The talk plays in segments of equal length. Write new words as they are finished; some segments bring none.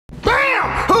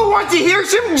wants to hear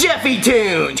some Jeffy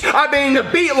tunes? I've been in the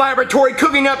beat laboratory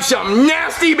cooking up some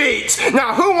nasty beats.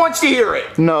 Now, who wants to hear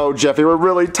it? No, Jeffy, we're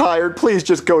really tired. Please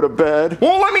just go to bed.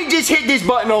 Well, let me just hit this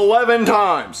button 11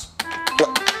 times.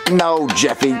 No,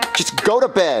 Jeffy, just go to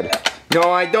bed. No,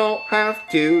 I don't have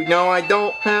to. No, I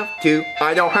don't have to.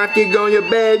 I don't have to go to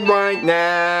bed right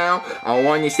now. I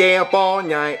want to stay up all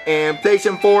night and play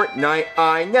some Fortnite.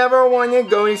 I never want to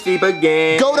go to sleep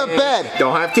again. Go to bed.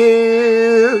 Don't have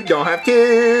to. Don't have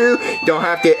to. Don't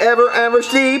have to ever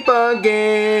sleep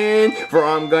again. For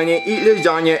I'm gonna eat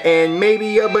lasagna and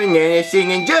maybe a banana,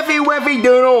 singing Jeffy Weffy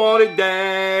Doodle all the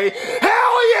day.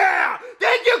 Hell yeah!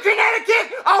 Thank you,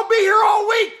 Connecticut. I'll be here all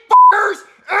week, fuckers.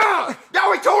 That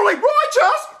was totally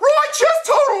righteous,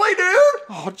 totally, dude.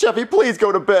 Oh, Jeffy, please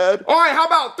go to bed. All right, how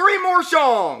about 3 more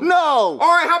songs? No. All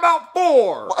right, how about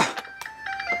 4?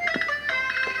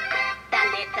 The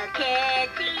little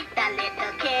kitty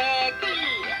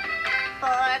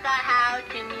forgot how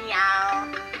to meow.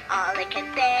 All it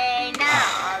can say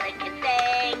now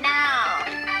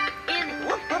is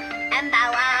woof woof and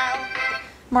bow wow.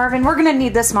 Marvin, we're gonna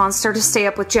need this monster to stay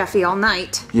up with Jeffy all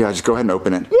night. Yeah, just go ahead and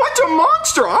open it. What's a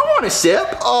monster? I want a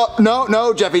sip.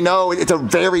 No, Jeffy, no. It's a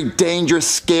very dangerous,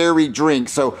 scary drink.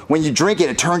 So when you drink it,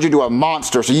 it turns you into a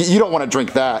monster. So you don't want to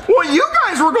drink that. Well, you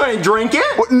guys were going to drink it.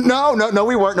 Well, no,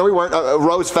 we weren't.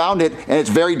 Rose found it, and it's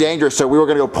very dangerous. So we were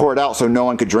going to go pour it out so no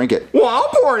one could drink it. Well, I'll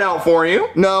pour it out for you.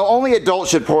 No, only adults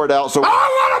should pour it out. So I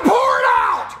want to pour it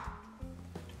out.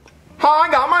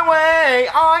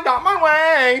 I got my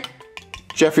way.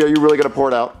 Jeffy, are you really going to pour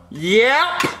it out?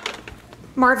 Yep.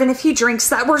 Marvin, if he drinks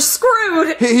that, we're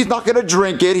screwed. He's not going to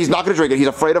drink it. He's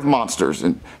afraid of monsters,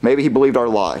 and maybe he believed our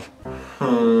lie.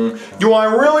 Do I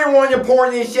really want to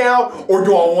pour this out, or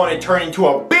do I want to turn into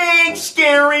a big,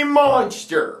 scary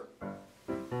monster?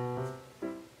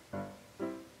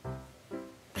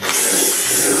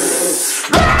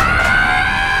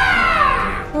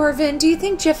 Marvin, do you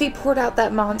think Jeffy poured out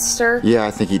that monster? Yeah,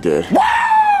 I think he did.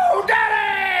 Whoa,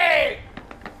 Daddy!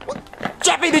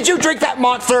 Jeffy, did you drink that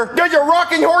monster? Does a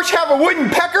rocking horse have a wooden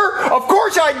pecker? Of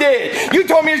course I did. You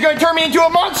told me it was going to turn me into a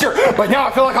monster, but now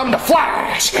I feel like I'm the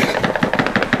Flash.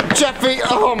 Jeffy,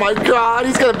 oh my God,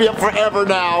 he's going to be up forever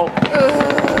now.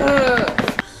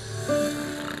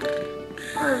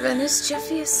 Marvin, is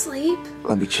Jeffy asleep?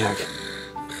 Let me check.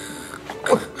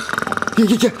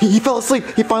 He fell asleep.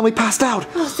 He finally passed out.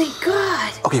 Oh, thank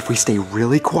God. Okay, if we stay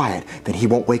really quiet, then he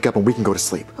won't wake up and we can go to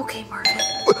sleep. Okay, Marvin.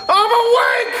 I'm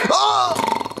awake! Oh!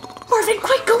 Marvin,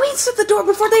 quick, go answer the door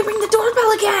before they ring the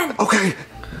doorbell again. Okay.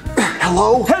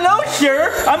 Hello? Hello,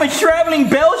 sir. I'm a traveling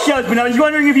bell salesman. I was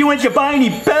wondering if you wanted to buy any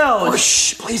bells. Oh,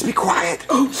 shh, please be quiet.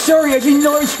 Oh, sorry, I didn't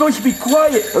know I was supposed to be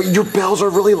quiet. Your bells are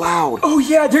really loud. Oh,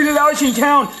 yeah, they're the loudest in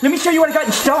town. Let me show you what I got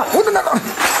in stock. Oh, no.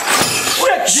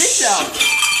 Check this out.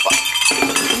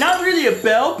 Not really a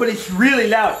bell, but it's really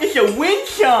loud. It's a wind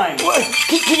chime. What?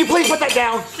 Can you please put that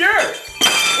down? Sure.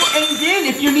 And then,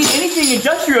 if you need anything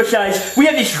industrial size, we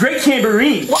have this great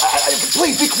tambourine.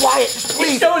 Please be quiet,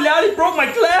 please. It's so loud it broke my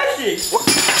glasses.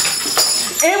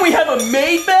 And we have a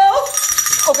maid bell.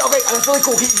 Okay, that's really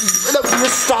cool.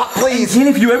 Just stop, please. And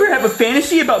if you ever have a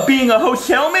fantasy about being a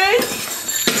hotel maid,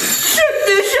 check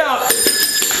this out.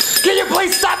 Can you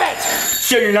please stop it?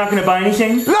 So you're not gonna buy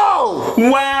anything? No!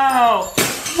 Wow!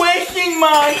 Wasting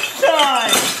my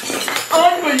time!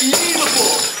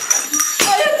 Unbelievable! I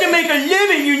have to make a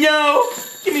living, you know!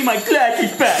 Give me my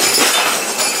glasses back!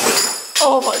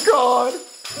 Oh my God!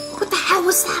 What the hell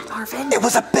was that, Marvin? It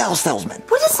was a bell salesman.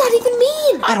 What does that even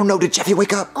mean? I don't know. Did Jeffy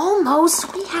wake up?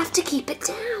 Almost. We have to keep it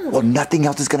down. Well, nothing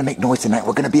else is gonna make noise tonight.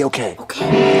 We're gonna be okay.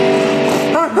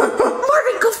 Okay. Marvin,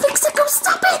 go fix it. Go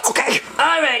stop it. Okay.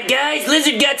 Alright, guys.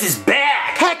 Lizard Guts is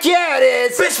back. Heck yeah, it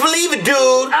is. Best believe it, dude.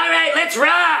 Alright, let's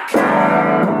rock.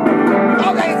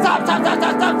 Okay, stop.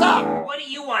 What do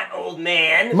you want, old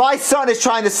man? My son is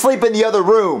trying to sleep in the other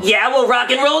room. Yeah, well, rock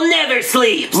and roll never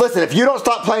sleeps. Listen, if you don't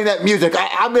stop playing that music,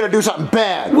 I'm gonna do something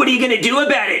bad. What are you gonna do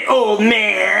about it, old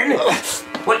man?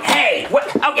 What? Hey,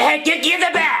 what? Okay, give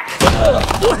that back.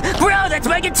 Bro, that's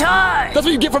my guitar. That's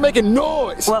what you get for making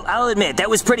noise. Well, I'll admit, that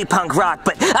was pretty punk rock,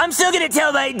 but I'm still gonna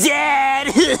tell my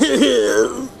dad.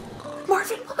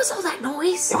 Marvin, what was all that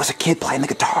noise? It was a kid playing the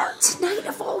guitar. Tonight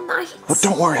of all nights. Well,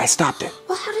 don't worry, I stopped it.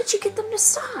 Well, how did you get them to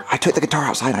stop? I took the guitar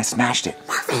outside and I smashed it.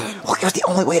 Marvin. Well, it was the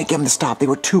only way to get them to stop. They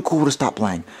were too cool to stop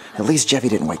playing. At least Jeffy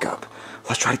didn't wake up.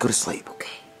 Let's try to go to sleep. Okay.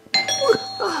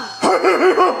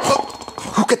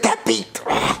 Who got that beat?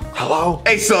 Hello?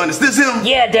 Hey, son, is this him?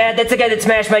 Yeah, Dad, that's the guy that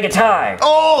smashed my guitar.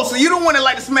 Oh, so you don't want to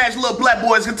like to smash little black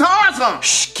boys' guitars, huh?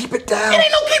 Shh, keep it down. It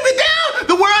ain't no keep it down.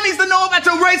 The world needs to know about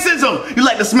your racism. You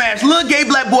like to smash little gay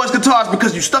black boys' guitars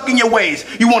because you stuck in your ways.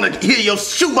 You want to hear your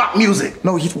shoebop music.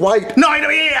 No, he's white. No, I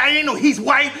ain't know he's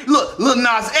white. Look, Lil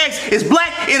Nas X is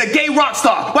black and a gay rock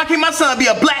star. Why can't my son be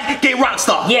a black gay rock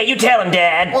star? Yeah, you tell him,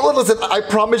 Dad. Well, listen, I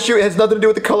promise you it has nothing to do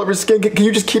with the color of his skin. Can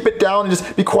you just keep it down and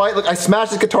just be quiet? Look, I smashed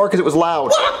his guitar because it was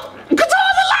loud. What? Guitars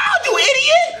are loud, you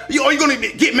idiot! Are you gonna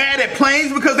get mad at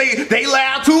planes because they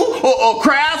loud too? Or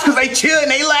crowds because they chill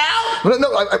and they loud? No,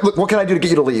 look, what can I do to get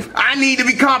you to leave? I need to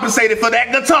be compensated for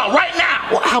that guitar right now!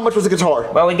 Well, how much was the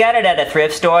guitar? Well, we got it at a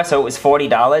thrift store, so it was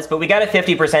 $40, but we got a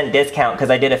 50% discount because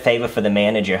I did a favor for the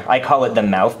manager. I call it the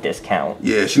mouth discount.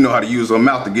 Yeah, she know how to use her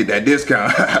mouth to get that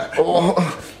discount.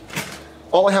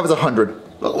 All I have is 100.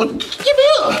 Give me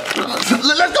up.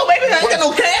 Let's go, baby. I ain't got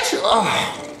no cash.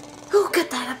 Who could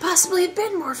that have possibly have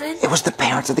been, Marvin? It was the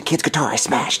parents of the kid's guitar I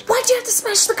smashed. Why'd you have to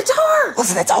smash the guitar?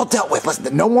 Listen, it's all dealt with.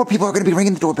 Listen, no more people are going to be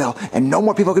ringing the doorbell, and no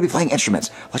more people are going to be playing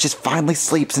instruments. Let's just finally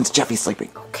sleep since Jeffy's sleeping.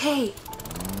 Okay.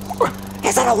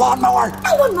 Is that a lawnmower?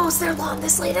 No one mows their lawn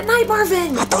this late at night,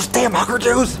 Marvin. Not those damn hooker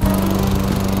Jews.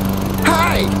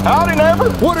 Hey! Howdy, neighbor.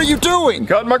 What are you doing?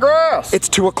 Cutting my grass. It's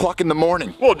 2 o'clock in the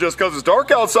morning. Well, just because it's dark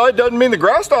outside doesn't mean the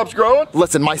grass stops growing.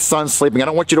 Listen, my son's sleeping. I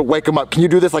don't want you to wake him up. Can you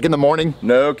do this like in the morning?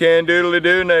 No can doodly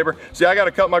do, neighbor. See, I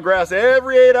gotta cut my grass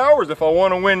every 8 hours if I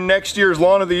want to win next year's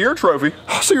Lawn of the Year trophy.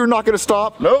 So you're not going to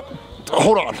stop? Nope.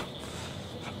 Hold on.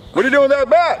 What are you doing with that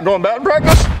bat? Going batting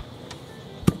practice?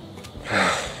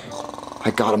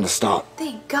 I got him to stop.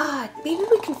 Thank God. Maybe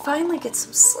we can finally get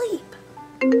some sleep.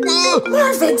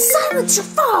 Marvin, silence your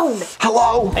phone!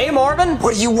 Hello? Hey, Marvin.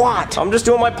 What do you want? I'm just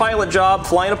doing my pilot job,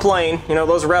 flying a plane. You know,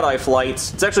 those red-eye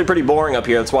flights. It's actually pretty boring up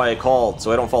here, that's why I called,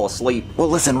 so I don't fall asleep. Well,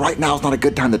 listen, right now is not a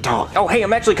good time to talk. Oh, hey,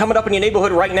 I'm actually coming up in your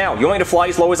neighborhood right now. You want me to fly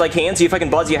as low as I can, see if I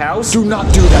can buzz your house? Do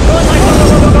not do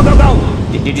that.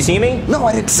 Go! Did you see me? No,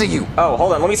 I didn't see you. Oh,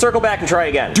 hold on, let me circle back and try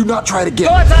again. Do not try it again.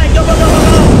 Go outside! Go!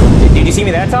 Did you see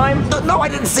me that time? No, I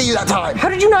didn't see you that time. How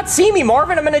did you not see me,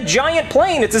 Marvin? I'm in a giant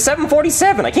plane. It's a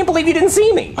 747. I can't believe you didn't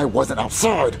see me. I wasn't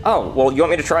outside. Oh, well, you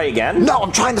want me to try again? No,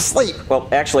 I'm trying to sleep. Well,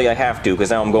 actually, I have to, because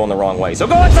now I'm going the wrong way. So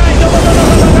go outside!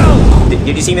 Go!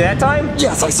 Did you see me that time?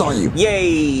 Yes, I saw you.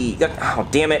 Yay! Oh,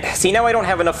 damn it. See, now I don't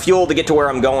have enough fuel to get to where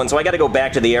I'm going, so I gotta go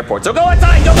back to the airport. So go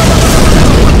outside! Go!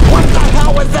 What the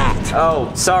hell was that?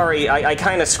 Oh, sorry. I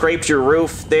kind of scraped your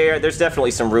roof there. There's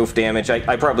definitely some roof damage.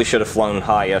 I probably should have flown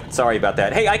higher. Sorry about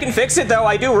that. Hey, I can fix it, though.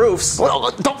 I do roofs.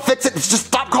 Well, don't fix it. Just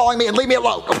stop calling me and leave me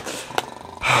alone.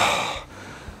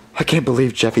 I can't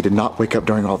believe Jeffy did not wake up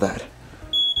during all that.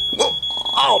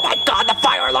 Oh my God, the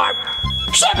fire alarm!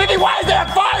 Jeffy, why is there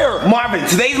a fire? Marvin,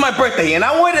 today's my birthday, and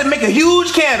I wanted to make a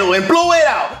huge candle and blow it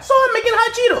out. So I'm making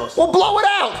hot Cheetos. Well, blow it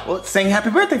out. Well, sing happy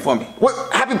birthday for me.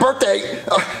 What? Happy birthday.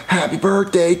 Happy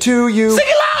birthday to you. Sing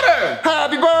it louder.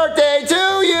 Happy birthday to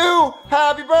you.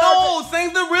 Happy birthday. No,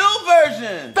 sing the real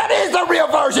version. That is the real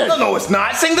version. No, it's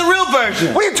not. Sing the real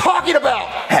version. What are you talking about?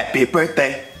 Happy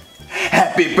birthday.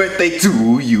 Happy birthday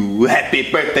to you. Happy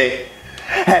birthday.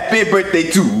 Happy birthday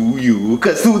to you.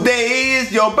 'Cause today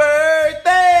is your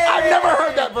birthday. I've never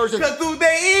heard that version. 'Cause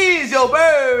today is your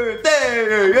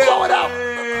birthday. Blow it out.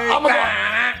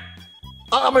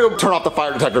 I'm gonna go turn off the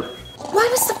fire detector. Why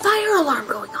was the fire alarm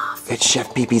going off? It's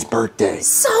Chef Pee-Pee's birthday.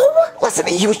 So? Listen,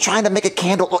 he was trying to make a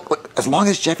candle. Look, as long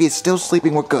as Jeffy is still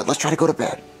sleeping, we're good. Let's try to go to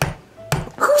bed.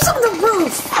 Who's on the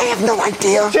roof? I have no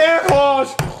idea. Santa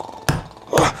Claus!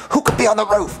 Who could be on the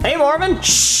roof? Hey, Marvin.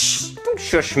 Shh. Don't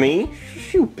shush me.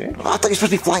 Shoot, man. I thought you were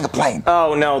supposed to be flying a plane.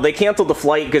 Oh, no, they canceled the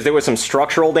flight because there was some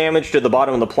structural damage to the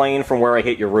bottom of the plane from where I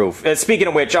hit your roof. Speaking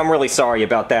of which, I'm really sorry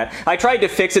about that. I tried to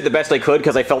fix it the best I could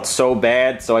because I felt so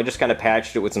bad, so I just kind of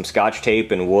patched it with some scotch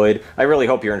tape and wood. I really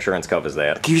hope your insurance covers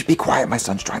that. Can you just be quiet? My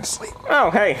son's trying to sleep. Oh,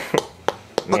 hey.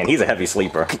 Man, he's a heavy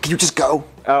sleeper. Can you just go?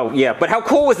 Oh, yeah, but how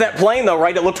cool was that plane, though,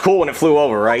 right? It looked cool when it flew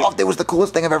over, right? Oh, it was the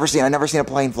coolest thing I've ever seen. I've never seen a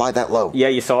plane fly that low. Yeah,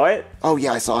 you saw it? Oh,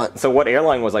 yeah, I saw it. So what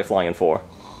airline was I flying for?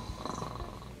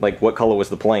 Like, what color was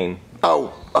the plane?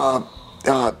 Oh,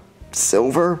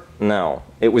 silver? No,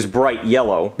 it was bright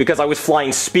yellow, because I was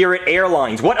flying Spirit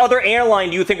Airlines. What other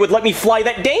airline do you think would let me fly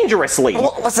that dangerously?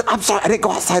 Well, listen, I'm sorry. I didn't go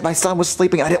outside. My son was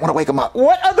sleeping, and I didn't want to wake him up.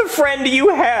 What other friend do you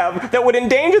have that would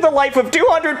endanger the life of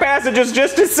 200 passengers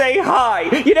just to say hi?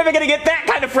 You're never gonna get that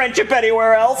kind of friendship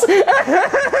anywhere else.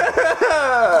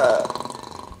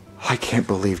 I can't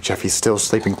believe Jeffy's still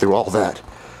sleeping through all that.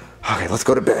 Okay, let's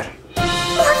go to bed.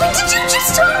 Marvin, did you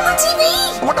just turn on the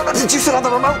TV? What, no, did you sit on the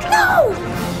remote? No!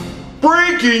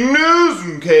 Breaking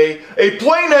news, okay? A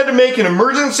plane had to make an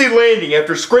emergency landing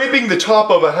after scraping the top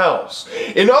of a house.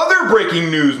 In other breaking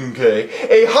news, okay?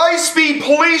 A high-speed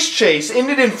police chase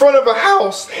ended in front of a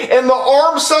house, and the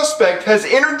armed suspect has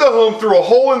entered the home through a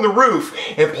hole in the roof,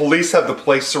 and police have the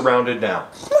place surrounded now.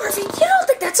 Marvin, you don't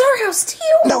think that's our house, do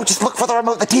you? No, just look for the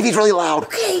remote. The TV's really loud.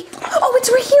 Okay. Oh,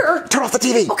 it's right here. Turn off the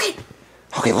TV. Okay.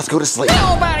 Okay, let's go to sleep.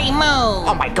 Nobody move!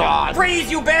 Oh my God. Freeze,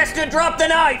 you bastard! Drop the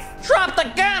knife! Drop the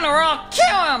gun or I'll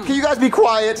kill him! Can you guys be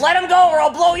quiet? Let him go or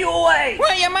I'll blow you away!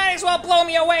 Well, you might as well blow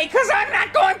me away, because I'm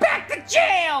not going back to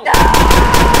jail!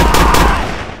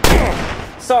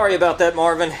 Sorry about that,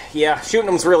 Marvin. Yeah, shooting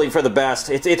him's really for the best.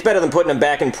 It's better than putting him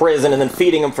back in prison and then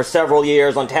feeding him for several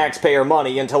years on taxpayer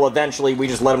money until eventually we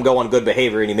just let him go on good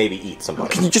behavior and he maybe eats somebody.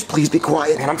 Can you just please be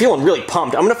quiet? Man, I'm feeling really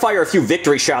pumped. I'm gonna fire a few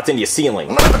victory shots into your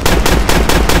ceiling.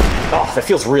 Oh, that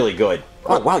feels really good.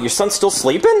 Oh, wow, your son's still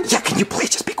sleeping? Yeah, can you please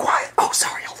just be quiet? Oh,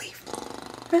 sorry, I'll leave.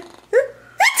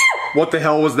 What the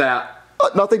hell was that?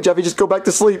 Nothing, Jeffy, just go back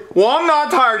to sleep. Well, I'm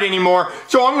not tired anymore,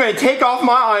 so I'm going to take off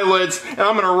my eyelids and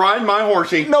I'm going to ride my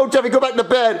horsey. No, Jeffy, go back to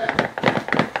bed.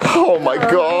 Oh my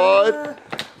God.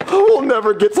 We'll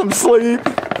never get some sleep.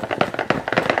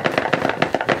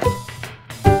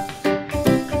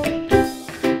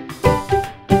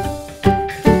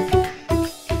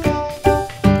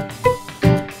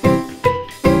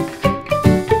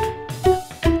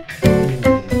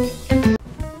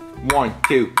 One,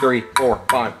 2, 3, 4,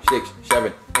 5, 6,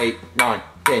 7, 8, 9,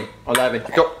 10, 11.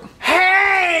 Go.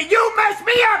 Hey, you messed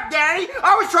me up, Daddy.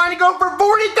 I was trying to go for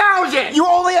 40,000. You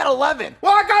only had 11.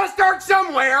 Well, I gotta start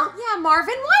somewhere. Yeah,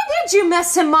 Marvin, why did you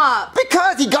mess him up?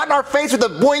 Because he got in our face with a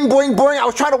boing, boing, boing. I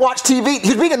was trying to watch TV. He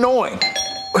was being annoying.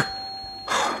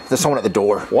 There's someone at the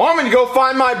door. Well, I'm gonna go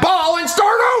find my ball and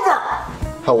start over.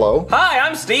 Hello? Hi,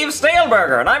 I'm Steve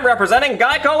Stahlberger, and I'm representing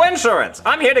Geico Insurance.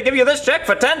 I'm here to give you this check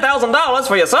for $10,000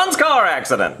 for your son's car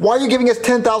accident. Why are you giving us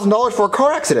 $10,000 for a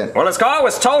car accident? Well, his car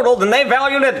was totaled, and they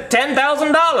valued it at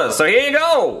 $10,000, so here you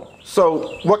go.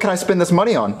 So, what can I spend this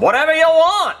money on? Whatever you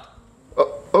want.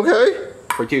 Okay.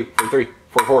 42, 43,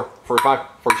 44, 45,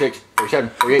 46, 47,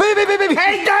 48. Baby!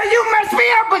 Hey, Dad, you messed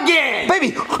me up again.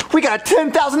 Baby, we got a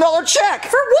 $10,000 check.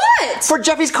 For what? For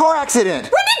Jeffy's car accident.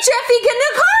 When did Jeffy get in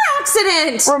a car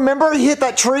accident? Remember he hit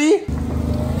that tree?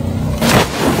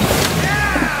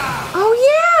 Oh,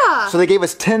 yeah. So they gave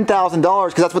us $10,000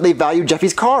 because that's what they value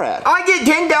Jeffy's car at. I get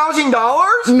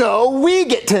 $10,000? No, we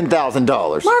get $10,000.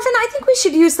 Marvin, I think we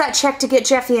should use that check to get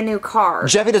Jeffy a new car.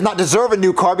 Jeffy does not deserve a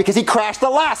new car because he crashed the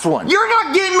last one. You're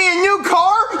not getting me a new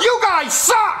car? You guys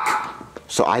suck!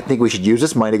 So I think we should use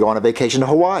this money to go on a vacation to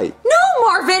Hawaii. No,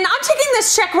 Marvin, I'm taking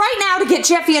this check right now to get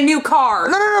Jeffy a new car.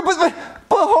 No, but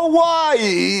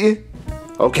Hawaii.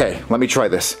 Okay, let me try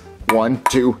this. 1,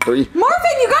 2, 3.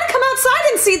 Marvin, you gotta come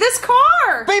outside and see this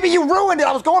car. Baby, you ruined it.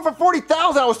 I was going for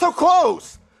 40,000. I was so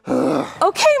close.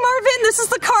 Okay, Marvin, this is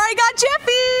the car I got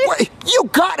Jeffy. Wait, you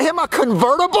got him a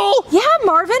convertible? Yeah,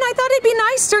 Marvin, I thought it'd be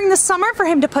nice during the summer for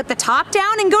him to put the top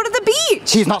down and go to the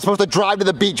beach. He's not supposed to drive to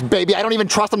the beach, baby. I don't even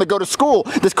trust him to go to school.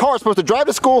 This car is supposed to drive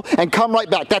to school and come right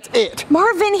back. That's it.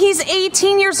 Marvin, he's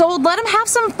 18 years old. Let him have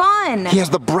some fun. He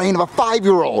has the brain of a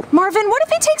 5-year-old. Marvin, what if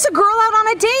he takes a girl out on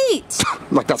a date?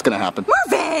 Like that's gonna happen.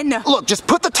 Marvin! Look, just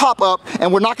put the top up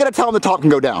and we're not gonna tell him the top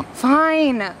can go down.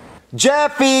 Fine.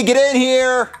 Jeffy, get in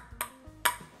here.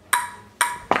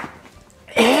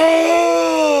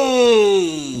 Hey!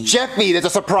 Jeffy, there's a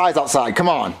surprise outside. Come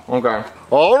on. Okay.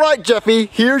 All right, Jeffy,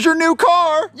 here's your new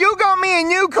car. You got me a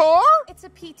new car? It's a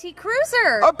PT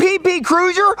Cruiser. A PP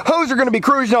Cruiser? Hoes are gonna be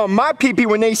cruising on my PP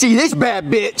when they see this bad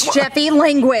bitch. Jeffy,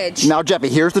 language. Now, Jeffy,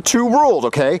 here's the 2 rules,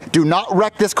 okay? Do not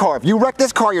wreck this car. If you wreck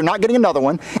this car, you're not getting another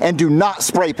one. And do not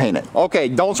spray paint it. Okay,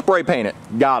 don't spray paint it.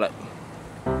 Got it.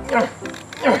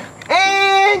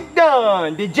 And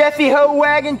done! The Jeffy Ho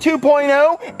Wagon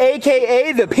 2.0,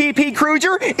 aka the PP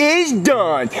Cruiser, is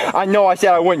done. I know I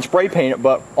said I wouldn't spray paint it,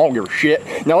 but I don't give a shit.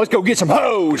 Now let's go get some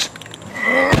hose.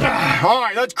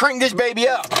 Alright, let's crank this baby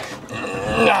up.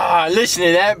 Listen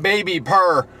to that baby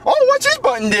purr. Oh, what's this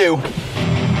button do?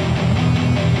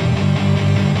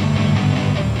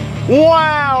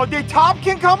 Wow, the top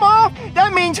can come off?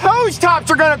 That means hose tops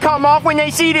are gonna come off when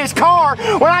they see this car.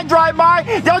 When I drive by,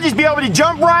 they'll just be able to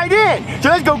jump right in. So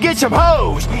let's go get some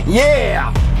hose.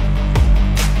 Yeah.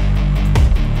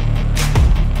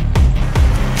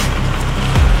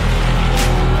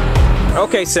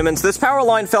 Okay, Simmons, this power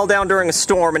line fell down during a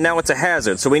storm and now it's a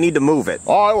hazard, so we need to move it.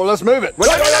 All right, well, let's move it.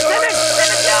 Simmons,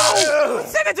 no!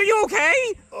 Simmons, are you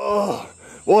okay?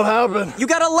 What happened? You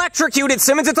got electrocuted,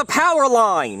 Simmons. It's a power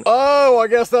line. Oh, I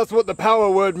guess that's what the power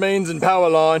word means in power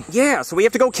line. Yeah, so we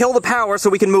have to go kill the power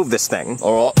so we can move this thing.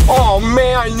 All right. Oh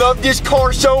man, I love this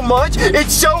car so much.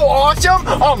 It's so awesome.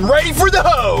 I'm ready for the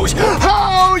hose.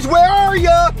 Hose, where are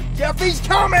ya? Jeffy's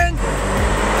coming.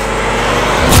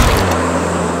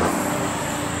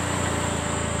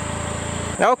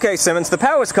 Okay, Simmons, the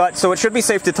power's cut, so it should be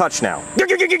safe to touch now.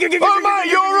 Oh man,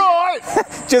 you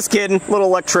alright? Just kidding. Little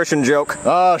electrician joke.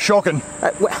 Shocking.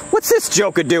 What's this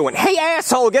joker doing? Hey,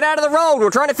 asshole, get out of the road. We're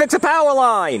trying to fix a power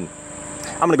line.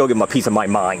 I'm gonna go give him a piece of my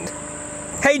mind.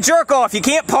 Hey, jerk off, you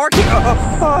can't park here.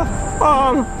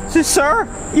 Sir,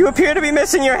 you appear to be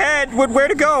missing your head. Where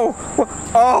to go?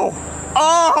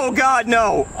 Oh, God,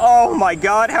 no. Oh, my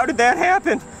God, how did that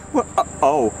happen?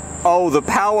 Oh, the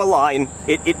power line.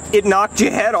 It knocked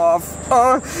your head off.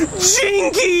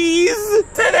 Jinkies!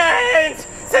 Simmons!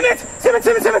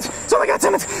 Oh my God,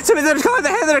 Simmons, there's caught in the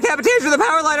head of the decapitation of the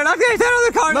power line and knocked the head out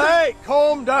of the car. Mate,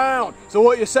 calm down. So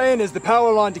what you're saying is the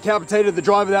power line decapitated the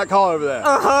driver of that car over there?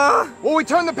 Uh-huh. Well, we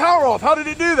turned the power off. How did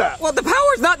it do that? Well, the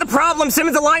power's not the problem,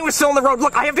 Simmons. The line was still on the road.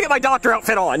 Look, I have to get my doctor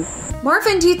outfit on.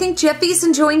 Marvin, do you think Jeffy's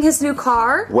enjoying his new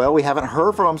car? Well, we haven't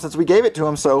heard from him since we gave it to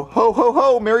him, so ho ho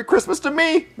ho, Merry Christmas to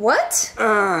me. What?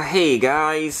 Hey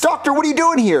guys. Doctor, what are you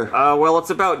doing here? Well,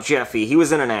 it's about Jeffy. He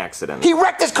was in an accident. He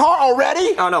wrecked his car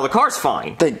already? Oh no, the car's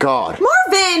fine. Thank God.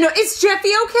 Marvin, is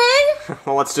Jeffy okay?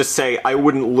 Well, let's just say I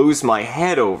wouldn't lose my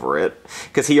head over it,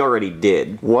 because he already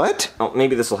did. What? Oh,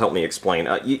 maybe this will help me explain.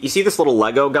 You see this little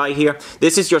Lego guy here?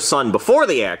 This is your son before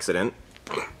the accident.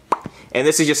 And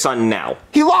this is your son now.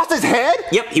 He lost his head?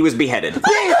 Yep, he was beheaded.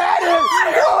 Beheaded?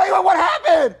 What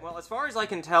happened? Well, as far as I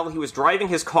can tell, he was driving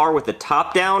his car with the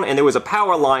top down, and there was a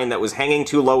power line that was hanging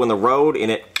too low in the road,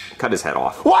 and it cut his head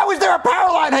off. Why was there a power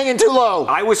line hanging too low?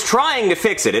 I was trying to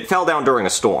fix it. It fell down during a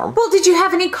storm. Well, did you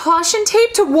have any caution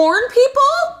tape to warn people?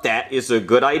 That is a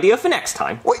good idea for next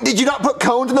time. Wait, did you not put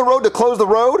cones in the road to close the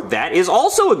road? That is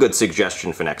also a good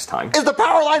suggestion for next time. Is the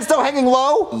power line still hanging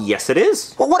low? Yes, it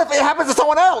is. Well, what if it happens to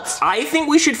someone else? I think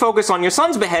we should focus on your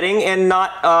son's beheading and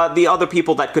not the other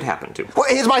people that could happen to. Well,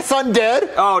 is my son dead?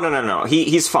 Oh, no.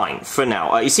 He's fine for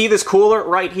now. You see this cooler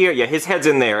right here? Yeah, his head's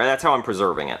in there. That's how I'm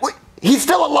preserving it. Wait, he's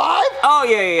still alive? Oh,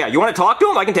 yeah. You want to talk to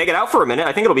him? I can take it out for a minute.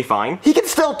 I think it'll be fine. He can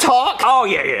still talk? Oh,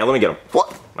 yeah. Let me get him.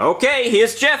 What? Okay,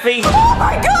 here's Jeffy. Oh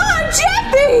my God,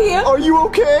 Jeffy! Are you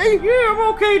okay? Yeah,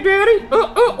 I'm okay, Daddy.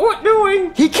 What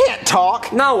doing? He can't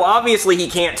talk. No, obviously he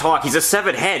can't talk. He's a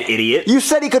severed head, idiot. You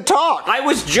said he could talk. I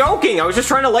was joking. I was just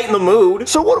trying to lighten the mood.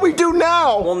 So what do we do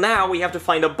now? Well, now we have to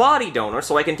find a body donor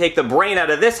so I can take the brain out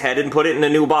of this head and put it in a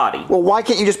new body. Well, why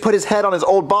can't you just put his head on his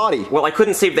old body? Well, I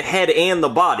couldn't save the head and the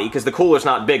body because the cooler's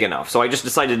not big enough, so I just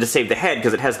decided to save the head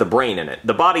because it has the brain in it.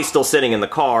 The body's still sitting in the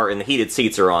car and the heated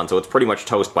seats are on, so it's pretty much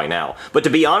toast by now. But to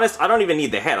be honest, I don't even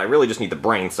need the head. I really just need the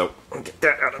brain, so get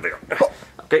that out of there.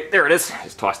 Okay, there it is.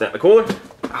 Just toss that in the cooler.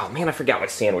 Oh man, I forgot my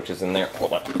sandwiches in there.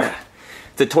 Hold on.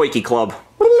 It's a Toiki Club.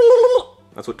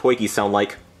 That's what Toikis sound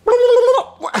like.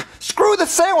 Screw the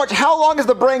sandwich! How long is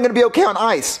the brain gonna be okay on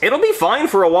ice? It'll be fine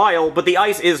for a while, but the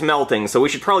ice is melting, so we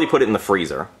should probably put it in the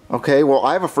freezer. Okay, well,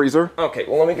 I have a freezer. Okay,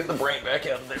 well, let me get the brain back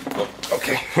out of there. Oh,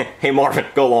 okay. Hey, Marvin,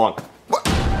 go along. What?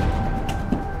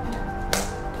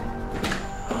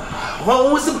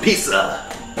 Oh, it's a pizza.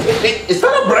 Is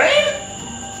that a brain?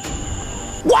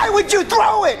 Why would you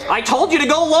throw it? I told you to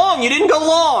go long. You didn't go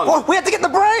long. Well, we have to get the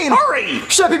brain. Hurry!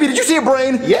 Chef, did you see a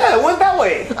brain? Yeah, it went that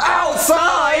way.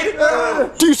 Outside!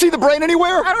 Do you see the brain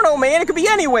anywhere? I don't know, man. It could be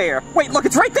anywhere. Wait, look,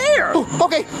 it's right there. Oh,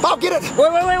 okay, I'll get it.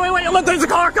 Wait. Look, there's a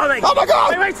car coming. Oh, my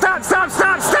God. Wait, stop.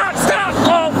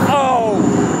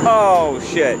 Oh,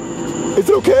 shit. Is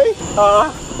it okay?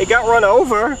 It got run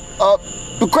over.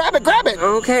 Grab it.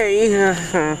 Okay.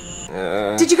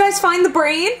 Did you guys find the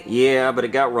brain? Yeah, but it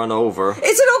got run over.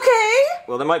 Is it okay?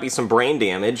 Well, there might be some brain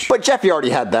damage. But Jeffy already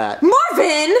had that.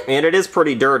 Marvin! And it is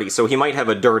pretty dirty, so he might have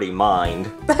a dirty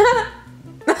mind.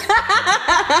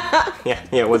 Yeah,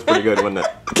 it was pretty good, wasn't it?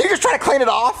 Can you just try to clean it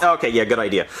off? Okay, yeah, good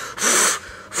idea.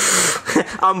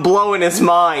 I'm blowing his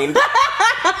mind.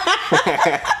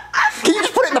 Can you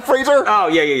just put it in the freezer? Oh,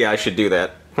 yeah, I should do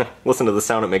that. Listen to the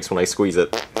sound it makes when I squeeze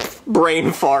it.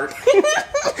 Brain fart.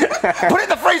 Put it in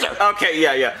the freezer! Okay,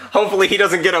 yeah. Hopefully he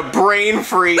doesn't get a brain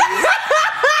freeze.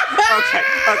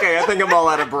 Okay, I think I'm all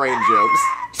out of brain jokes.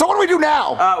 So what do we do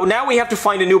now? Now we have to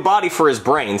find a new body for his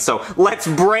brain, so let's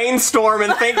brainstorm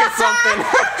and think of something.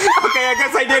 Okay, I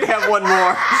guess I did have one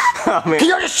more. Oh, man. Can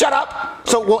you just shut up?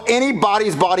 So will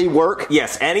anybody's body work?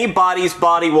 Yes, anybody's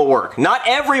body will work. Not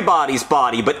everybody's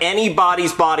body, but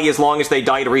anybody's body as long as they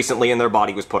died recently and their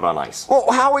body was put on ice. Well,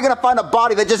 how are we gonna find a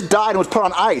body that just died and was put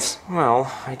on ice?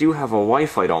 Well, I do have a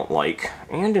wife I don't like,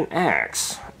 and an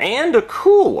axe, and a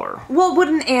cooler. Well, would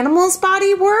an animal's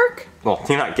body work? Well,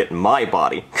 you're not getting my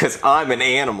body, because I'm an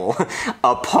animal.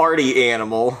 A party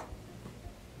animal.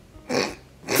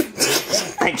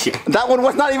 Thank you. That one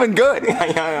was not even good.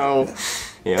 I know.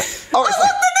 Yeah. Oh, Look,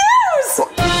 the news!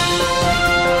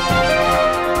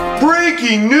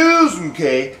 Breaking news,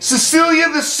 okay? Cecilia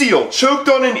the seal choked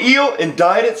on an eel and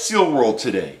died at SeaWorld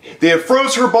today. They have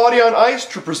froze her body on ice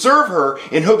to preserve her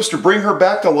in hopes to bring her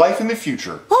back to life in the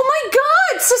future. Oh my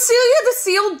god! Cecilia the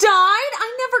seal died?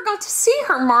 I never got to see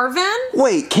her, Marvin.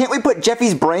 wait, can't we put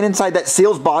Jeffy's brain inside that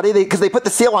seal's body? Because they put the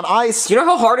seal on ice. You know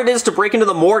how hard it is to break into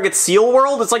the morgue at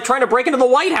SeaWorld? It's like trying to break into the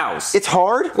White House. It's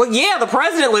hard? Well, yeah, the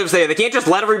president lives there. They can't just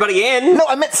let everybody in. No,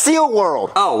 I meant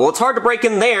SeaWorld. Oh, well, it's hard to break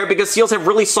in there because seals have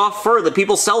really soft fur that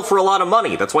people sell for a lot of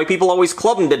money. That's why people always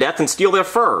club them to death and steal their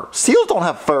fur. Seals don't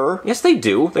have fur. Yes, they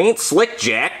do. They ain't slick,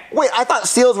 Jack. Wait, I thought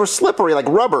seals were slippery like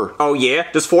rubber. Oh,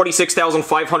 yeah? Does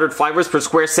 46,500 fibers per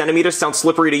square centimeter sound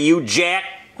slippery to you, Jack?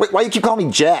 Wait, why do you keep calling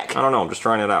me Jack? I don't know. I'm just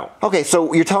trying it out. Okay,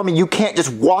 so you're telling me you can't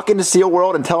just walk into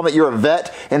SeaWorld and tell them that you're a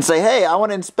vet and say, hey, I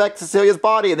want to inspect Cecilia's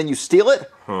body, and then you steal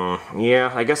it?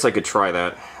 Yeah, I guess I could try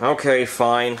that. Okay,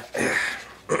 fine.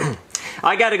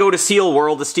 I gotta go to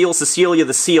SeaWorld to steal Cecilia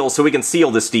the seal so we can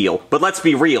seal this deal. But let's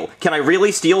be real. Can I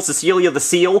really steal Cecilia the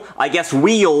seal? I guess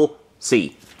we'll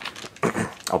see.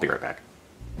 I'll be right back.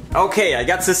 Okay, I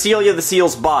got Cecilia the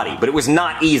seal's body, but it was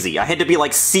not easy. I had to be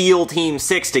like SEAL Team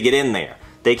 6 to get in there.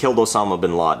 They killed Osama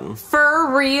bin Laden.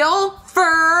 For real?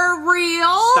 For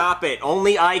real? Stop it.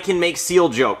 Only I can make seal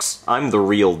jokes. I'm the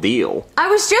real deal. I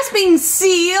was just being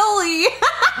silly.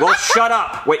 Well, shut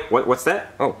up. Wait, what's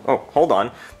that? Oh, hold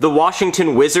on. The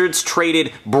Washington Wizards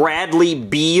traded Bradley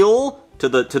Beal to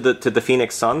the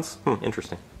Phoenix Suns?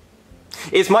 Interesting.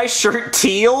 Is my shirt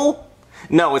teal?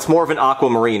 No, it's more of an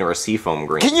aquamarine or a seafoam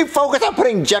green. Can you focus on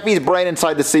putting Jeffy's brain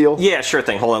inside the seal? Yeah, sure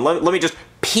thing. Hold on. Let me just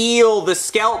peel the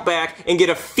scalp back and get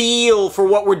a feel for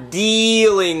what we're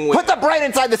dealing with. Put the brain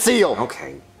inside the seal!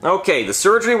 Okay, the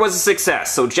surgery was a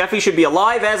success, so Jeffy should be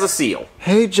alive as a seal.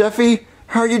 Hey, Jeffy,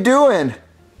 how are you doing?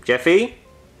 Jeffy?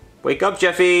 Wake up,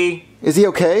 Jeffy. Is he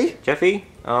okay? Jeffy?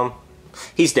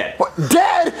 He's dead. What?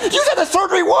 Dead? You said the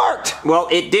surgery worked! Well,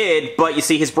 it did, but you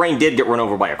see, his brain did get run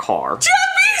over by a car.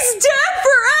 Jeffy's dead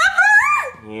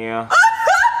forever? Yeah.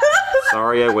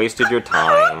 Sorry I wasted your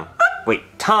time. Wait,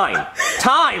 time!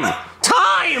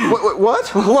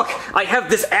 What? Look, I have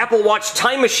this Apple Watch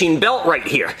time machine belt right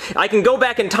here. I can go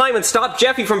back in time and stop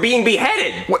Jeffy from being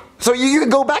beheaded. What? So you can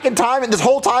go back in time and this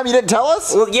whole time you didn't tell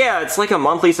us? Well, yeah, it's like a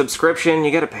monthly subscription.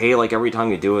 You gotta pay like every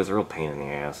time you do it. It's a real pain in the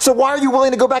ass. So why are you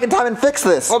willing to go back in time and fix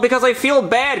this? Well, because I feel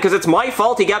bad, because it's my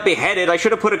fault he got beheaded. I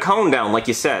should have put a cone down, like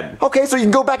you said. Okay, so you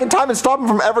can go back in time and stop him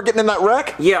from ever getting in that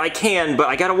wreck? Yeah, I can, but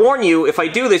I gotta warn you, if I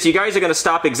do this, you guys are gonna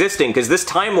stop existing, because this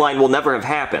timeline will never have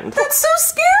happened. That's so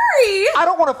scary. I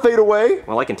don't want to fade away.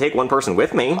 Well, I can take one person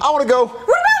with me. I want to go. What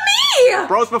about me?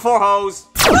 Bros before hoes.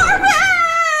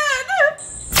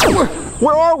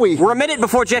 Where are we? We're a minute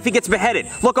before Jeffy gets beheaded.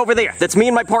 Look over there. That's me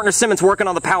and my partner Simmons working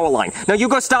on the power line. Now you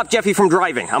go stop Jeffy from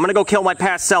driving. I'm gonna go kill my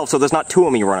past self so there's not two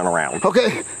of me running around.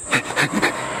 Okay.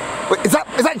 Wait, is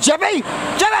that Jeffy?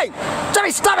 Jeffy!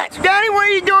 Jeffy, stop it! Daddy, what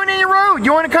are you doing in the road?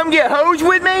 You want to come get hosed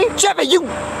with me? Jeffy, you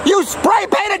spray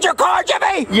painted your car,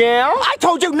 Jeffy! Yeah? I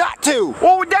told you not to!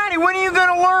 Well, Daddy, when are you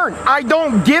going to learn? I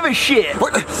don't give a shit.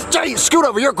 Jeffy, scoot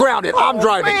over, you're grounded. I'm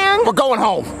driving. Man. We're going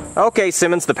home. Okay,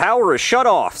 Simmons, the power is shut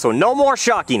off, so no more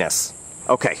shockiness.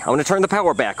 Okay, I'm gonna turn the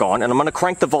power back on, and I'm gonna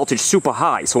crank the voltage super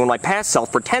high, so when my past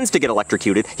self pretends to get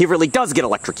electrocuted, he really does get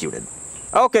electrocuted.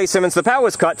 Okay, Simmons, the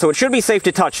power's cut, so it should be safe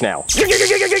to touch now. Oh,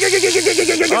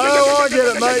 I get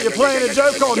it, mate. You're playing a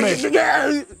joke on me.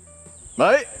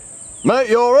 Mate,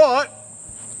 you alright?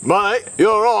 Mate, you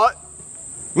alright?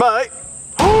 Mate?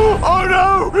 Oh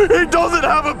no! He doesn't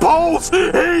have a pulse!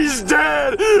 He's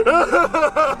dead!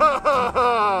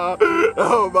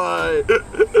 Oh my.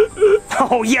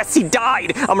 Oh yes, he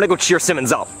died! I'm gonna go cheer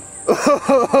Simmons up.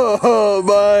 Oh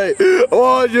mate,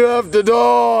 why'd you have to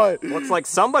die? Looks like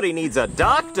somebody needs a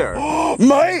doctor.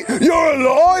 Mate, you're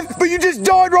alive? But you just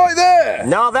died right there!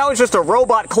 No, that was just a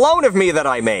robot clone of me that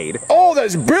I made. Oh,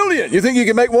 that's brilliant! You think you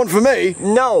can make one for me?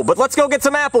 No, but let's go get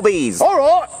some Applebee's.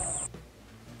 Alright!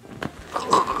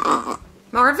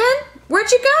 Marvin? Where'd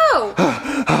you go?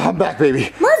 I'm back, baby.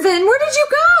 Marvin, where did you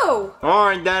go? All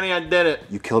right, Daddy, I did it.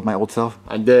 You killed my old self?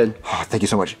 I did. Oh, thank you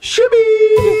so much.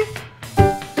 Shibby!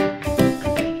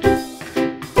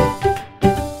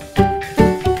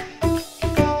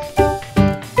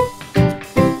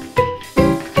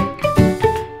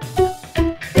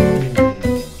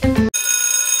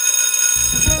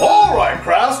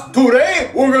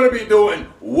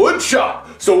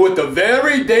 So with the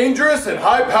very dangerous and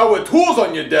high-powered tools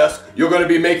on your desk, you're going to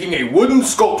be making a wooden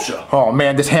sculpture. Oh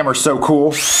man, this hammer's so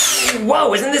cool.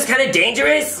 Whoa, isn't this kind of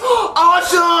dangerous?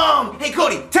 Awesome! Hey,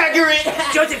 Cody, tag her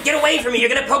in. Joseph, get away from me. You're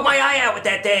gonna poke my eye out with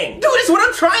that thing. Dude, it's what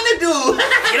I'm trying to do.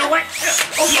 You know what?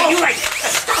 Oh, yeah, you like it.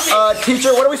 Stop it.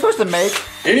 Teacher, what are we supposed to make?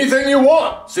 Anything you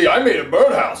want. See, I made a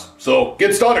birdhouse. So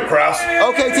get started, Kraus.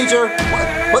 Okay, teacher.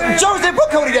 What? Joseph,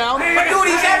 put Cody down. But dude,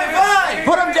 he's having fun.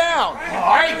 Put him down.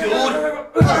 All right, dude.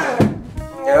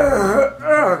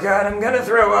 Oh, God, I'm gonna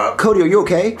throw up. Cody, are you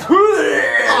okay?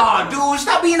 Aw, dude,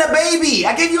 stop being a baby.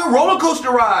 I gave you a roller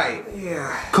coaster ride.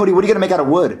 Yeah. Cody, what are you gonna make out of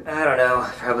wood? I don't know.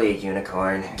 Probably a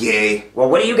unicorn. Gay. Well,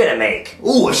 what are you gonna make?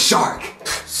 Ooh, a shark.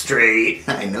 Straight.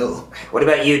 I know. What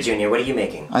about you, Junior? What are you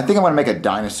making? I think I'm gonna make a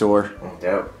dinosaur.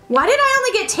 Dope. Why did I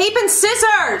only get tape and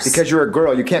scissors? Because you're a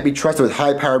girl, you can't be trusted with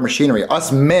high-powered machinery.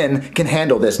 Us men can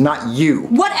handle this, not you.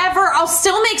 Whatever, I'll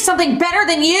still make something better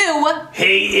than you.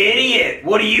 Hey, idiot!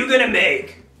 What are you gonna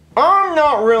make? I'm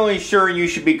not really sure you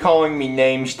should be calling me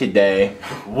names today.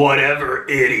 Whatever,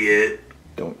 idiot.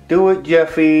 Don't do it,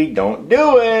 Jeffy. Don't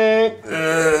do it.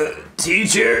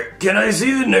 Teacher, can I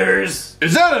see the nurse?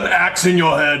 Is that an axe in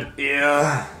your head?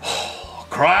 Yeah.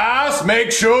 Kraus,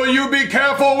 make sure you be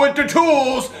careful with the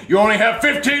tools. You only have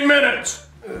 15 minutes.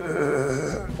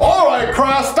 All right,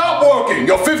 Kraus, stop working.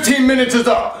 Your 15 minutes is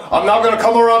up. I'm now going to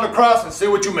come around to Kraus and see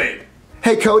what you made.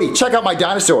 Hey, Cody, check out my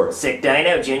dinosaur. Sick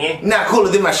dino, Junior. Not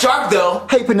cooler than my shark, though.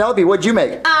 Hey, Penelope, what'd you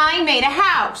make? I made a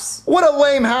house. What a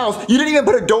lame house. You didn't even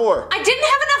put a door. I didn't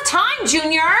have enough time,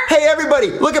 Junior. Hey,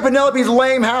 everybody, look at Penelope's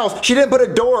lame house. She didn't put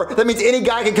a door. That means any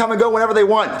guy can come and go whenever they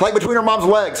want, like between her mom's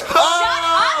legs. Shut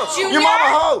up, Junior. Your mama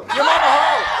hoe. Your mama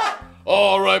hoe.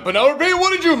 All right, Penelope,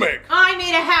 what did you make? I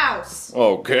made a house.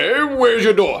 Okay, where's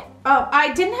your door? Oh,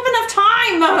 I didn't have enough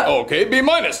time. Okay, B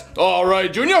minus. All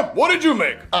right, Junior, what did you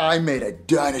make? I made a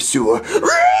dinosaur.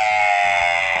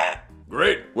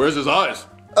 Great, where's his eyes?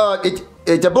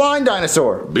 It's a blind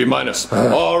dinosaur. B minus.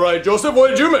 All right, Joseph, what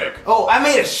did you make? Oh, I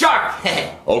made a shark.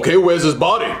 Okay, where's his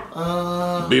body?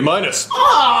 B minus.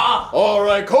 All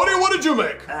right, Cody, what did you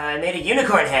make? I made a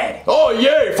unicorn head. Oh,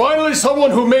 yay, finally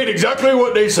someone who made exactly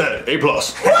what they said. A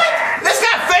plus. What? That's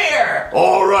not fair.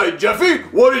 All right, Jeffy,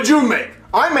 what did you make?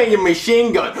 I made a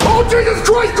machine gun. Oh, Jesus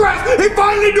Christ, Grass! He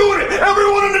finally doing it!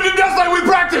 Everyone under the desk like we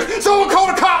practiced! Someone call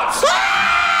the cops!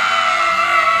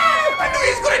 I knew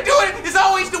he was gonna do it. It's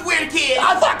always the weird kid.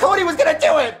 I thought Cody was gonna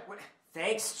do it.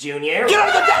 Thanks, Junior. Get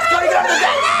under the desk, Cody, get under the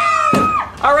desk.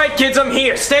 All right, kids, I'm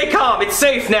here. Stay calm. It's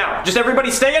safe now. Just everybody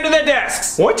stay under their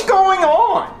desks. What's going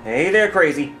on? Hey there,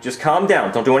 crazy. Just calm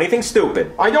down. Don't do anything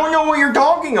stupid. I don't know what you're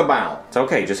talking about. It's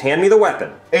okay. Just hand me the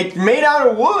weapon. It's made out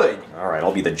of wood. All right,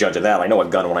 I'll be the judge of that. I know a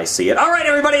gun when I see it. All right,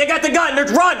 everybody, I got the gun.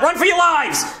 Run! Run for your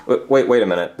lives! Wait a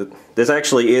minute. This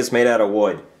actually is made out of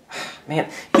wood. Man,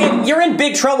 kid, you're in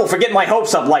big trouble for getting my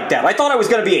hopes up like that. I thought I was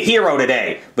going to be a hero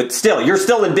today. But still, you're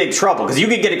still in big trouble, because you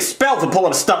could get expelled for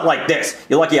pulling a stunt like this.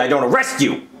 You're lucky I don't arrest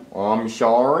you. I'm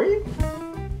sorry.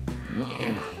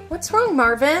 What's wrong,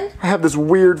 Marvin? I have this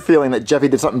weird feeling that Jeffy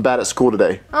did something bad at school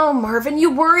today. Oh, Marvin,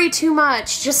 you worry too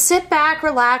much. Just sit back,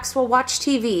 relax, we'll watch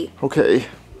TV. Okay.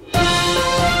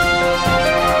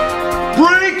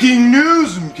 Breaking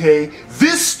news, okay?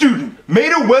 This student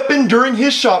made a weapon during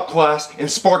his shop class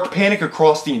and sparked panic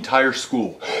across the entire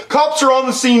school. Cops are on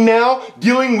the scene now,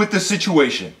 dealing with the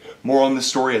situation. More on this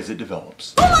story as it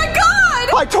develops. Oh my God!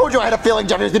 I told you I had a feeling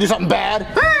Jeffy was gonna do something bad.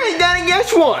 Hey, Daddy,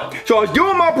 guess what? So I was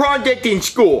doing my project in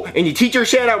school, and the teacher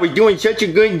said I was doing such a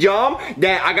good job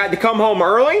that I got to come home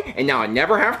early, and now I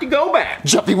never have to go back.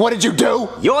 Jeffy, what did you do?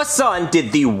 Your son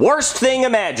did the worst thing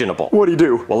imaginable. What'd he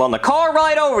do? Well, on the car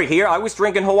ride over here, I was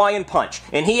drinking Hawaiian Punch,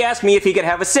 and he asked me if he could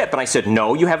have a sip, and I said,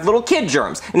 no, you have little kid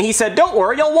germs. And he said, don't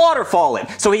worry, you'll waterfall it.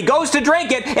 So he goes to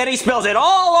drink it, and he spills it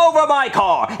all over my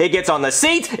car. It gets on the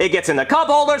seats, it gets in the cup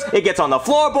holders, it gets on the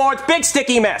floorboards, big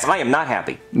sticky mess. I am not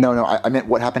happy. No, I meant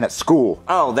what happened at school.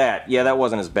 Oh, that. Yeah, that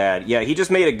wasn't as bad. Yeah, he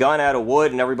just made a gun out of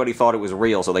wood, and everybody thought it was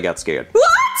real, so they got scared. What?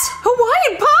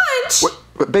 Hawaiian Punch? What?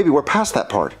 But baby, we're past that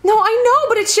part. No, I know,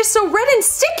 but it's just so red and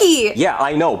sticky. Yeah,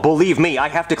 I know. Believe me, I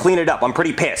have to clean it up. I'm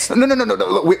pretty pissed. No.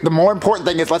 Look, the more important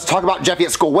thing is let's talk about Jeffy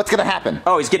at school. What's gonna happen?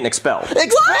 Oh, he's getting expelled.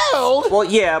 Expelled? Well,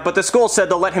 yeah, but the school said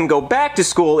they'll let him go back to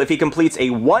school if he completes a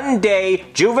one-day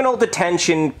juvenile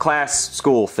detention class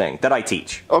school thing that I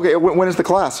teach. Okay, when is the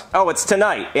class? Oh, it's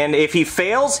tonight. And if he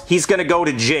fails, he's gonna go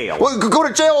to jail. Well, go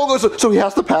to jail, so he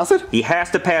has to pass it? He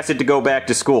has to pass it to go back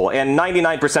to school, and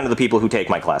 99% of the people who take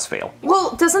my class fail.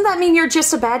 Well, doesn't that mean you're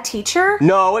just a bad teacher?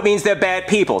 No, it means they're bad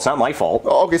people. It's not my fault.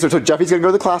 Okay, so Jeffy's gonna go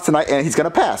to the class tonight and he's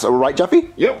gonna pass, right, Jeffy?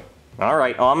 Yep.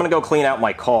 Alright, I'm gonna go clean out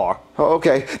my car. Oh,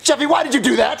 okay. Jeffy, why did you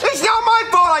do that? It's not my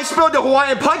fault I spilled the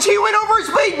Hawaiian punch. He went over a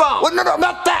speed bump. Well, no,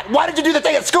 not that. Why did you do the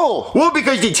thing at school? Well,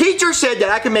 because the teacher said that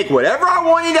I could make whatever I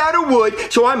wanted out of wood,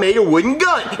 so I made a wooden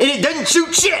gun. And it doesn't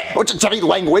shoot shit. Oh, Jeffy,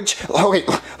 language. Okay,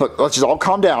 look, let's just all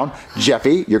calm down.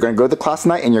 Jeffy, you're going to go to the class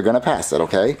tonight and you're going to pass it,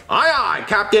 okay? Aye,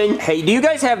 Captain. Hey, do you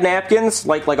guys have napkins?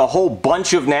 Like a whole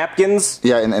bunch of napkins?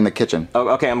 Yeah, in the kitchen. Oh,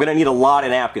 okay, I'm gonna need a lot of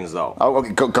napkins, though. Oh,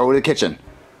 okay, go to the kitchen.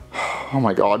 Oh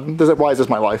my God, why is this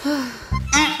my life?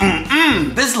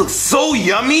 This looks so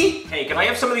yummy. Hey, can I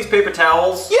have some of these paper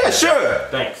towels? Yeah, sure.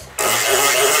 Thanks.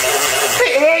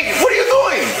 Hey, what are you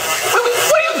doing? What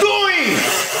are you doing?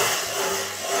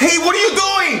 Hey, what are you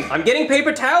doing? I'm getting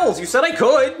paper towels. You said I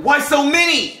could. Why so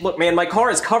many? Look, man, my car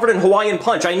is covered in Hawaiian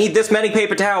punch. I need this many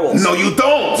paper towels. No, you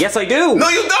don't. Yes, I do. No,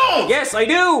 you don't. Yes, I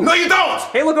do. No, you don't.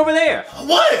 Hey, look over there.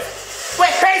 What? Wait,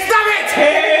 hey, stop it!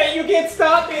 Hey, you can't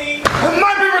stop me.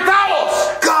 My paper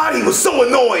towels! God, he was so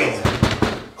annoying.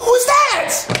 Who's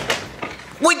that?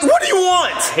 Wait, what do you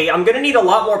want? Hey, I'm gonna need a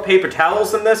lot more paper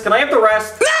towels than this. Can I have the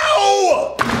rest?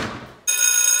 No!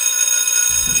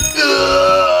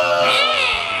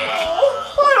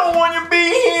 I don't want to be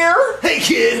here. Hey,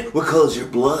 kid, what color's your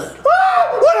blood?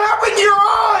 What happened to your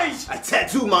eyes? I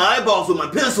tattooed my eyeballs with my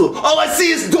pencil. All I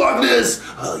see is darkness.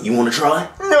 You want to try?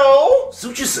 No.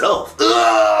 Suit yourself.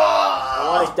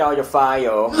 I want to start a fire.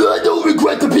 I don't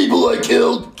regret the people I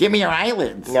killed. Give me your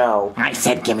eyelids. No. I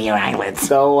said give me your eyelids.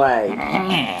 Go away.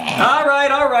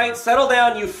 All right, settle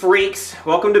down, you freaks.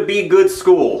 Welcome to Be Good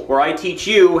School, where I teach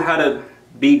you how to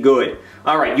be good.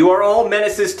 All right, you are all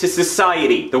menaces to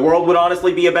society. The world would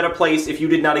honestly be a better place if you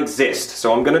did not exist,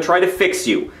 so I'm gonna try to fix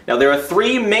you. Now, there are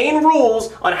 3 main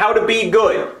rules on how to be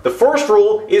good. The first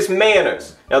rule is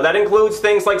manners. Now, that includes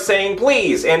things like saying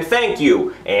please and thank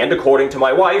you, and according to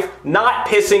my wife, not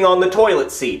pissing on the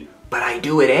toilet seat. But I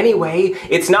do it anyway.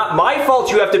 It's not my fault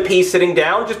you have to pee sitting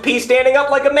down, just pee standing up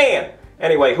like a man.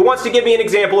 Anyway, who wants to give me an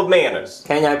example of manners?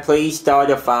 Can I please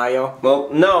start a fire? Well,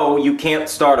 no, you can't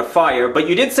start a fire, but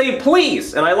you did say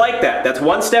please, and I like that. That's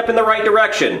 1 step in the right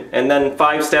direction, and then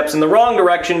 5 steps in the wrong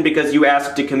direction because you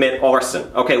asked to commit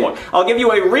arson. Okay, look, I'll give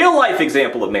you a real-life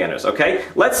example of manners, okay?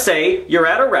 Let's say you're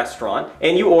at a restaurant,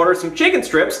 and you order some chicken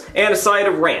strips and a side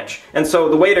of ranch. And so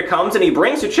the waiter comes and he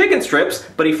brings you chicken strips,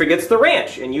 but he forgets the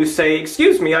ranch. And you say,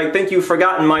 excuse me, I think you've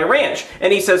forgotten my ranch.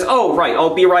 And he says, oh, right,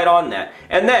 I'll be right on that.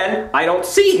 And then I don't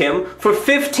see him for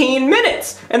 15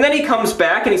 minutes. And then he comes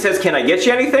back and he says, can I get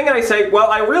you anything? And I say,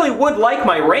 well, I really would like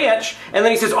my ranch. And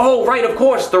then he says, oh, right, of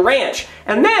course, the ranch.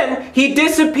 And then he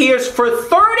disappears for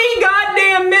 30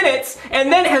 goddamn minutes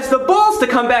and then has the balls to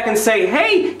come back and say,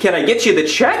 hey, can I get you the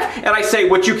check? And I say,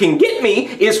 what you can get me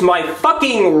is my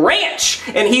fucking ranch.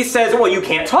 And he says, well, you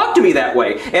can't talk to me that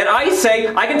way. And I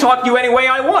say, I can talk to you any way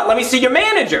I want. Let me see your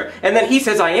manager. And then he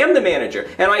says, I am the manager.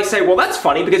 And I say, well, that's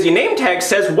funny because your name tag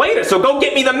says waiter, so go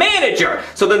get me the manager.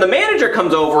 So then the manager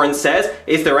comes over and says,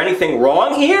 is there anything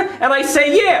wrong here? And I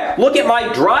say, yeah, look at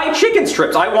my dry chicken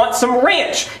strips. I want some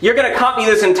ranch. You're gonna comp me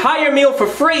this entire meal for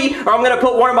free, or I'm gonna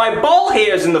put one of my ball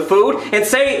hairs in the food and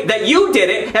say that you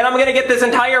did it, and I'm gonna get this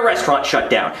entire restaurant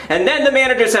shut down. And then the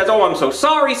manager says, oh, I'm so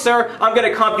sorry, sir. I'm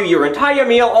gonna comp you your entire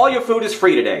meal. All your food is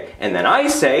free today. And then I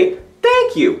say,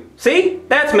 thank you. See?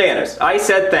 That's manners. I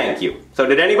said thank you. So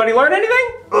did anybody learn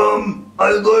anything? I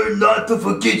learned not to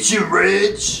forget your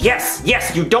ranch. Yes,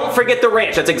 you don't forget the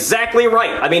ranch. That's exactly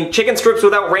right. I mean, chicken strips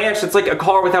without ranch, it's like a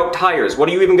car without tires. What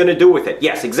are you even going to do with it?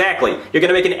 Yes, exactly. You're going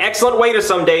to make an excellent waiter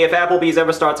someday if Applebee's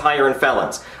ever starts hiring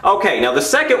felons. Okay, now the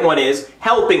second one is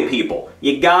helping people.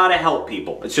 You gotta help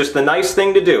people. It's just the nice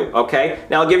thing to do, okay?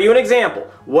 Now I'll give you an example.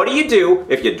 What do you do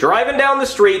if you're driving down the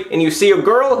street and you see a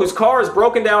girl whose car is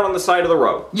broken down on the side of the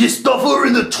road? You stuff her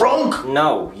in the trunk?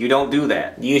 No, you don't do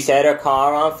that. You set her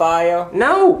car on fire?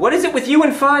 No, what is it with you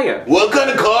and fire? What kind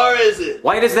of car is it?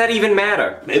 Why does that even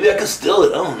matter? Maybe I can steal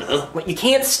it, I don't know. But you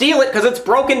can't steal it because it's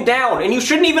broken down, and you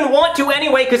shouldn't even want to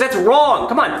anyway because that's wrong.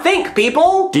 Come on, think,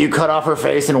 people! Do you cut off her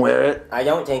face and wear it? I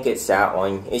don't think it's that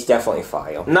one. It's definitely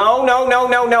fire. No.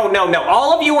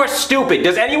 All of you are stupid.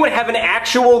 Does anyone have an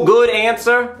actual good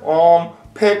answer?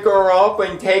 Pick her up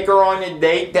and take her on a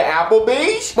date to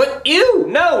Applebee's? What? Ew!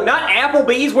 No, not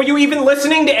Applebee's. Were you even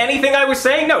listening to anything I was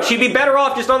saying? No, she'd be better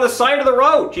off just on the side of the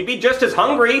road. She'd be just as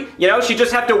hungry. You know, she'd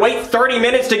just have to wait 30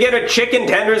 minutes to get her chicken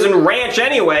tenders and ranch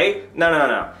anyway.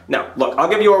 No, look, I'll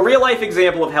give you a real-life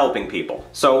example of helping people.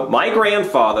 So, my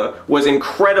grandfather was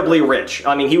incredibly rich.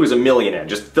 I mean, he was a millionaire,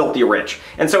 just filthy rich.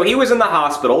 And so he was in the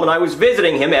hospital, and I was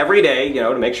visiting him every day, you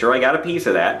know, to make sure I got a piece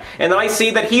of that. And then I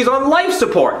see that he's on life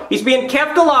support. He's being kept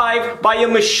kept alive by a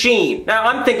machine. Now,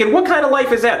 I'm thinking, what kind of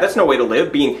life is that? That's no way to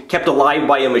live, being kept alive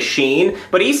by a machine.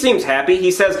 But he seems happy.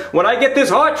 He says, when I get this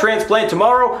heart transplant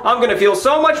tomorrow, I'm going to feel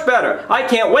so much better. I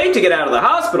can't wait to get out of the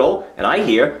hospital. And I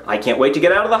hear, I can't wait to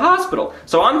get out of the hospital.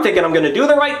 So I'm thinking I'm going to do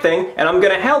the right thing, and I'm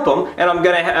going to help him, and I'm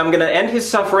going to end his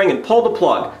suffering and pull the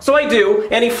plug. So I do,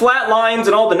 and he flatlines,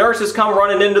 and all the nurses come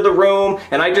running into the room,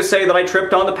 and I just say that I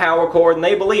tripped on the power cord, and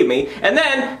they believe me. And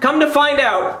then, come to find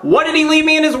out, what did he leave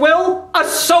me in his will? A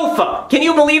sofa! Can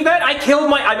you believe that? I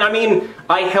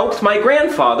helped my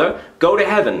grandfather go to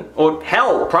heaven. Or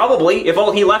hell, probably, if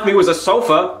all he left me was a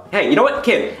sofa. Hey, you know what,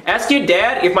 kid? Ask your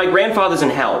dad if my grandfather's in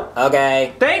hell.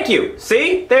 Okay. Thank you.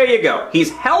 See? There you go.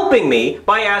 He's helping me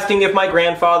by asking if my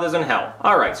grandfather's in hell.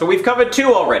 Alright, so we've covered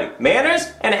 2 already. Manners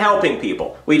and helping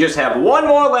people. We just have 1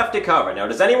 more left to cover. Now,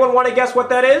 does anyone want to guess what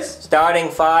that is? Starting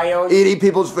fires. Eating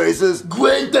people's faces.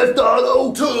 Grand Theft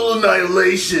Auto, total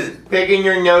annihilation. Picking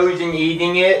your nose and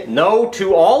eating it? No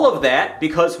to all of that,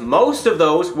 because most of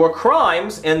those were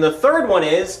crimes, and the third one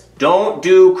is don't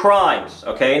do crimes,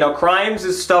 okay? Now, crimes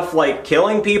is stuff like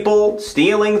killing people,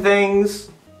 stealing things.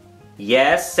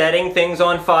 Yes, setting things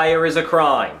on fire is a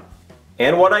crime.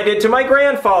 And what I did to my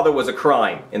grandfather was a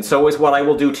crime. And so is what I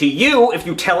will do to you if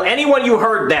you tell anyone you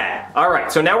heard that.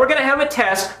 Alright, so now we're gonna have a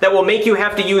test that will make you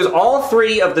have to use all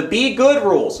 3 of the Be Good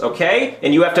rules, okay?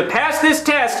 And you have to pass this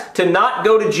test to not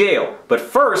go to jail. But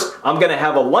first, I'm gonna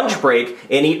have a lunch break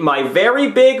and eat my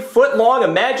very big, foot-long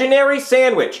imaginary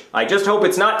sandwich. I just hope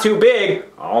it's not too big.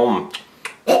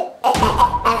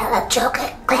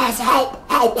 Chocolate glass head.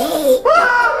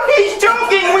 He's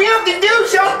choking! We have to do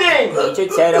something! You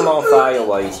should set him on fire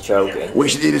while he's choking. We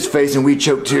should eat his face and we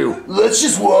choke too. Let's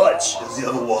just watch. Does he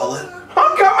have a wallet?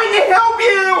 I'm coming to help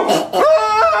you!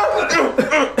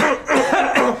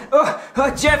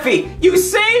 Jeffy, you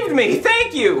saved me!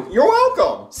 Thank you! You're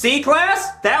welcome! See,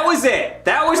 class? That was it.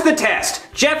 That was the test.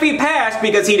 Jeffy passed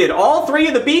because he did all 3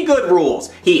 of the Be Good rules.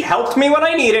 He helped me when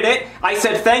I needed it, I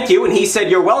said thank you, and he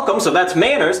said you're welcome, so that's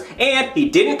manners, and he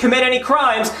didn't commit any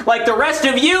crimes like the rest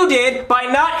of you did by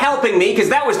not helping me, because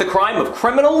that was the crime of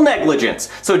criminal negligence.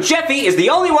 So Jeffy is the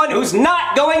only one who's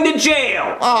not going to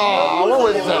jail! Oh,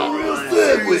 what was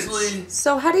that?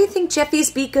 So how do you think Jeffy's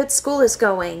Be Good school is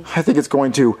going? I think it's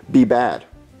going to be bad.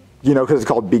 You know, because it's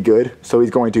called Be Good, so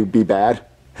he's going to be bad.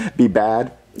 Be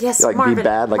bad. Yes, like Marvin. Be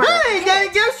bad, like Marvin. Hey,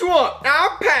 Daddy, guess what?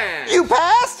 I passed! You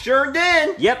passed? Sure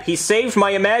did! Yep, he saved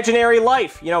my imaginary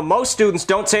life. You know, most students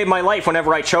don't save my life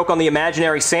whenever I choke on the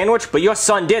imaginary sandwich, but your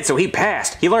son did, so he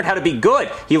passed. He learned how to be good.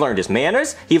 He learned his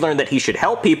manners, he learned that he should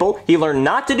help people, he learned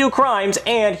not to do crimes,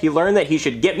 and he learned that he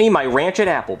should get me my ranch at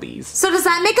Applebee's. So does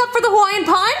that make up for the Hawaiian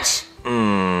Punch?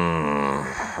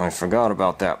 I forgot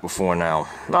about that before now.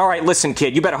 Alright, listen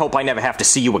kid, you better hope I never have to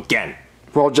see you again.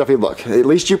 Well, Jeffy, look, at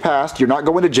least you passed, you're not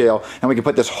going to jail, and we can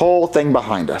put this whole thing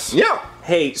behind us. Yeah!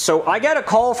 Hey, so I got a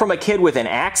call from a kid with an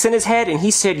axe in his head, and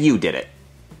he said you did it.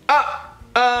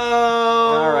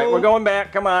 Alright, we're going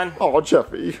back, come on. Oh,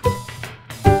 Jeffy.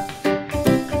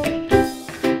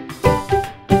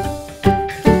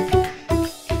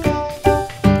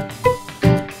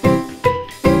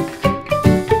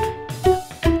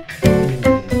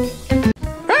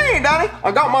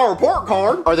 I got my report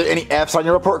card. Are there any F's on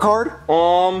your report card?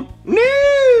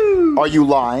 No. Are you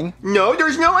lying? No,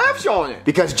 there's no F's on it.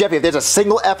 Because, Jeffy, if there's a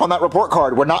single F on that report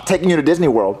card, we're not taking you to Disney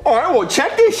World. All right, well,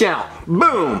 check this out.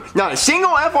 Boom. Not a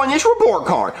single F on this report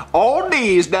card. All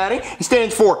D's, Daddy. It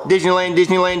stands for Disneyland,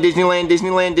 Disneyland, Disneyland,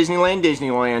 Disneyland, Disneyland,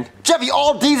 Disneyland. Jeffy,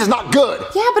 all D's is not good.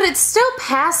 Yeah, but it's still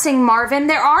passing, Marvin.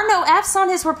 There are no F's on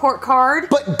his report card.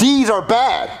 But D's are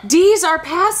bad. D's are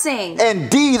passing. And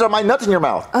D's are my nuts in your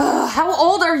mouth. Ugh, how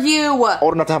old are you?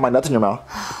 Old enough to have my nuts in your mouth.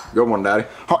 Good one, Daddy.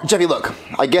 Jeffy, look,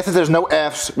 I guess if there's no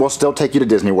F's, we'll still take you to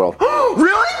Disney World. Really,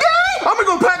 Daddy? I'm gonna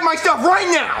go pack my stuff right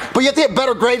now. But you have to get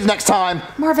better grades next time.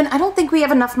 Marvin, I don't think we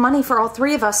have enough money for all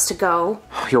 3 of us to go.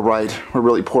 You're right. We're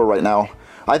really poor right now.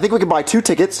 I think we can buy 2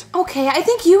 tickets. Okay, I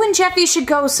think you and Jeffy should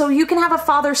go so you can have a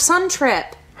father-son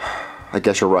trip. I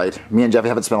guess you're right. Me and Jeffy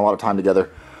haven't spent a lot of time together.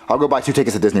 I'll go buy 2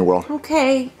 tickets to Disney World.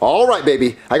 Okay. All right,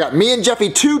 baby. I got me and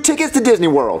Jeffy 2 tickets to Disney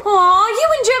World. Aw, you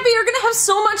and Jeffy are gonna have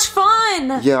so much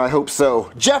fun. Yeah, I hope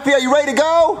so. Jeffy, are you ready to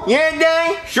go? Yeah,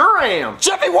 Daddy. Sure am.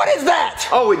 Jeffy, what is that?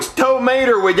 Oh, it's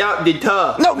tomato without the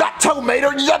tuh. No, not tomato.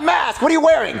 It's that mask. What are you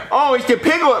wearing? Oh, it's the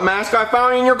piglet mask I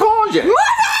found in your closet. Marvin!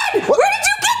 Where did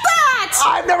you get that?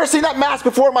 I've never seen that mask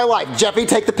before in my life. Jeffy,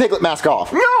 take the piglet mask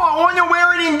off. No, I want to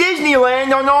wear it in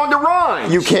Disneyland on all the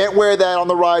rides. You can't wear that on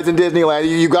the rides in Disneyland.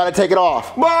 You gotta take it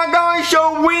off. But I gotta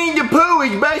show Winnie the Pooh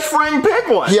his best friend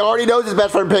Piglet. He already knows his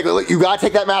best friend Piglet. Look, you gotta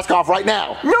take that mask off right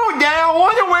now. No, Dad, I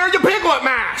want to wear the piglet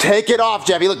mask. Take it off,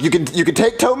 Jeffy. Look, you can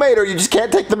take tomato, you just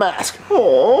can't take the mask.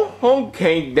 Oh,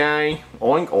 okay, Daddy.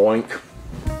 Oink, oink.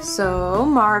 So,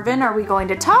 Marvin, are we going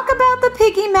to talk about the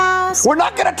piggy mask? We're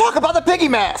not gonna talk about the piggy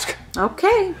mask.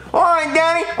 Okay. All right,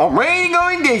 Daddy. I'm ready to go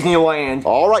to Disneyland.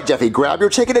 All right, Jeffy, grab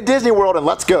your ticket at Disney World and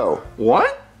let's go.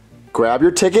 What? Grab your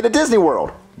ticket at Disney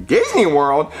World. Disney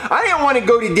World? I didn't want to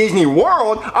go to Disney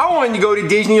World. I wanted to go to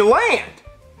Disneyland.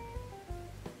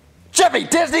 Jeffy,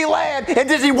 Disneyland and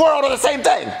Disney World are the same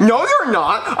thing. No, they're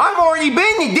not. I've already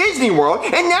been to Disney World,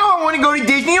 and now I want to go to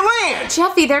Disneyland.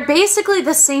 Jeffy, they're basically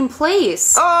the same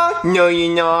place. No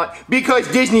you're not. Because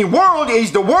Disney World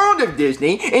is the world of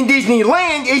Disney, and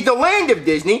Disneyland is the land of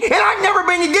Disney, and I've never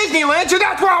been to Disneyland, so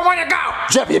that's where I want to go.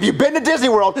 Jeffy, if you've been to Disney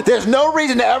World, there's no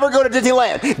reason to ever go to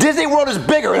Disneyland. Disney World is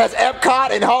bigger. It has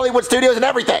Epcot and Hollywood Studios and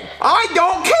everything. I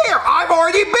don't care. I've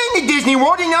already been to Disney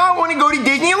World, and now I want to go to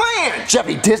Disneyland.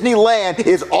 Jeffy, Disneyland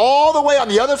is all the way on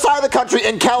the other side of the country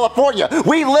in California.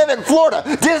 We live in Florida.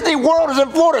 Disney World is in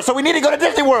Florida, so we need to go to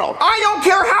Disney World. I don't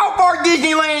care how far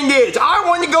Disneyland is. I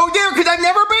want to go there because I've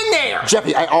never been there.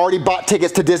 Jeffy, I already bought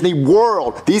tickets to Disney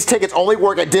World. These tickets only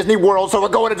work at Disney World, so we're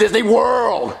going to Disney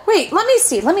World. Wait, let me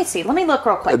see. Let me look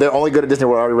real quick. They're only good at Disney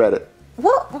World. I already read it.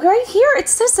 Well, right here it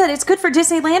says that it's good for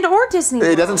Disneyland or Disney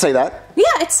World. It doesn't say that. Yeah,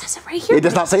 it says it right here. It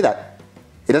does not say that.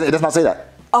 It does not say that.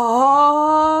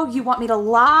 Oh, you want me to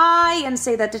lie and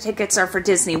say that the tickets are for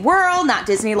Disney World, not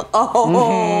Disney...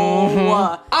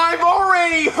 Oh. I've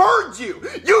already heard you.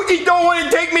 You just don't want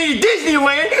to take me to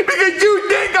Disneyland because you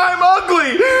think I'm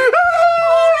ugly. Jeffy,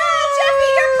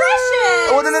 you're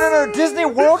precious. Oh, no. Disney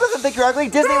World doesn't think you're ugly.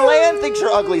 Disneyland thinks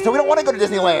you're ugly, so we don't want to go to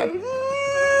Disneyland.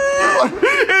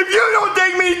 If you don't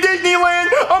take me to Disneyland,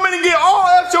 I'm going to get all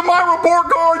F's on my report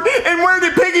card and wear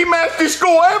the piggy mask to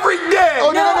school every day.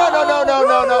 Oh, no.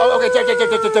 Okay, Jeff.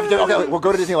 Okay, we'll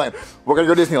go to Disneyland. We're going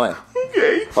to go to Disneyland.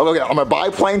 Okay. Okay, I'm going to buy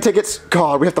plane tickets.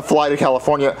 God, we have to fly to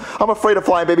California. I'm afraid of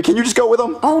flying, baby. Can you just go with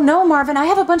them? Oh, no, Marvin. I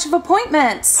have a bunch of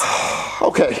appointments.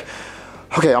 Okay,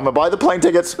 I'm going to buy the plane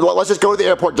tickets. Let's just go to the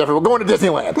airport, Jeffrey. We're going to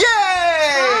Disneyland. Yay!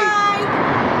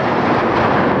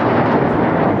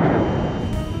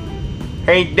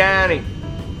 Hey, Daddy.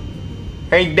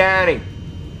 Hey, Daddy.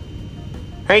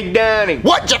 Hey, Daddy.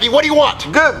 What, Jeffy? What do you want?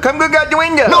 Good. Come look out the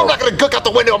window. No, I'm not going to look out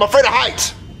the window. I'm afraid of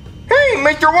heights. Hey,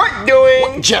 Mr. What doing?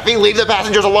 What? Jeffy, leave the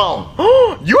passengers alone.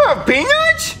 You have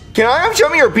peanuts? Can I have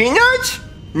some of your peanuts?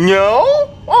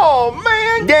 No? Oh,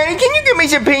 man. Daddy, can you give me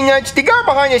some peanuts? The guy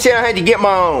behind us said I had to get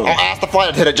my own. I'll ask the flight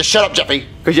attendant. Just shut up, Jeffy.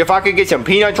 Because if I could get some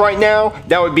peanuts right now,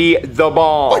 that would be the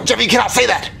bomb. Oh, Jeffy, you cannot say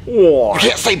that. What? You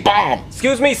can't say bomb.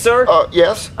 Excuse me, sir.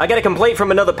 Yes? I got a complaint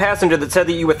from another passenger that said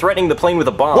that you were threatening the plane with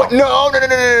a bomb. What?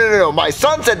 No. My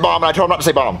son said bomb, and I told him not to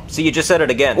say bomb. See, you just said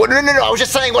it again. What? No. I was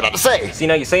just saying what not to say. See,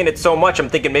 now you're saying it so much, I'm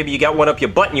thinking maybe you got one up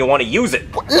your butt and you want to use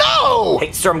it. What? No!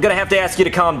 Hey, sir, I'm gonna have to ask you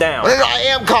to calm down. No, I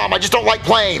am calm. I just don't like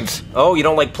planes. Oh, you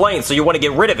don't like planes, so you want to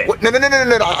get rid of it. What? No.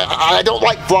 I don't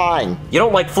like flying. You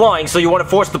don't like flying, so you want to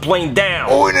force the plane down.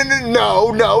 Oh,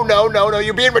 no.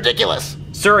 You're being ridiculous.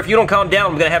 Sir, if you don't calm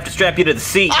down, I'm gonna have to strap you to the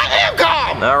seat. I am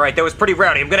calm! Alright, that was pretty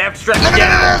rowdy. I'm gonna have to strap you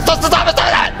down. No, stop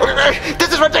that!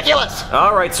 This is ridiculous!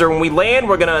 Alright, sir, when we land,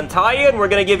 we're gonna untie you and we're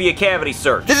gonna give you a cavity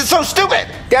search. This is so stupid!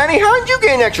 Danny, how'd you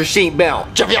get an extra seat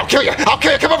belt? Jeffy, I'll kill you!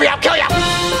 Come over here, I'll kill you!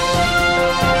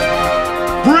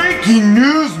 Breaking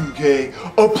news, McKay.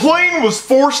 A plane was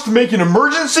forced to make an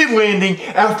emergency landing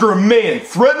after a man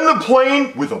threatened the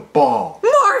plane with a bomb. Marvin!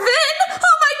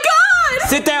 Oh my God!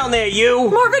 Sit down there, you!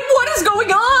 Marvin, what is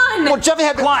going on? Well, Jeffy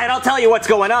had... Quiet, I'll tell you what's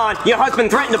going on. Your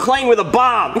husband threatened the plane with a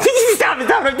bomb. Stop,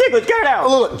 ridiculous, get it out.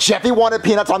 Look, Jeffy wanted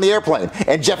peanuts on the airplane,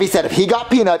 and Jeffy said if he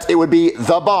got peanuts, it would be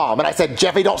the bomb. And I said,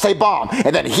 Jeffy, don't say bomb.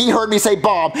 And then he heard me say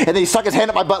bomb, and then he stuck his hand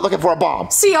up my butt looking for a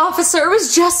bomb. See, officer, it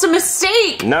was just a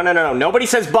mistake. No. Nobody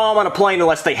says bomb on a plane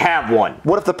unless they have one.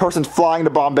 What if the person's flying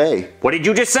to Bombay? What did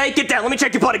you just say? Get down, let me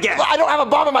check your butt again. I don't have a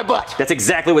bomb in my butt. That's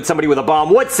exactly what somebody with a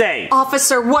bomb would say.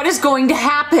 Officer, what is going to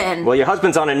happen? Well, your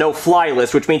husband's on a no-fly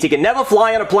list, which means he can never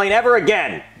fly on a plane ever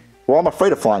again. Well, I'm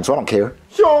afraid of flying, so I don't care.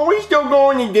 So are we still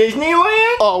going to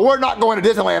Disneyland? Oh, we're not going to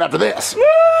Disneyland after this. Oh,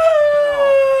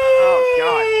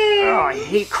 God. Oh, I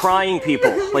hate crying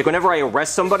people. Like, whenever I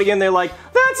arrest somebody and they're like,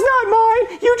 that's not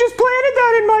mine. You just planted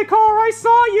that in my car. I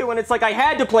saw you. And it's like, I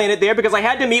had to plant it there because I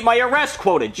had to meet my arrest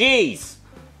quota. Jeez.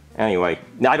 Anyway,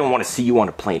 I don't want to see you on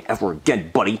a plane ever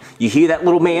again, buddy. You hear that,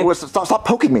 little man? Stop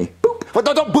poking me. Boop.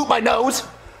 Don't boot my nose.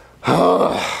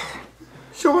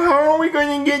 So how are we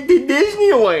going to get to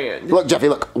Disneyland? Look, Jeffy,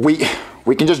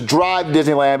 we can just drive to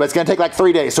Disneyland, but it's going to take like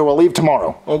 3 days, so we'll leave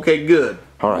tomorrow. Okay, good.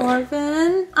 All right.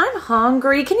 Marvin, I'm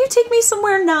hungry. Can you take me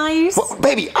somewhere nice? Well,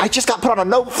 baby, I just got put on a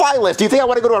no-fly list. Do you think I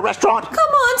want to go to a restaurant? Come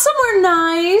on, somewhere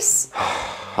nice.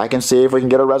 I can see if we can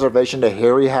get a reservation to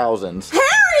Harryhausen's.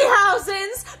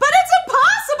 Harryhausen's? But it's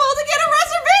impossible to get a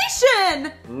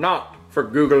reservation! Not for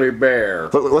Googly Bear.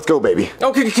 Let's go, baby.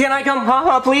 Okay, can I come?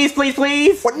 Haha, please, please,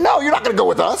 please. What? No, you're not gonna go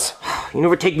with us. You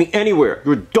never take me anywhere.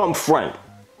 You're a dumb friend.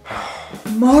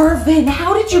 Marvin,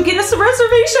 how did you get us a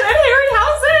reservation at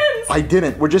Harryhausen's? I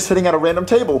didn't. We're just sitting at a random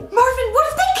table. Marvin,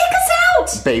 what if they kick us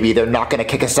out? Baby, they're not gonna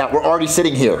kick us out. We're already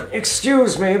sitting here.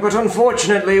 Excuse me, but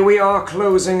unfortunately we are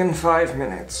closing in 5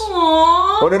 minutes.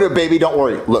 Aww. Oh, no, baby, don't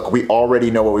worry. Look, we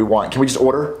already know what we want. Can we just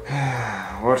order?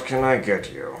 What can I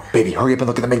get you? Baby, hurry up and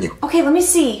look at the menu. Okay, let me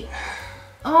see.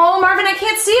 Oh, Marvin, I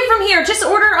can't see it from here. Just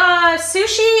order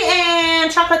sushi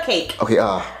and chocolate cake. Okay,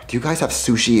 do you guys have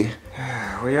sushi?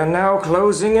 We are now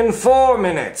closing in 4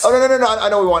 minutes. Oh, no, I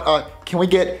know what we want. Can we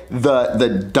get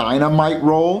the dynamite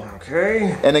roll?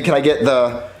 Okay. And then can I get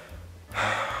the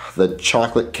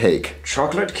chocolate cake?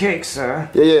 Chocolate cake, sir?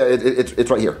 Yeah, it's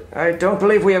right here. I don't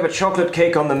believe we have a chocolate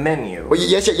cake on the menu. Well,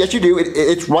 yes, you do.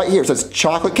 It's right here. It says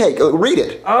chocolate cake. Read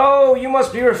it. Oh, you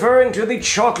must be referring to the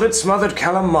chocolate smothered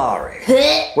calamari.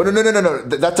 Well, no.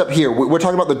 That's up here. We're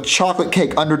talking about the chocolate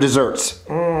cake under desserts.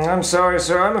 I'm sorry,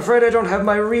 sir. I'm afraid I don't have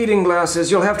my reading glasses.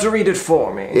 You'll have to read it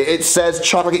for me. It says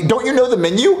chocolate cake. Don't you know the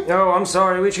menu? No, I'm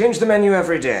sorry. We change the menu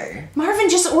every day. Marvin,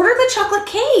 just order the chocolate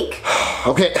cake.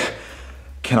 Okay.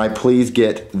 Can I please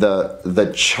get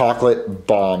the chocolate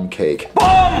bomb cake?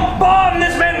 Bomb! Bomb!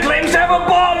 This man claims to have a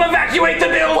bomb! Evacuate the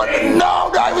building! What?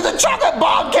 No, it was a chocolate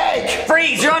bomb cake!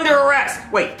 Freeze! You're under arrest!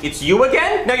 Wait, it's you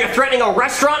again? Now you're threatening a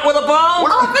restaurant with a bomb?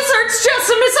 Officer, it's just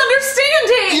a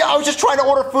misunderstanding! Yeah, I was just trying to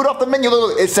order food off the menu.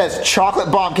 Look, it says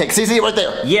chocolate bomb cake. See it right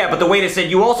there? Yeah, but the waiter said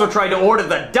you also tried to order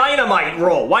the dynamite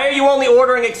roll. Why are you only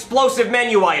ordering explosive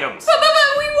menu items? But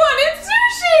we wanted sushi!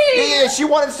 Yeah, she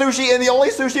wanted sushi, and the only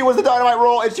sushi was the dynamite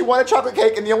roll, and she wanted chocolate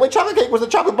cake, and the only chocolate cake was the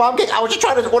chocolate bomb cake. I was just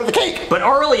trying to order the cake. But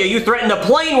earlier you threatened a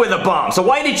plane with a bomb, so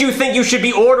why did you think you should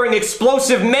be ordering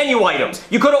explosive menu items?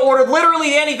 You could have ordered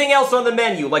literally anything else on the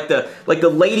menu, like the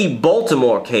Lady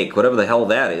Baltimore cake, whatever the hell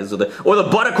that is, or the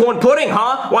buttercorn pudding,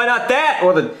 huh? Why not that?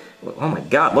 Or the... Oh my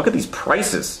god, look at these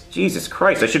prices. Jesus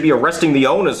Christ, I should be arresting the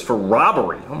owners for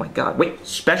robbery. Oh my god, wait,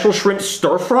 special shrimp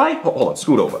stir fry? Hold on,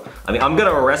 scoot over. I mean, I'm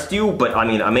gonna arrest you, but I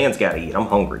mean, a man's gotta eat, I'm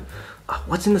hungry.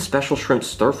 What's in the special shrimp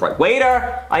stir fry?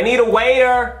 Waiter, I need a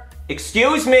waiter.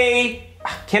 Excuse me.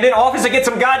 Can an officer get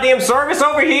some goddamn service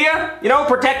over here? You know,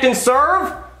 protect and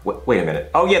serve? Wait a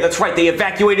minute. Oh yeah, that's right, they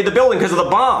evacuated the building because of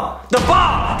the bomb. The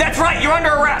bomb! That's right, you're under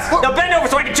arrest. Now bend over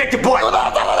so I can check your butt.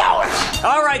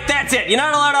 Alright, that's it. You're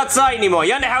not allowed outside anymore.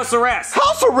 You're under house arrest.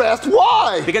 House arrest?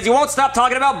 Why? Because you won't stop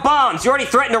talking about bombs. You already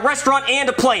threatened a restaurant and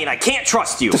a plane. I can't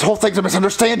trust you. This whole thing's a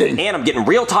misunderstanding. And I'm getting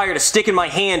real tired of sticking my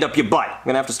hand up your butt. I'm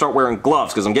gonna have to start wearing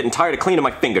gloves because I'm getting tired of cleaning my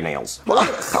fingernails. Well,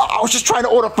 I was just trying to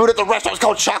order food at the restaurant. It's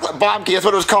called chocolate bomb cake. That's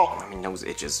what it was called. My nose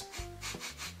itches.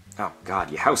 Oh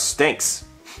god, your house stinks.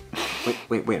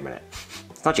 Wait a minute.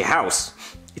 It's not your house.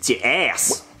 It's your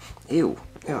ass. What? Ew.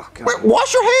 Oh, God. Wait,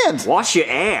 wash your hands. Wash your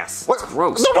ass. What? It's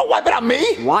gross. No, don't wipe it on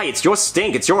me. Why? It's your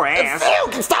stink. It's your ass.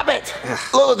 Ew, stop it.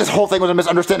 Look, this whole thing was a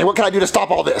misunderstanding. What can I do to stop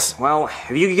all this? Well,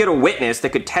 if you could get a witness that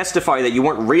could testify that you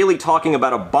weren't really talking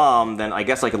about a bomb, then I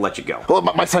guess I could let you go. Well,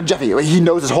 my son Jeffy, he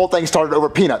knows this whole thing started over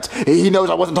peanuts. He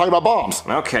knows I wasn't talking about bombs.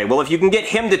 Okay, well, if you can get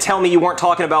him to tell me you weren't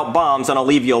talking about bombs, then I'll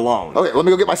leave you alone. Okay, let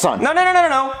me go get my son. No.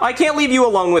 I can't leave you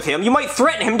alone with him. You might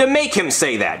threaten him to make him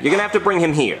say that. You're gonna have to bring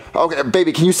him here. Okay,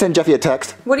 baby, can you send Jeffy a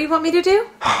text? What do you want me to do?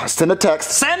 Send a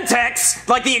text. Send text?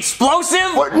 Like the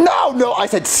explosive? What? No, I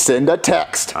said send a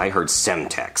text. I heard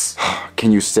semtex.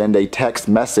 Can you send a text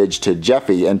message to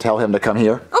Jeffy and tell him to come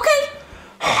here?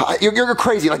 Okay. You're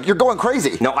crazy, like you're going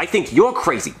crazy. No, I think you're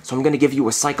crazy, so I'm gonna give you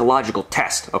a psychological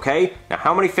test, okay? Now,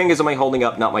 how many fingers am I holding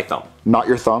up? Not my thumb. Not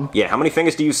your thumb? Yeah, how many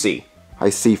fingers do you see? I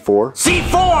see 4.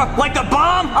 C4? Like the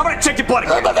bomb? I'm gonna check your butt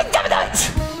again.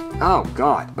 Oh,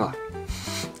 God. Ugh.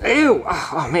 Ew.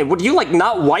 Oh, man, would you, like,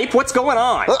 not wipe? What's going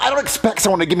on? I don't expect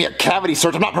someone to give me a cavity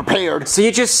search. I'm not prepared. So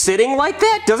you're just sitting like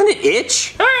that? Doesn't it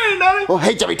itch? Hey, Daddy. Well,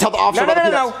 hey, Jeffy, tell the officer about the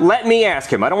peanuts. No. Let me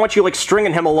ask him. I don't want you, like,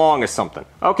 stringing him along or something.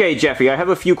 Okay, Jeffy, I have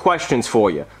a few questions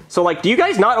for you. So, like, do you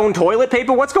guys not own toilet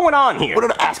paper? What's going on here? What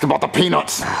did I ask about the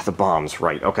peanuts? The bombs,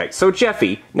 right. Okay, so,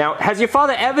 Jeffy, now, has your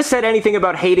father ever said anything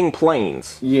about hating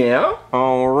planes? Yeah?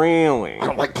 Oh, really? I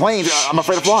don't like planes. I'm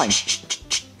afraid of flying.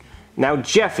 Now,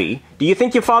 Jeffy, do you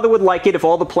think your father would like it if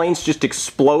all the planes just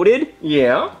exploded?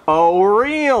 Yeah? Oh,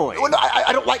 really? No,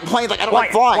 I don't like planes. Like, I don't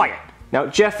like flying. Quiet. Now,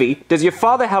 Jeffy, does your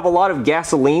father have a lot of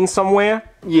gasoline somewhere?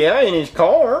 Yeah, in his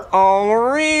car. Oh,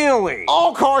 really?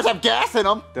 All cars have gas in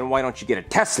them. Then why don't you get a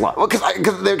Tesla? Well,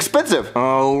 because they're expensive.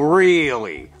 Oh,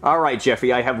 really? All right,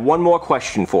 Jeffy, I have one more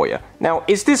question for you. Now,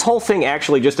 is this whole thing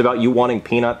actually just about you wanting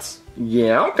peanuts?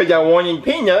 Yeah, because I wanted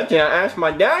peanuts, and I asked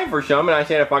my dad for some, and I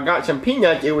said if I got some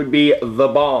peanuts, it would be the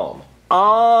bomb.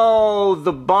 Oh,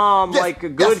 the bomb, Yes, like a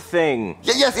good yes. thing.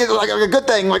 Yes, it's like a good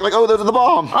thing. Like, oh, those are the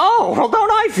bomb. Oh, well,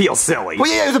 don't I feel silly?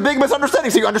 Well, yeah, it was a big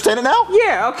misunderstanding. So you understand it now?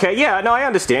 Yeah, okay, yeah, no, I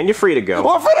understand. You're free to go.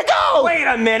 Well, I'm free to go. Wait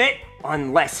a minute.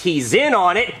 Unless he's in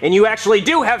on it, and you actually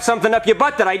do have something up your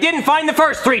butt that I didn't find the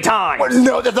first 3 times. Well,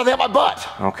 no, there's nothing up my butt.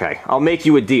 Okay, I'll make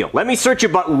you a deal. Let me search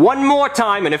your butt one more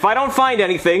time, and if I don't find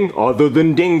anything other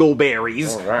than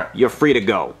dingleberries, you're free to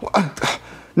go.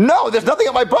 No, there's nothing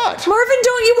up my butt. Marvin,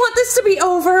 don't you want this to be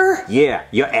over? Yeah,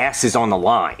 your ass is on the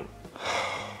line.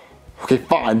 Okay,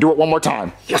 fine. Do it one more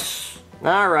time. Yes.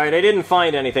 Alright, I didn't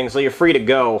find anything, so you're free to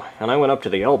go. And I went up to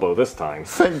the elbow this time.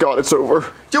 Thank God it's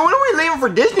over. So when are we leaving for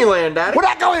Disneyland, Daddy? We're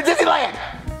not going to Disneyland.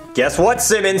 Guess what,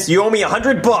 Simmons? You owe me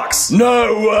 $100.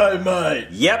 No way, mate.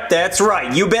 Yep, that's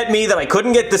right. You bet me that I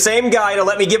couldn't get the same guy to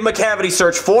let me give him a cavity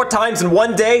search 4 times in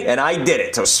one day, and I did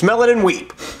it. So smell it and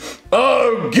weep.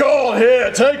 Oh, God,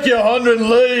 here, take your 100 and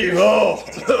leave. Oh.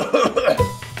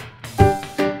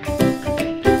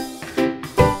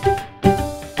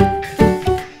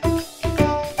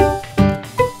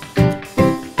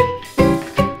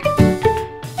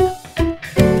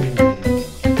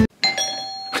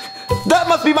 That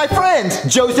must be my friends,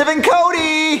 Joseph and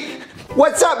Cody.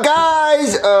 What's up,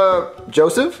 guys?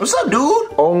 Joseph? What's up,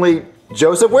 dude? Only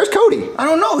Joseph? Where's Cody? I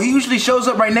don't know. He usually shows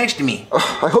up right next to me.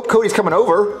 I hope Cody's coming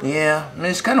over. Yeah,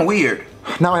 it's kind of weird.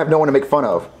 Now I have no one to make fun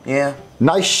of. Yeah.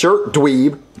 Nice shirt,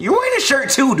 dweeb. You're wearing a shirt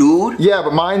too, dude. Yeah,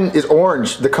 but mine is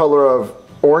orange, the color of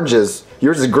oranges.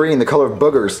 Yours is green, the color of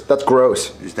boogers. That's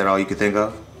gross. Is that all you could think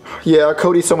of? Yeah,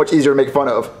 Cody's so much easier to make fun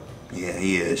of. Yeah,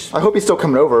 he is. I hope he's still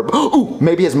coming over. Ooh,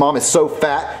 maybe his mom is so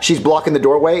fat, she's blocking the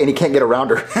doorway and he can't get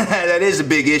around her. That is a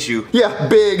big issue. Yeah,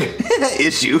 big.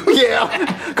 Issue?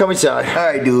 Yeah. Come inside.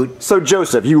 Alright, dude. So,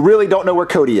 Joseph, you really don't know where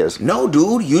Cody is? No,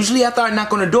 dude. Usually after I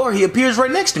knock on the door, he appears right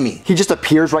next to me. He just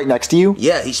appears right next to you?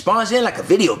 Yeah, he spawns in like a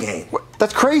video game.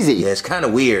 That's crazy. Yeah, it's kind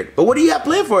of weird. But what do you have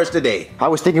planned for us today? I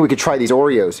was thinking we could try these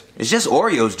Oreos. It's just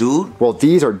Oreos, dude. Well,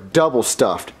 these are double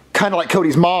stuffed. Kind of like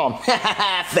Cody's mom.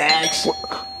 Facts.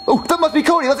 Oh, that must be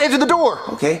Cody. Let's answer the door.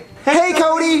 Okay. Hey,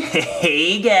 Cody.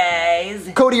 Hey,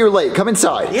 guys. Cody, you're late. Come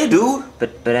inside. Yeah, dude.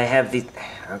 But I have the...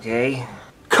 Okay.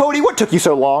 Cody, what took you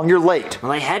so long? You're late.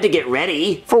 Well, I had to get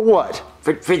ready. For what?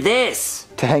 For this.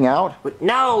 To hang out?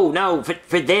 No,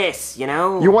 for this, you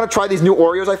know? You want to try these new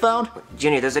Oreos I found?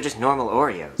 Junior, those are just normal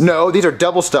Oreos. No, these are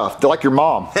double stuffed. They're like your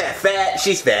mom. Fat.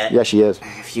 She's fat. Yeah, she is.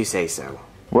 If you say so.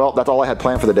 Well, that's all I had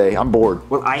planned for the day. I'm bored.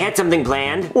 Well, I had something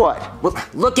planned. What? Well,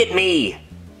 look at me.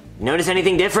 Notice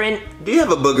anything different? Do you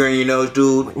have a booger in your nose,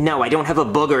 dude? No, I don't have a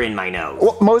booger in my nose.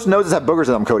 Well, most noses have boogers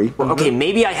in them, Cody. Well, okay,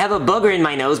 maybe I have a booger in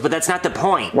my nose, but that's not the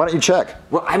point. Why don't you check?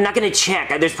 Well, I'm not gonna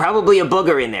check. There's probably a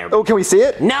booger in there. Oh, can we see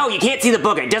it? No, you can't see the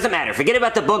booger. It doesn't matter. Forget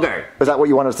about the booger. Is that what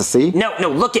you want us to see? No,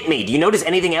 look at me. Do you notice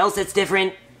anything else that's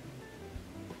different?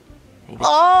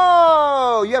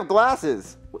 Oh, you have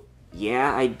glasses.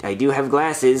 Yeah, I do have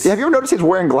glasses. Yeah, have you ever noticed he's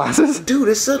wearing glasses? Dude,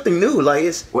 it's something new. Like,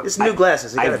 it's new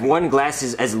glasses. I've worn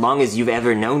glasses as long as you've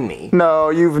ever known me. No,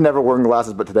 you've never worn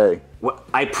glasses but today. Well,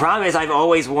 I promise I've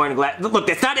always worn glasses. Look,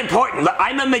 that's not important. Look,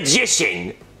 I'm a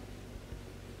magician.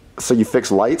 So you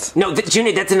fix lights? No,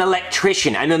 Junior, that's an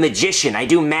electrician. I'm a magician. I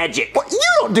do magic. What? You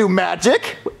don't do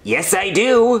magic! Yes, I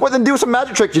do. Well, then do some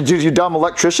magic trick, you dumb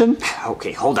electrician.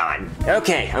 Okay, hold on.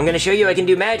 Okay, I'm gonna show you I can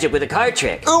do magic with a card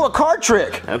trick. Ooh, a card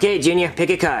trick! Okay, Junior, pick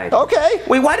a card. Okay.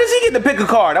 Wait, why does he get to pick a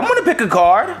card? I'm gonna pick a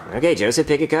card. Okay, Joseph,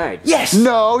 pick a card. Yes!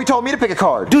 No, he told me to pick a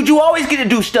card. Dude, you always get to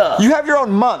do stuff. You have your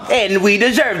own month. And we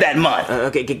deserve that month.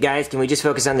 Okay, guys, can we just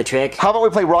focus on the trick? How about we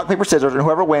play rock, paper, scissors, and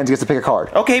whoever wins gets to pick a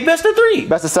card? Okay, best of 3.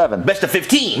 Best of 7. Best of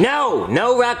 15.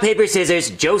 No rock, paper,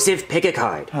 scissors. Joseph, pick a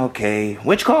card. Okay,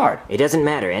 which card? It doesn't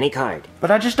matter, any card. But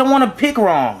I just don't want to pick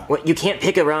wrong. What? You can't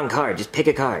pick a wrong card. Just pick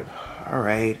a card.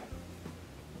 Alright.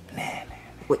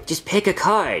 What? Just pick a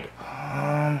card.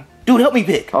 Dude, help me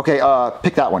pick. Okay,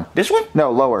 pick that one. This one?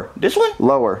 No, lower. This one?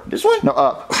 Lower. This one? No,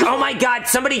 up. Oh my god,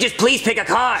 somebody just please pick a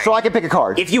card. So I can pick a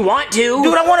card. If you want to.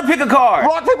 Dude, I want to pick a card.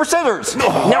 Rock, paper, scissors! No,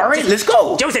 Alright, let's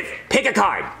go. Joseph, pick a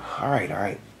card.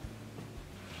 Alright.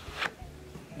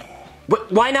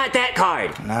 Why not that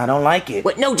card? Nah, I don't like it.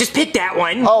 What? No, just pick that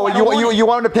one. Oh, you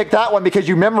wanted to pick that one because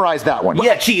you memorized that one.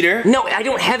 Yeah, cheater. No, I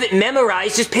don't have it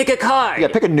memorized. Just pick a card. Yeah,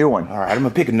 pick a new one. Alright, I'm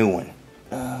gonna pick a new one.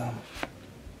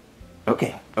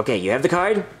 Okay. Okay, you have the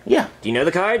card? Yeah. Do you know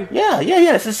the card? Yeah,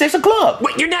 it's the 6 of clubs.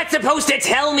 Wait, you're not supposed to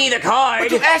tell me the card.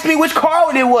 But you asked me which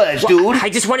card it was, dude. I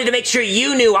just wanted to make sure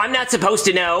you knew. I'm not supposed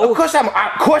to know. Of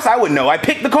course I would know. I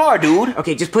picked the card, dude.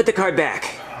 Okay, just put the card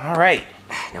back. Alright.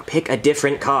 Now pick a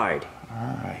different card.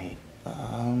 Alright.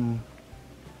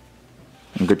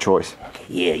 Good choice.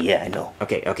 Yeah, I know.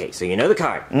 Okay, so you know the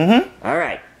card. All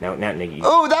right. No, you...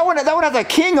 Oh, that one has a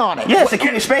king on it. Yeah, it's a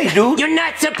king of spades, dude. You're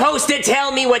not supposed to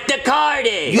tell me what the card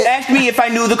is. You asked me if I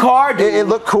knew the card, dude. It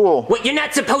looked cool. What, you're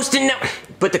not supposed to know...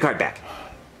 Put the card back.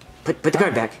 Put the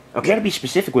card back. Okay. You gotta be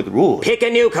specific with the rules. Pick a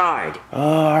new card.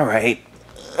 All right.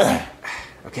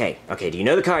 Okay, do you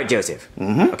know the card, Joseph?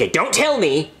 Okay, don't tell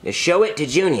me. Just show it to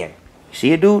Junior.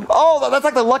 See it, dude? Oh, that's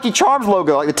like the Lucky Charms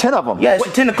logo, like the 10 of them. Yeah, it's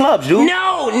the 10 of clubs, dude.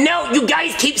 No, you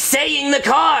guys keep saying the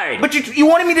card. But you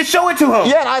wanted me to show it to him.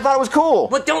 Yeah, and I thought it was cool.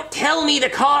 Well, don't tell me the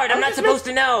card. I'm not supposed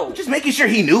to know. Just making sure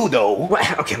he knew, though.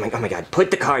 Okay, oh my God,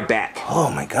 put the card back.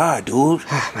 Oh my God, dude.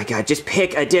 Oh my God, just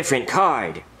pick a different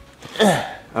card.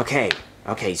 Okay,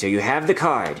 so you have the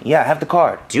card. Yeah, I have the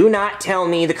card. Do not tell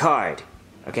me the card.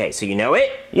 Okay, so you know it?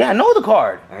 Yeah, I know the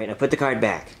card. All right, now put the card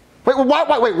back. Wait,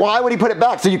 why would he put it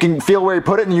back? So you can feel where he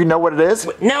put it and you know what it is?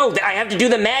 No, I have to do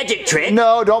the magic trick.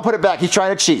 No, don't put it back. He's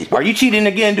trying to cheat. Are you cheating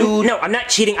again, dude? No, I'm not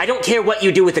cheating. I don't care what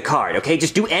you do with the card, okay?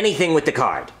 Just do anything with the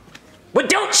card. But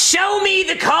don't show me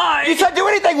the card! You can't do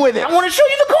anything with it! I want to show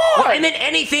you the card! Well, and then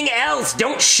anything else.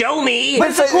 Don't show me!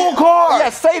 But it's a cool card! Yeah,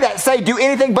 say that. Say, do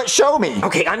anything but show me.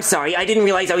 Okay, I'm sorry. I didn't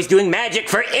realize I was doing magic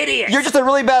for idiots! You're just a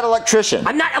really bad electrician.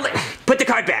 I'm not... Put the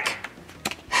card back.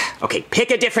 Okay, pick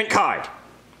a different card.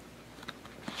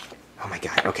 Oh my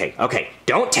God, okay.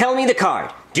 Don't tell me the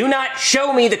card. Do not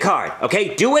show me the card,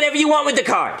 okay? Do whatever you want with the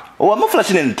card. Oh, I'm gonna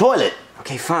flush it in the toilet.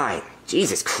 Okay, fine.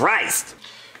 Jesus Christ.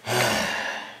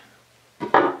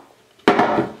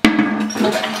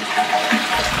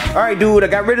 Alright, dude, I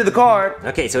got rid of the card.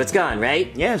 Okay, so it's gone, right?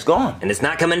 Yeah, it's gone. And it's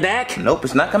not coming back? Nope,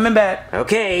 it's not coming back.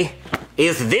 Okay.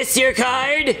 Is this your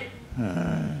card?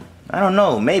 I don't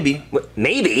know, maybe. What,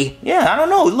 maybe? Yeah, I don't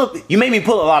know. Look, you made me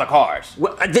pull a lot of cards.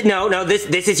 Well, no, this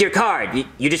is your card.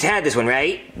 You just had this one,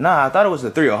 right? Nah, I thought it was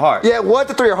the 3 of hearts. Yeah, what?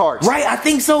 The 3 of hearts. Right, I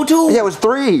think so too. Yeah, it was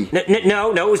 3.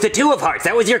 No, it was the 2 of hearts.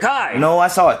 That was your card. No, I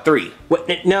saw a 3. What?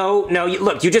 No,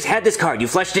 look, you just had this card. You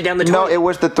flushed it down the toilet. No, it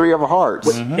was the 3 of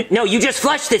hearts. No, you just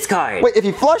flushed this card. Wait, if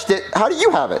you flushed it, how do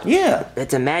you have it? Yeah.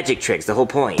 That's a magic trick. It's the whole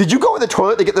point. Did you go in the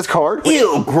toilet to get this card?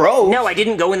 Ew, gross. No, I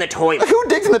didn't go in the toilet. Who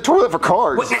digs in the toilet for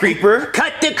cards? What? Creeper.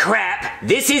 Cut the crap.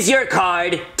 This is your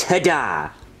card.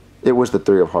 Ta-da. It was the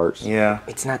 3 of hearts. Yeah.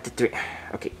 It's not the 3.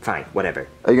 Okay, fine, whatever.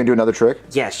 Are you gonna do another trick?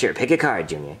 Yeah, sure. Pick a card,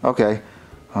 Junior. Okay.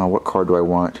 What card do I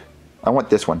want? I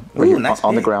want this one. Right Ooh, here, nice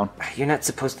on the big. ground. You're not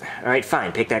supposed to... All right,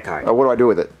 fine. Pick that card. What do I do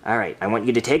with it? All right, I want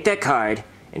you to take that card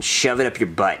and shove it up your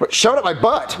butt. What, shove it up my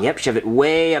butt? Yep, shove it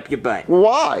way up your butt.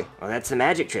 Why? Well, that's the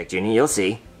magic trick, Junior. You'll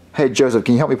see. Hey, Joseph,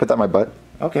 can you help me put that in my butt?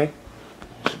 Okay.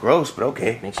 It's gross, but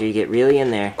okay. Make sure you get really in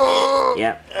there.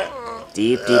 Yep.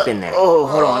 Deep in there. Oh,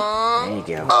 hold on.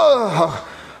 There you go.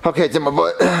 Okay, it's in my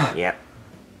butt. Yep.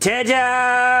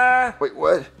 Ta-da! Wait,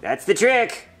 what? That's the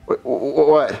trick.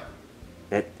 What?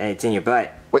 It's in your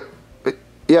butt. Wait,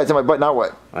 yeah, it's in my butt, now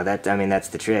what? Well, that's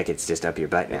the trick. It's just up your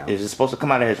butt now. Is it supposed to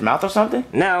come out of his mouth or something?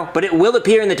 No, but it will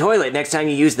appear in the toilet next time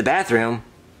you use the bathroom.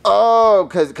 Oh,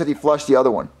 because he flushed the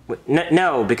other one.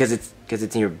 No, because it's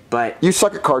in your butt. You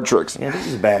suck at card tricks. Yeah, this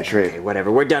is a bad trick. Okay,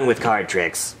 whatever. We're done with card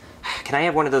tricks. Can I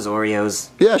have one of those Oreos?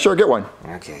 Yeah, sure, get one.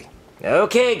 Okay.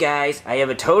 Okay, guys. I have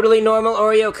a totally normal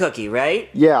Oreo cookie, right?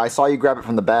 Yeah, I saw you grab it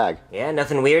from the bag. Yeah,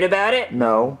 nothing weird about it?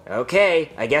 No. Okay,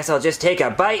 I guess I'll just take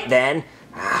a bite then.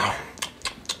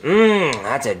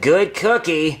 That's a good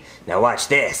cookie. Now watch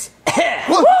this.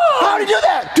 How did you do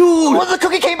that? Dude! Well, the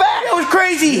cookie came back! That was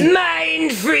crazy!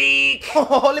 Mind freak!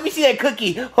 Oh, let me see that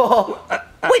cookie.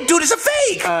 Wait, dude, it's a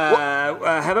fake!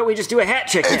 How about we just do a hat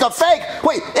trick It's next? a fake!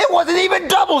 Wait, it wasn't even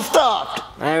double stuffed!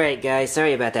 Alright, guys,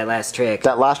 sorry about that last trick.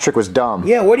 That last trick was dumb.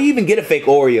 Yeah, where do you even get a fake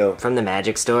Oreo? From the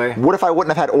magic store. What if I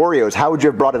wouldn't have had Oreos? How would you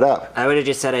have brought it up? I would have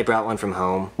just said I brought one from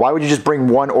home. Why would you just bring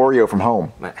one Oreo from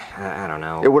home? I don't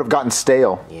know. It would have gotten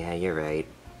stale. Yeah, you're right.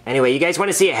 Anyway, you guys want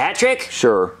to see a hat trick?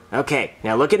 Sure. Okay,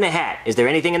 now look in the hat. Is there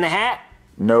anything in the hat?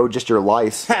 No, just your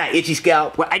lice. Ha, itchy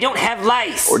scalp. Well, I don't have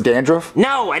lice. Or dandruff?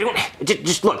 No, I don't.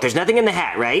 Just look, there's nothing in the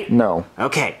hat, right? No.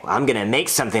 Okay, well, I'm gonna make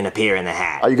something appear in the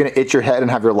hat. Are you gonna itch your head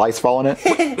and have your lice fall in it?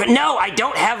 But no, I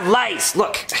don't have lice.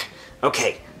 Look.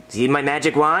 Okay, see my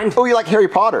magic wand? Oh, you like Harry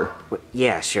Potter.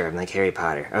 Yeah, sure, I'm like Harry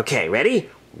Potter. Okay, ready?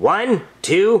 1,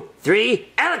 2, 3,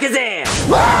 Alakazam!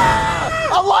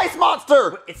 A lice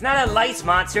monster! It's not a lice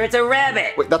monster, it's a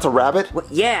rabbit. Wait, that's a rabbit? Well,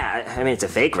 yeah, I mean, it's a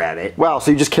fake rabbit. Wow, so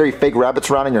you just carry fake rabbits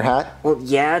around in your hat? Well,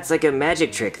 yeah, it's like a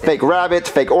magic trick thing. Fake rabbits,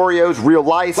 fake Oreos, real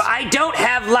lice. Well, I don't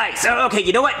have lice. Oh, okay,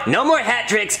 you know what? No more hat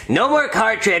tricks, no more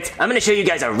card tricks. I'm gonna show you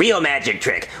guys a real magic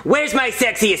trick. Where's my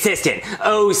sexy assistant?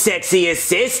 Oh, sexy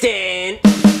assistant.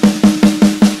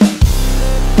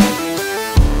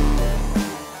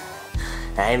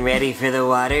 I'm ready for the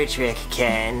water trick,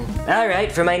 Ken.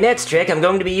 Alright, for my next trick, I'm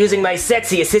going to be using my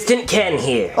sexy assistant, Ken,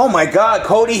 here. Oh my god,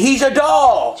 Cody, he's a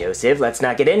doll! Joseph, let's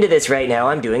not get into this right now.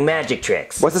 I'm doing magic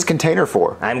tricks. What's this container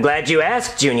for? I'm glad you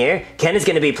asked, Junior. Ken is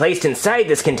going to be placed inside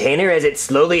this container as it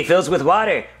slowly fills with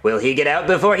water. Will he get out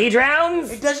before he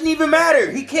drowns? It doesn't even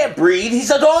matter. He can't breathe. He's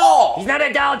a doll. He's not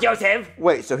a doll, Joseph.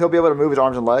 Wait, so he'll be able to move his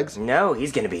arms and legs? No,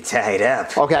 he's going to be tied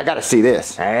up. Okay, I gotta see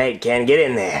this. Alright, Ken, get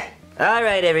in there.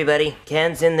 Alright, everybody.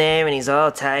 Ken's in there and he's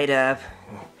all tied up.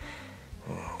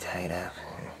 Tied up.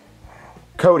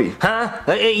 Cody. Huh?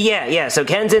 Yeah, so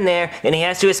Ken's in there and he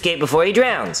has to escape before he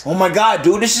drowns. Oh my god,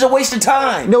 dude, this is a waste of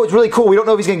time. No, it's really cool. We don't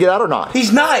know if he's gonna get out or not.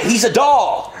 He's not. He's a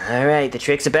doll. Alright, the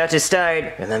trick's about to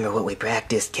start. Remember what we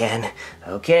practiced, Ken.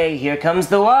 Okay, here comes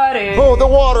the water. Oh, the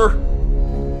water.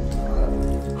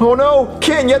 Oh no,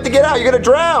 Ken, you have to get out. You're gonna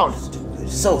drown.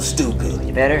 So stupid.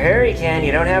 You better hurry, Ken.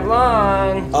 You don't have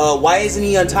long. Why isn't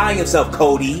he untying himself,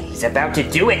 Cody? He's about to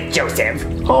do it, Joseph.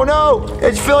 Oh no,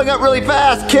 it's filling up really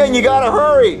fast. Ken, you gotta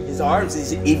hurry. His arms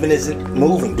isn't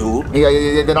moving, dude.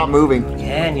 Yeah, they're not moving.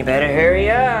 Ken, you better hurry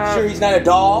up. Sure he's not a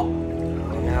doll? Oh,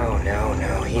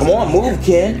 no. Come on, move,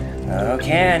 Ken. Oh,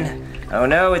 Ken. Oh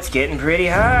no, it's getting pretty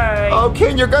high. Oh,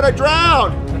 Ken, you're gonna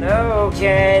drown. Oh, no,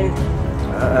 Ken.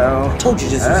 Uh-oh. I told you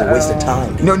this was a waste of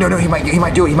time. No, he might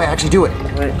do it. He might actually do it.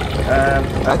 What?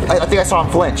 I think I saw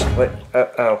him flinch. What?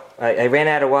 I ran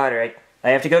out of water. I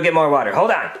have to go get more water.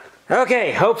 Hold on.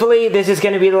 Okay, hopefully this is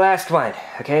gonna be the last one.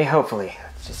 Okay, hopefully.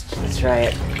 Let's try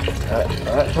it.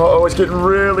 Oh, it's getting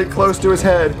really close to his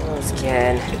head. Close,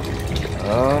 Ken.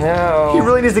 Oh no. He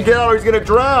really needs to get out or he's gonna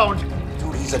drown.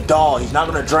 Dude, he's a doll. He's not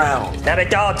gonna drown. Not a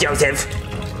doll, Joseph.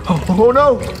 Oh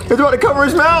no, it's about to cover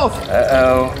his mouth.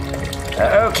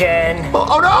 Uh-oh, Ken.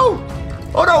 Oh no!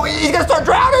 Oh no, he's gonna start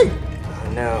drowning!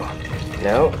 Oh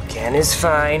no, Ken is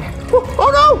fine.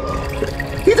 Oh no!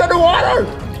 He's underwater!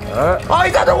 Oh,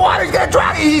 he's underwater, he's gonna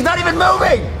drown! He's not even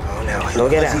moving! Oh no, he'll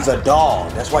get out. He's a doll.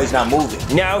 That's why he's not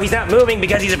moving. No, he's not moving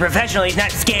because he's a professional. He's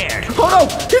not scared. Oh no,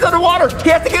 he's underwater! He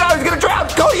has to get out, he's gonna drown!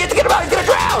 Cody, you have to get him out, he's gonna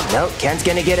drown! No, Ken's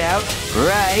gonna get out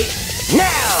right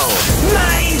now!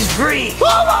 Mind free!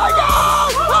 Oh my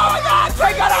god! Oh my god!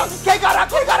 Ken got out! Ken got out!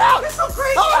 Ken got out! It's so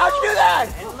crazy! Oh, how'd you do that?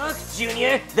 And look,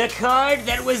 Junior, the card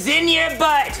that was in your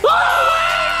butt!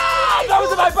 Ah! That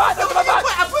was in my butt! That's in my butt!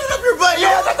 I put it up your butt!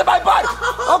 Yeah, that's in my butt!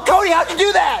 Oh, Cody, how'd you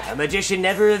do that? A magician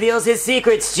never reveals his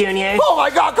secrets, Junior. Oh my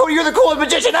god, Cody, you're the coolest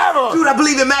magician ever! Dude, I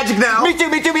believe in magic now. Me too.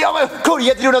 Cody, you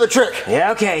have to do another trick.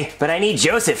 Yeah, okay, but I need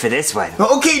Joseph for this one.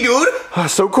 Okay, dude. Oh,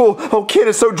 so cool. Oh, Ken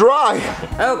is so dry.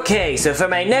 Okay, so for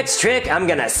my next trick, I'm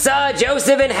gonna saw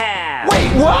Joseph in half.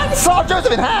 Wait, what? Saw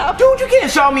Joseph in half? Dude, you can't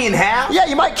saw me in half. Yeah,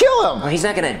 you might kill him. Well, he's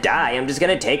not gonna die. I'm just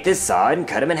gonna take this saw and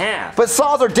cut him in half. But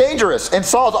saws are dangerous, and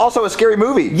Saw is also a scary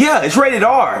movie. Yeah, it's rated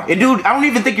R. And dude, I don't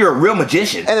even think you're a real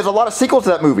magician. And there's a lot of sequels to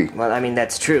that movie. Well, I mean,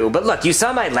 that's true. But look, you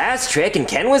saw my last trick and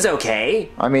Ken was okay.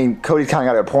 I mean, Cody's kind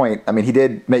of got a point. I mean, he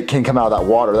did make Ken come out of that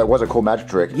water. That was a cool magic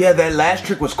trick. Yeah, that last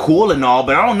trick was cool and all,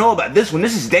 but I don't know about this one.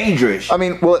 This is dangerous. I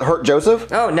mean, will it hurt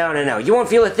Joseph? Oh, no. You won't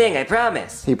feel a thing, I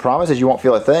promise. He promises you won't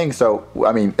feel a thing, so,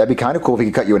 I mean, that'd be kind of cool if he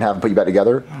could cut you in half and put you back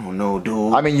together. I don't know,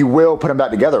 dude. I mean, you will put him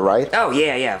back together, right? Oh,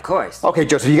 yeah, of course. Okay,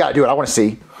 Joseph, you gotta do it. I want to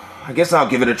see. I guess I'll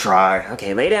give it a try.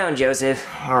 Okay, lay down, Joseph.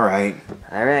 Alright.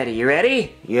 Alright, are you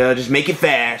ready? Yeah, just make it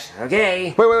fast.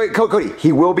 Okay. Wait, Cody,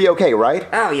 he will be okay, right?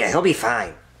 Oh, yeah, he'll be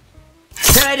fine.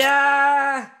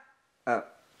 Ta-da!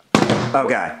 Oh,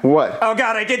 God. What? Oh,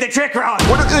 God, I did the trick wrong.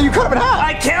 What? You cut him in half.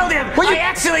 I killed him. I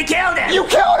actually killed him. You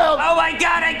killed him. Oh, my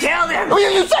God, I killed him.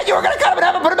 Well, you said you were going to cut him in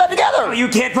half and put him back together. Oh, you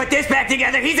can't put this back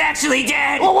together. He's actually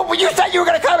dead. Well, you said you were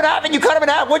going to cut him in half and you cut him in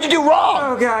half. What'd you do wrong?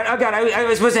 Oh, God. I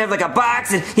was supposed to have like a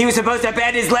box and he was supposed to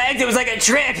bend his legs. It was like a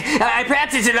trick. I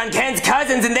practiced it on Ken's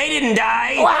cousins and they didn't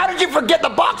die. Well, how did you forget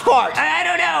the box part? I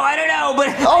don't know, but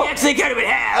I actually cut him in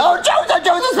half. Oh, Joseph,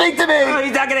 speak to me. Oh,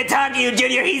 he's not going to talk to you,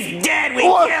 Junior. He's dead. We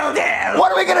killed him.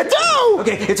 What are we going to do?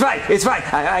 Okay, it's fine.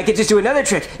 I could just do another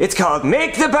trick. It's called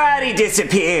Make the Body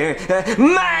Disappear.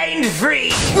 Mind free.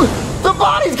 The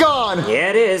body's gone. Yeah,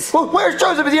 it is. Well, where's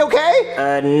Joseph? Is he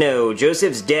okay? No.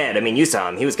 Joseph's dead. I mean, you saw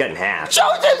him. He was cut in half.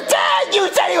 Joseph's dead! You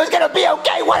said he was gonna be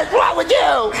okay. What is wrong with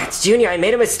you? It's Junior. I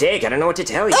made a mistake. I don't know what to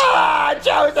tell you. Ah,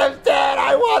 Joseph's dead.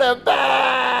 I want him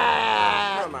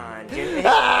back. Come on, Junior.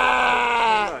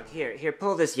 Ah. Look, here,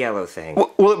 pull this yellow thing.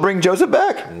 Will it bring Joseph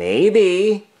back?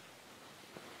 Maybe.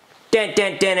 Okay,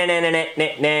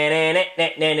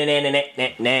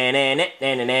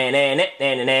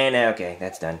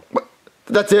 that's done. What?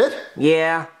 That's it?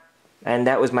 Yeah, and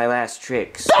that was my last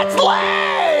trick. So... That's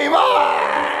lame!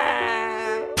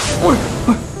 Ah!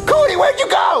 Cody, where'd you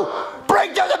go?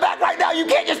 Bring Joseph back right now. You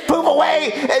can't just poof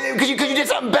away because you did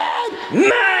something bad.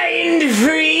 Mind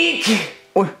freak!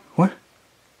 What?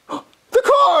 The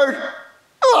card!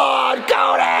 Oh,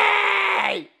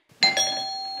 Cody!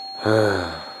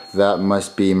 That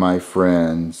must be my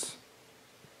friends.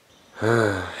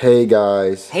 Hey,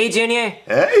 guys. Hey, Junior.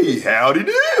 Hey, howdy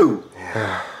do?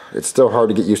 It's still hard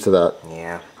to get used to that.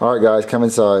 Yeah. All right, guys, come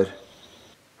inside.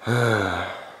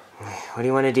 What do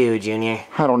you want to do, Junior?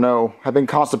 I don't know. I've been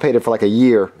constipated for like a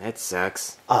year. That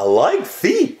sucks. I like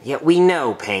feet. Yeah, we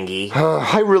know, Pengy.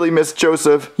 I really miss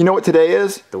Joseph. You know what today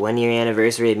is? The 1 year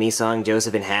anniversary of me sawing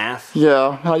Joseph in half?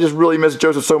 Yeah, I just really miss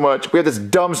Joseph so much. We have this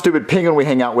dumb, stupid penguin we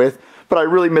hang out with, but I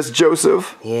really miss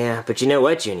Joseph. Yeah, but you know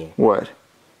what, Junior? What?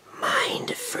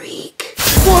 Mind freak.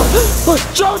 What?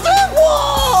 Joseph?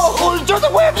 Whoa!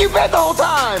 Joseph, where have you been the whole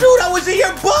time? Dude, I was in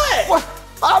your butt. What?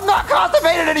 I'm not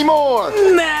constipated anymore!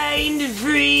 Mind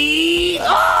freak!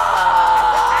 Oh!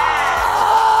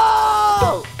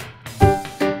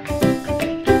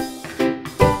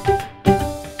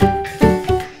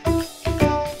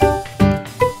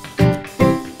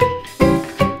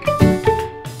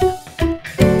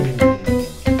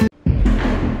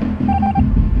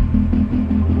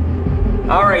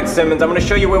 Alright, Simmons, I'm gonna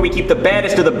show you where we keep the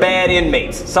baddest of the bad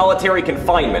inmates. Solitary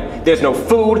confinement. There's no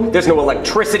food, there's no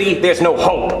electricity, there's no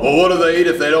hope. Well, what do they eat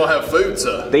if they don't have food,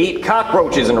 sir? They eat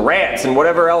cockroaches and rats and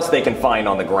whatever else they can find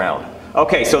on the ground.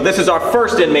 Okay, so this is our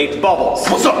first inmate, Bubbles.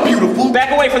 What's up, beautiful?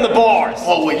 Back away from the bars!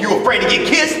 Oh, wait, you afraid to get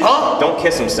kissed, huh? Don't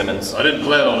kiss him, Simmons. I didn't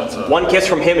plan on it, sir. One kiss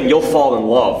from him and you'll fall in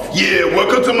love. Yeah,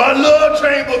 welcome to my love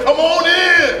chamber. Come on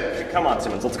in. Come on,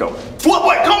 Simmons, let's go.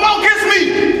 What? Come on, kiss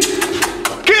me.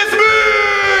 Kiss me.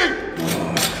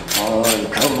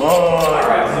 Come on.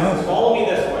 Alright, Simmons, follow me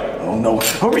this way. Oh, no.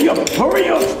 Hurry up.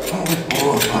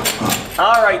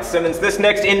 Alright, Simmons, this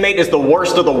next inmate is the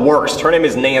worst of the worst. Her name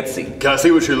is Nancy. Can I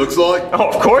see what she looks like? Oh,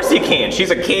 of course you can.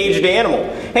 She's a caged animal.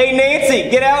 Hey, Nancy,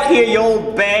 get out here, you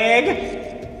old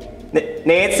bag.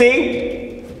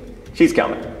 Nancy? She's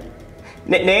coming.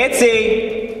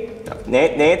 Nancy!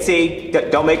 Nancy,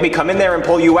 don't make me come in there and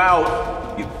pull you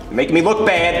out. You're making me look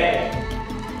bad.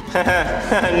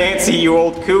 Nancy, you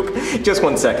old kook. Just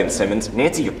 1 second, Simmons.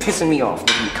 Nancy, you're pissing me off.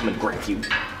 Let me come and grab you.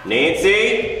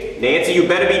 Nancy? Nancy, you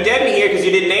better be dead in here because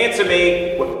you didn't answer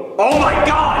me. What? Oh my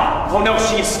God! Oh no,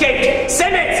 she escaped.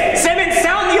 Simmons! Simmons,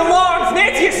 sound the alarms!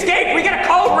 Nancy escaped! We gotta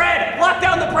call Red! Lock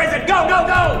down the prison! Go, go,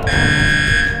 go!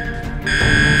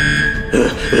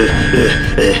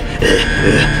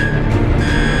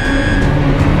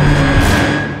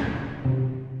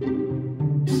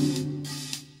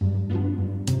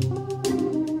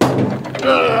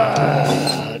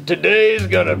 Today's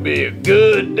gonna be a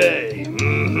good day.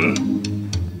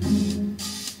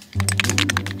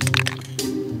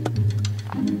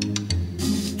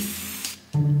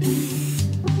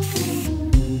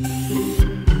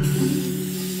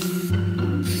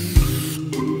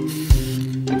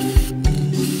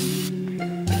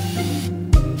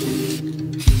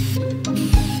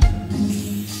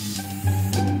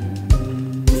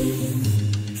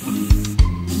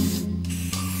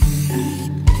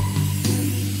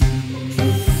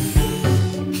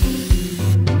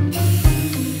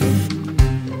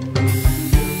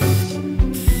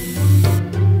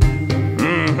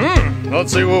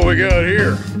 Let's see what we got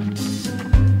here.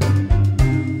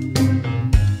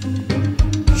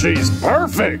 She's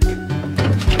perfect.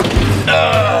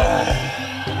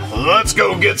 Let's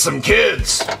go get some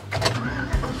kids.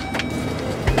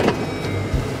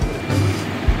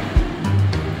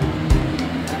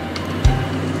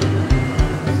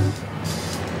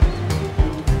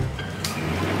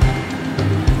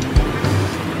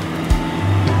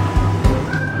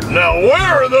 Now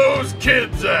where are those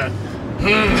kids at?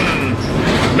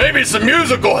 Maybe some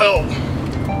musical help.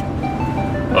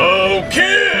 Oh,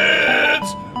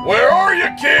 kids! Where are you,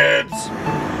 kids?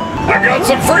 I got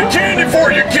some free candy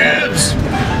for you, kids!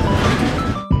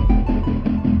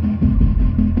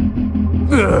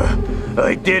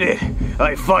 I did it.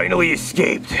 I finally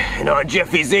escaped. And on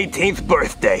Jeffy's 18th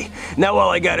birthday. Now all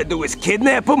I gotta do is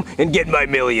kidnap him and get my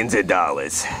millions of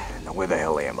dollars. Now where the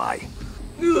hell am I?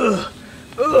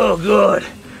 Oh, God.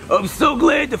 I'm so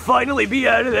glad to finally be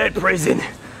out of that prison.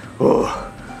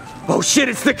 Oh shit,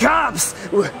 it's the cops!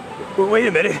 Wait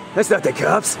a minute, that's not the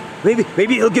cops.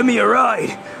 Maybe he'll give me a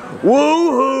ride.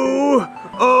 Woohoo!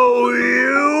 Oh,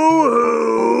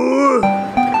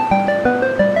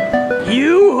 yoo-hoo!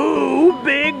 Yoo-hoo,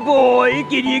 big boy,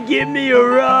 can you give me a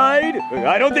ride?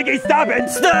 I don't think he's stopping.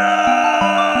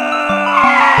 Stop!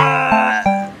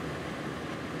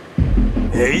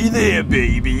 Hey there,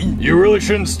 baby. You really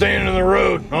shouldn't stand in the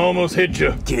road. I almost hit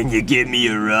you. Can you give me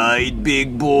a ride,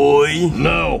 big boy?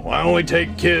 No, I only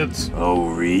take kids.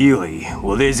 Oh, really?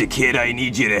 Well, there's a kid I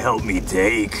need you to help me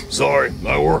take. Sorry,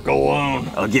 I work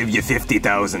alone. I'll give you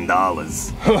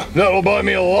 $50,000. That'll buy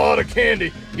me a lot of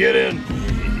candy. Get in.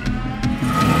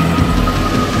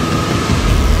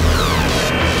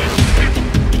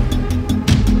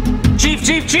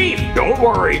 Chief! Don't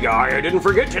worry, guy. I didn't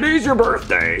forget today's your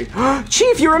birthday.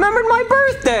 Chief, you remembered my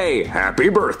birthday. Happy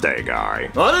birthday, guy.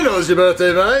 I didn't know it was your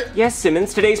birthday, mate. Yes,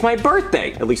 Simmons, today's my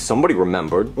birthday. At least somebody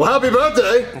remembered. Well, happy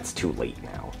birthday. It's too late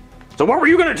now. So what were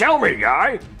you gonna tell me,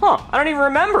 guy? Huh, I don't even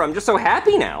remember. I'm just so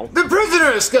happy now. The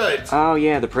prisoner escaped. Oh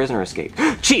yeah, the prisoner escaped.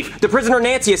 Chief, the prisoner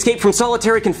Nancy escaped from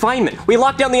solitary confinement. We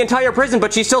locked down the entire prison,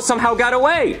 but she still somehow got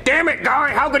away. Damn it,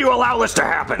 guy, how could you allow this to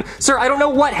happen? Sir, I don't know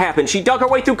what happened. She dug her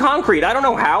way through concrete. I don't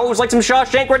know how. It was like some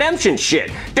Shawshank Redemption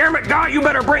shit. Damn it, guy, you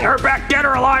better bring her back dead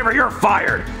or alive or you're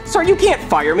fired. Sir, you can't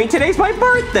fire me. Today's my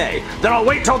birthday. Then I'll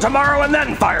wait till tomorrow and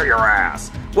then fire your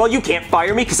ass. Well, you can't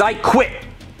fire me because I quit.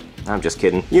 I'm just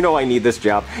kidding. You know I need this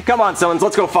job. Come on, Summons,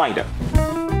 let's go find her.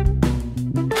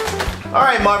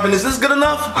 Alright, Marvin, is this good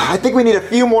enough? I think we need a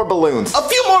few more balloons. A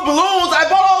few more balloons? I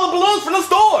bought all the balloons from the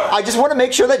store. I just want to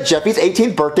make sure that Jeffy's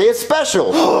 18th birthday is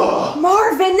special.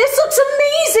 Marvin, this looks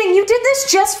amazing. You did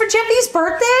this just for Jeffy's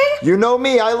birthday? You know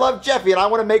me, I love Jeffy, and I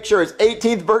want to make sure his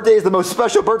 18th birthday is the most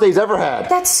special birthday he's ever had.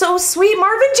 That's so sweet,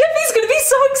 Marvin. Jeffy's gonna be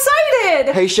so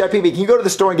excited. Hey, Chef PB, can you go to the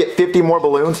store and get 50 more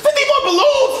balloons? 50 more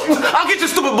balloons? I'll get your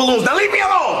stupid balloons. Now leave me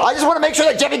alone. I just want to make sure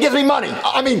that Jeffy gives me money.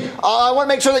 I want to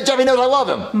make sure that Jeffy knows I love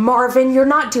him. Marvin, you're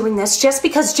not doing this just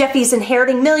because Jeffy's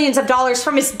inheriting millions of dollars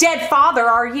from his dead father,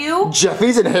 are you?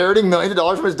 Jeffy's inheriting millions of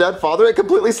dollars from his dead father? It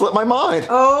completely slipped my mind.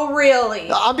 Oh, really?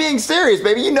 I'm being serious,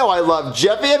 baby. You know I love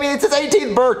Jeffy. I mean, it's his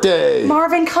 18th birthday.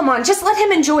 Marvin, come on. Just let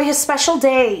him enjoy his special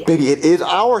day. Baby, it is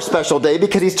our special day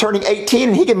because he's turning 18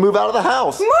 and he can move out of the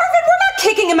house. Marvin, we're not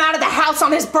kicking him out of the house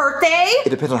on his birthday. It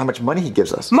depends on how much money he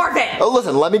gives us. Marvin! Oh,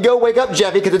 listen, let me go wake up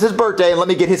Jeffy because it's his birthday and let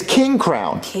me get his king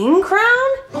crown. King crown?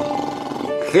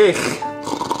 They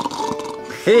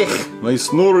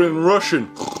snore in Russian.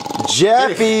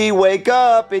 Jeffy, wake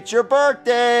up. It's your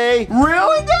birthday.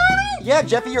 Really, Daddy? Yeah,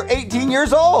 Jeffy, you're 18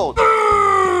 years old.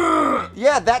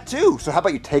 Yeah, that too. So how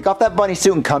about you take off that bunny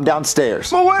suit and come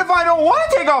downstairs? But what if I don't want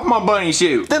to take off my bunny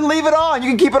suit? Then leave it on. You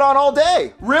can keep it on all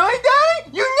day. Really,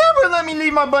 Daddy? You never let me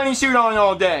leave my bunny suit on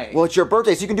all day. Well, it's your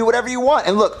birthday, so you can do whatever you want.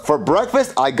 And look, for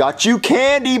breakfast, I got you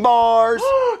candy bars.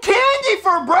 Candy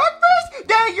for breakfast?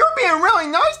 Dad, you're being really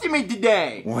nice to me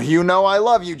today. Well, you know I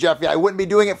love you, Jeffy. I wouldn't be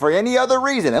doing it for any other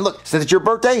reason. And look, since it's your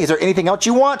birthday, is there anything else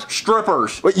you want?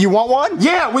 Strippers. Wait, you want one?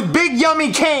 Yeah, with big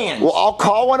yummy cans. Well, I'll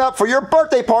call one up for your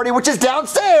birthday party, which is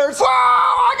downstairs. Whoa,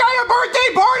 I got a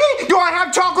birthday party? Do I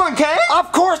have chocolate cake?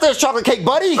 Of course there's chocolate cake,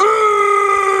 buddy.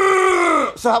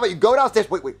 So how about you go downstairs?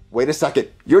 Wait a second.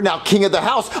 You're now king of the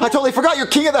house. I totally forgot you're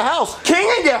king of the house. King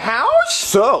of the house?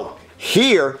 So,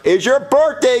 here is your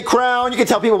birthday crown. You can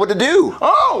tell people what to do.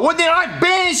 Oh, well then I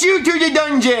banish you to the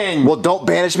dungeon. Well, don't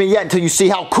banish me yet until you see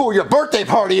how cool your birthday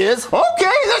party is.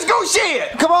 Okay, let's go see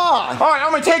it. Come on. All right,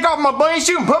 I'm gonna take off my bunny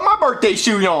suit and put my birthday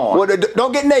suit on. Well,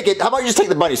 don't get naked. How about you just take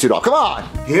the bunny suit off? Come on.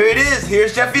 Here it is.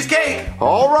 Here's Jeffy's cake.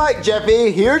 All right,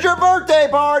 Jeffy. Here's your birthday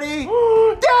party. Daddy,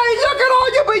 look at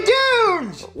all your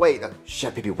balloons. Wait,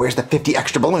 Chef Baby, where's the 50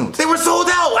 extra balloons? They were sold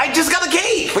out. I just got the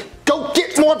cake. Wait, go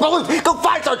get some more balloons. Go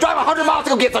find some. Drive 100 miles to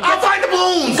go get some. I'll find the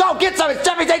balloons. Go get some. It's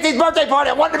Jeffy's 18th birthday party.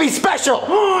 I want it to be special.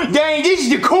 Dang, this is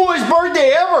the coolest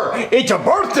birthday ever. It's a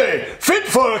birthday fit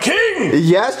for a king.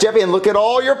 Yes, Jeffy, and look at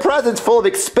all your presents full of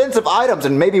expensive items,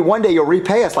 and maybe one day you'll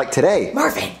repay us like today.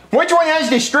 Marvin. Which one has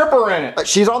the stripper in it?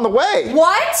 She's on the way.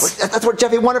 What? That's what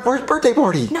Jeffy wanted for his birthday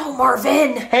party. No,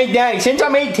 Marvin. Hey, Daddy, since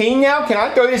I'm 18 now, can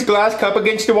I throw this glass cup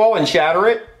against the wall and shatter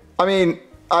it? I mean,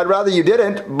 I'd rather you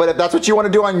didn't, but if that's what you want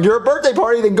to do on your birthday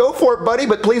party, then go for it, buddy,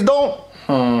 but please don't.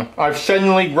 I've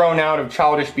suddenly grown out of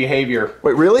childish behavior.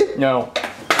 Wait, really? No.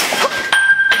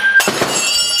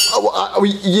 Oh, well,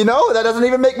 you know, that doesn't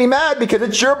even make me mad because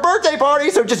it's your birthday party,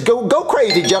 so just go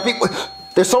crazy, Jeffy.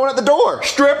 There's someone at the door.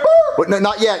 Stripper? Wait, no,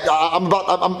 not yet.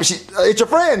 It's your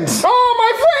friends. Oh,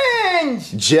 my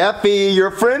friends! Jeffy,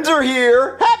 your friends are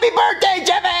here. Happy birthday,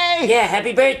 Jeffy! Yeah,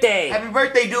 happy birthday. Happy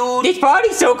birthday, dude. This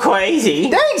party's so crazy.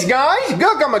 Thanks, guys.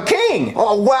 Look, I'm a king.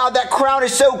 Oh, wow, that crown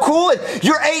is so cool. And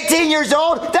you're 18 years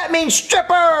old. That means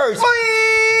strippers.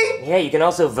 Whee! Yeah, you can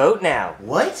also vote now.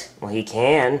 What? Well, you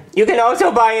can. You can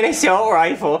also buy an assault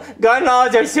rifle. Gun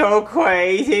laws are so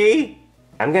crazy.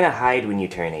 I'm gonna hide when you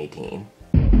turn 18.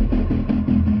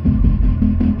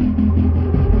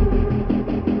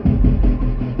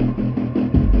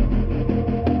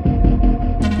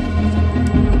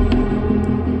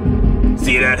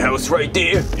 house right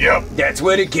there? Yep. That's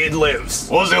where the kid lives.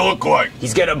 What does he look like?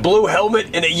 He's got a blue helmet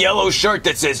and a yellow shirt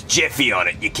that says Jeffy on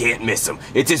it. You can't miss him.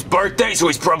 It's his birthday, so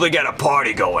he's probably got a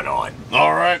party going on.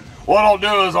 All right. What I'll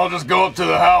do is I'll just go up to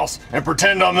the house and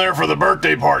pretend I'm there for the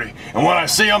birthday party. And when I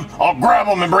see him, I'll grab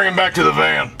him and bring him back to the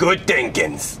van. Good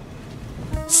thinkings.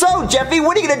 So, Jeffy,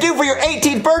 what are you gonna do for your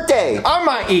 18th birthday? I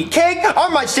might eat cake. I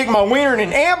might stick my wiener in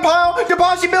an ant pile. The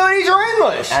possibilities are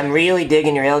endless. I'm really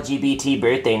digging your LGBT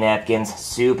birthday napkins.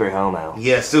 Super homo.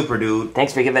 Yeah, super, dude.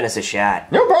 Thanks for giving us a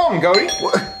shot. No problem, Cody.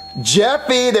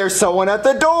 Jeffy, there's someone at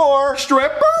the door.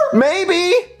 Stripper?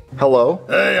 Maybe. Hello?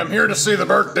 Hey, I'm here to see the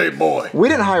birthday boy. We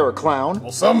didn't hire a clown.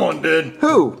 Well, someone did.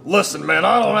 Who? Listen, man,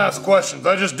 I don't ask questions.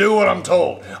 I just do what I'm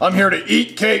told. I'm here to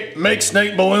eat cake, make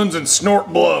snake balloons, and snort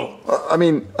blow. I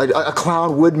mean, a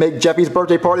clown would make Jeffy's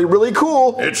birthday party really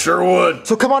cool. It sure would.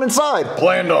 So come on inside.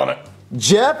 Planned on it.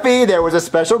 Jeffy, there was a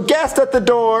special guest at the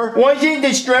door. Was it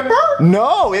the stripper?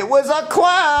 No, it was a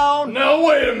clown. Now,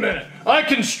 wait a minute. I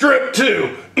can strip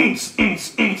too.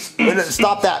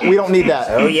 Stop that. We don't need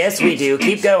that. Oh, yes, we do.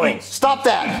 Keep going. Stop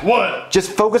that. What?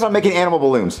 Just focus on making animal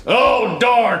balloons. Oh,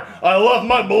 darn. I left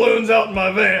my balloons out in my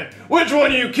van. Which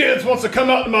one of you kids wants to come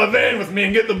out to my van with me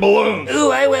and get the balloons? Ooh,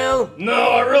 I will.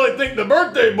 No, I really think the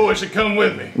birthday boy should come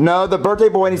with me. No, the birthday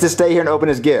boy needs to stay here and open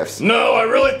his gifts. No, I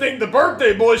really think the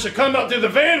birthday boy should come out to the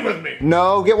van with me.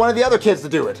 No, get one of the other kids to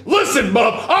do it. Listen,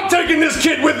 bub, I'm taking this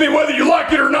kid with me whether you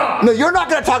like it or not. No, you're not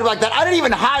going to talk like that. I didn't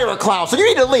even hire a clown, so you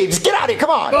need to leave. Just get out of here. Come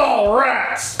on. Oh,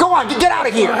 rats. Go on, get out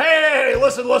of here. Hey,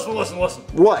 listen.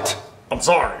 What? I'm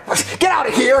sorry. Get out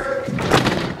of here.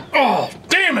 Oh,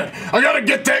 damn it. I gotta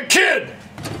get that kid.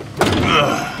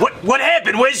 What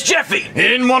happened? Where's Jeffy? He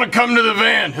didn't want to come to the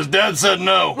van. His dad said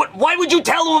no. Why would you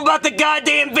tell him about the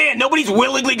goddamn van? Nobody's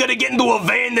willingly gonna get into a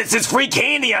van that says free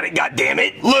candy on it,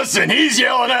 goddammit. Listen, he's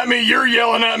yelling at me, you're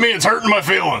yelling at me, it's hurting my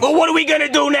feelings. Well, what are we gonna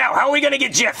do now? How are we gonna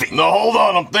get Jeffy? No, hold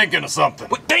on, I'm thinking of something.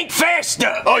 Well, think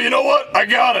faster. Oh, you know what? I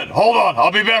got it. Hold on,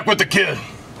 I'll be back with the kid.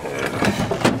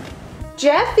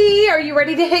 Jeffy, are you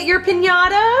ready to hit your piñata?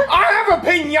 I have a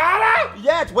piñata?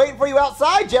 Yeah, it's waiting for you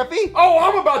outside, Jeffy. Oh,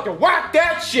 I'm about to whack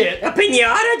that shit. A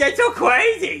piñata? That's so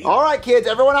crazy. All right, kids,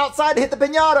 everyone outside to hit the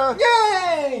piñata.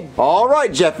 Yay! All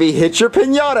right, Jeffy, hit your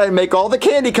piñata and make all the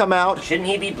candy come out. Shouldn't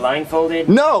he be blindfolded?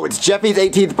 No, it's Jeffy's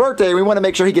 18th birthday, and we want to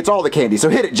make sure he gets all the candy, so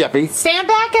hit it, Jeffy. Stand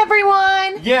back,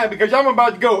 everyone. Yeah, because I'm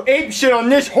about to go ape shit on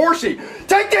this horsey.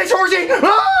 Take this, horsey!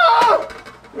 Ah!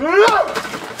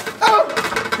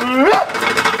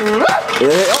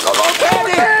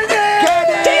 Candy!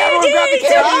 Everyone grab the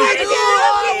candy!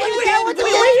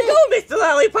 Where you go, Mr.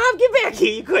 Lollipop? Get back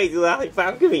here, you crazy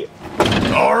lollipop. Come here.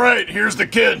 All right, here's the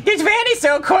kid. This van is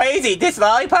so crazy. This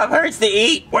lollipop hurts to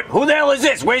eat. What? Who the hell is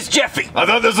this? Where's Jeffy? I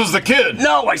thought this was the kid.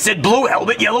 No, I said blue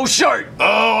helmet, yellow shirt.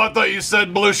 Oh, I thought you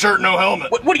said blue shirt, no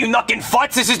helmet. What are you, knucking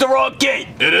futz? This is the wrong kid.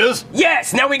 It is?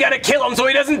 Yes, now we gotta kill him so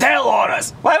he doesn't tell on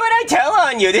us. Why would I tell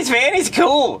on you? This van is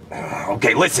cool.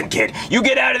 Okay, listen, kid. You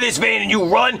get out of this van and you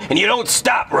run, and you don't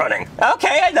stop running.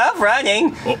 Okay, I love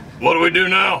running. Well, what do we do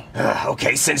now?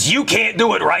 Okay, since you can't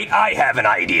do it right, I have an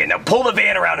idea. Now pull the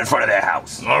van around in front of their house.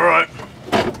 All right.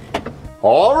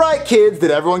 All right, kids,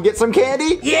 did everyone get some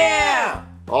candy? Yeah!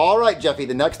 All right, Jeffy,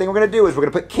 the next thing we're going to do is we're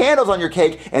going to put candles on your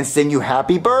cake and sing you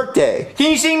happy birthday. Can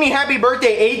you sing me happy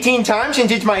birthday 18 times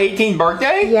since it's my 18th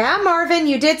birthday? Yeah, Marvin,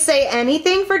 you did say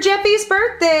anything for Jeffy's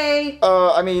birthday.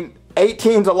 I mean,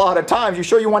 18's a lot of times. You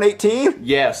sure you want 18?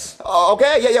 Yes.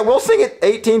 Okay, yeah, we'll sing it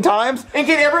 18 times. And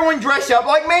can everyone dress up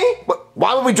like me?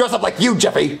 Why would we dress up like you,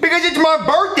 Jeffy? Because it's my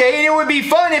birthday and it would be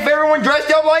fun if everyone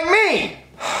dressed up like me.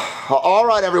 All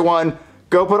right, everyone.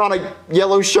 Go put on a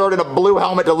yellow shirt and a blue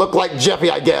helmet to look like Jeffy,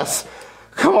 I guess.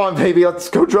 Come on, baby, let's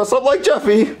go dress up like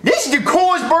Jeffy. This is the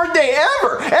coolest birthday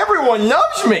ever. Everyone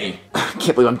loves me. I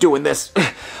can't believe I'm doing this.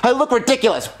 I look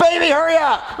ridiculous. Baby, hurry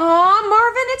up. Aw,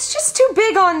 Marvin, it's just too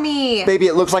big on me. Baby,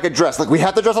 it looks like a dress. Like, we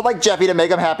have to dress up like Jeffy to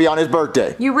make him happy on his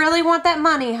birthday. You really want that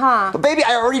money, huh? But baby,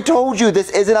 I already told you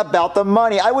this isn't about the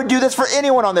money. I would do this for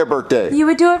anyone on their birthday. You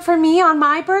would do it for me on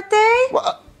my birthday?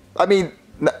 Well, I mean,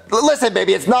 listen,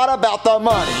 baby, it's not about the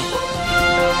money.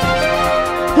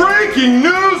 Breaking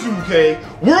news, okay?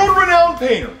 World-renowned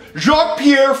painter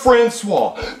Jacques-Pierre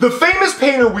Francois, the famous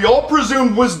painter we all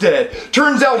presumed was dead,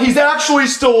 turns out he's actually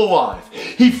still alive.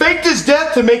 He faked his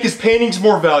death to make his paintings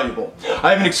more valuable. I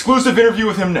have an exclusive interview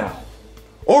with him now.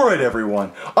 Alright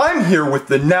everyone, I'm here with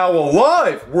the now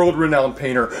alive world-renowned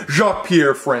painter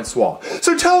Jacques-Pierre Francois.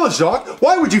 So tell us, Jacques,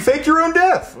 why would you fake your own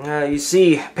death? You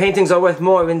see, paintings are worth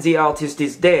more when the artist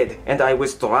is dead, and I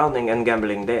was drowning in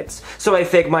gambling debts. So I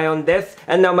faked my own death,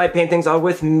 and now my paintings are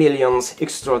worth millions.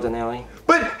 Extraordinary.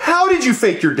 But how did you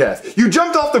fake your death? You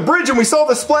jumped off the bridge and we saw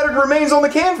the splattered remains on the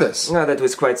canvas. No, that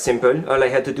was quite simple. All I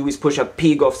had to do is push a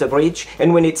pig off the bridge,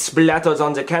 and when it splatters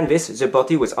on the canvas, the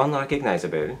body was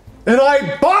unrecognizable. And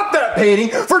I bought that painting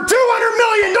for $200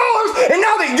 million, and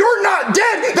now that you're not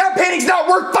dead, that painting's not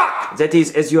worth fuck! That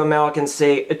is, as you Americans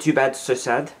say, too bad, so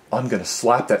sad. I'm gonna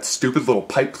slap that stupid little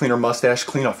pipe cleaner mustache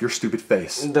clean off your stupid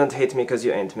face. Don't hate me because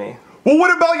you ain't me. Well,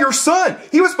 what about your son?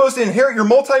 He was supposed to inherit your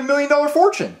multi-million-dollar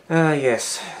fortune. Ah,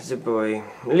 yes, the boy.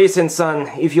 Listen, son,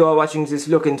 if you are watching this,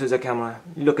 look into the camera.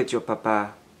 Look at your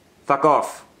papa. Fuck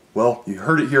off. Well, you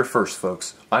heard it here first,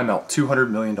 folks. I'm out $200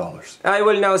 million. I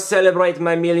will now celebrate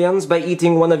my millions by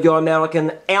eating one of your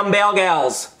American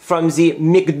hamburgers from the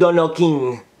McDonald's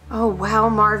King. Oh, wow,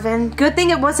 Marvin. Good thing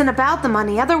it wasn't about the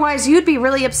money. Otherwise, you'd be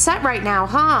really upset right now,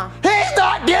 huh? He's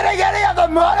not getting any of the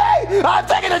money! I'm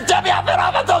taking the Jeffy outfit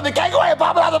off and throwing the cake away and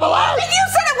popping out the balloon! But you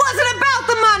said it wasn't about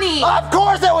the money! Of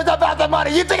course it was about the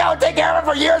money! You think I would take care of it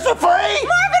for years for free?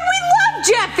 Marvin, we love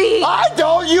Jeffy! I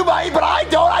don't, you might, but I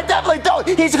don't. I definitely don't.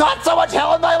 He's got so much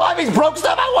hell in my life, he's broke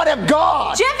stuff, I want him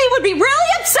gone! Jeffy would be really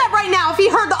upset right now if he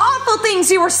heard the awful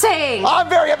things you were saying! I'm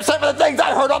very upset for the things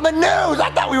I heard on the news!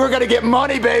 I thought we were gonna get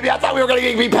money, baby! I thought we were gonna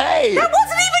be paid! That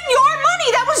wasn't even your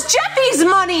money! That was Jeffy's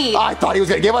money! I thought he was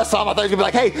gonna give us some. I thought he was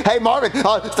gonna be like, hey Marvin,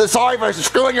 sorry for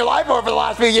screwing your life over for the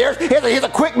last few years. Here's a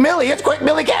quick milli. Here's quick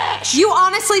milli cash. You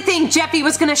honestly think Jeffy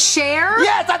was gonna share?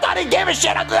 Yes, I thought he gave a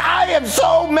shit. I am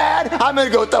so mad. I'm gonna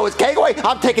go throw his cake away.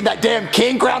 I'm taking that damn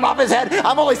king crown off his head.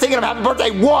 I'm only singing him happy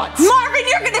birthday once. Marvin,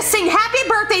 you're gonna sing happy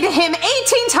birthday to him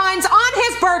 18 times on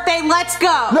his birthday. Let's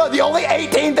go. No, the only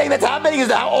 18 thing that's happening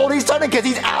is how old he's turning because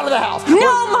he's out of the house.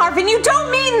 No, Marvin, you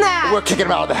don't mean that. We're kicking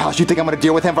him out of the house. You think I'm gonna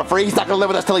deal with him for free? He's not gonna live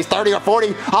with us till he's 30 or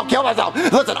 40. I'll kill myself.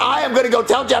 Listen, I am gonna go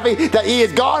tell Jeffy that he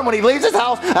is gone when he leaves his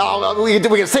house. We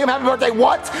can sing him happy birthday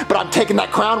once, but I'm taking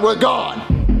that crown. We're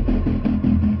gone.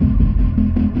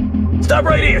 Stop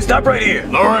right here, stop right here.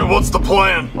 Alright, what's the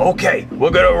plan? Okay, we're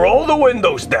gonna roll the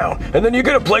windows down, and then you're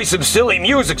gonna play some silly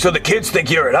music so the kids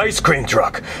think you're an ice cream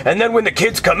truck. And then when the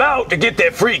kids come out to get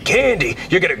their free candy,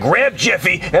 you're gonna grab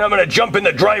Jeffy, and I'm gonna jump in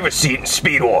the driver's seat and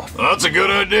speed off. That's a good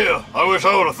idea. I wish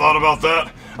I would have thought about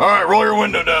that. Alright, roll your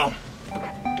window down.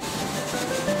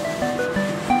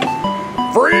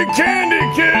 Free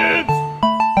candy, kids!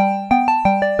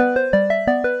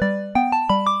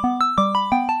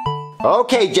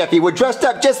 Okay, Jeffy, we're dressed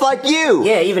up just like you.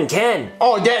 Yeah, even Ken.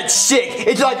 Oh, that's sick.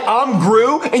 It's like I'm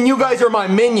Gru and you guys are my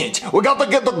minions. We got to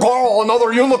get the girl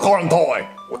another unicorn toy.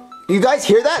 You guys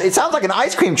hear that? It sounds like an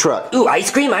ice cream truck. Ooh,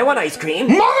 ice cream? I want ice cream.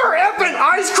 Mother effing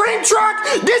ice cream truck!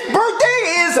 This birthday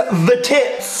is the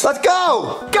tits. Let's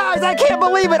go! Guys, I can't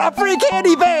believe it! A free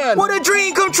candy van! What a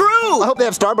dream come true! I hope they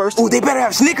have Starburst. Ooh, they better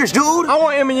have Snickers, dude! I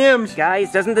want M&M's.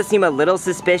 Guys, doesn't this seem a little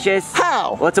suspicious?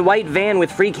 How? Well, it's a white van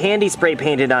with free candy spray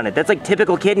painted on it. That's like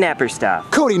typical kidnapper stuff.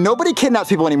 Cody, nobody kidnaps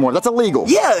people anymore. That's illegal.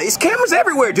 Yeah, it's cameras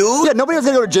everywhere, dude! Yeah, nobody was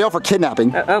gonna go to jail for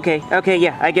kidnapping. Okay,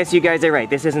 yeah, I guess you guys are right.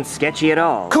 This isn't sketchy at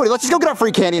all. Cody, let's just go get our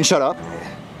free candy and shut up.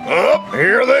 Up,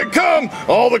 here they come!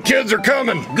 All the kids are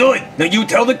coming! Good. Now you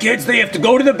tell the kids they have to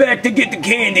go to the back to get the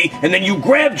candy, and then you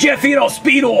grab Jeffy and I'll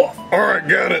speed off. Alright,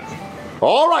 got it.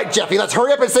 All right, Jeffy, let's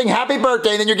hurry up and sing happy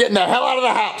birthday, and then you're getting the hell out of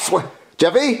the house.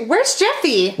 Jeffy? Where's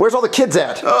Jeffy? Where's all the kids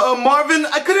at? Marvin,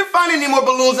 I couldn't find any more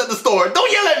balloons at the store.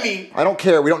 Don't yell at me! I don't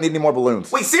care. We don't need any more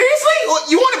balloons. Wait, seriously? Well,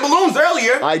 you wanted balloons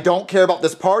earlier. I don't care about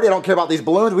this party. I don't care about these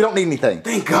balloons. We don't need anything.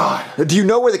 Thank God. Do you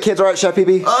know where the kids are at, Chef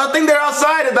PB? I think they're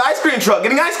outside at the ice cream truck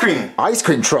getting ice cream. Ice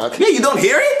cream truck? Yeah, you don't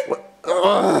hear it?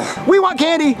 We want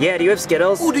candy! Yeah, do you have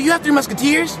Skittles? Ooh, do you have 3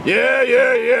 Musketeers? Yeah,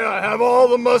 I have all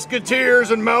the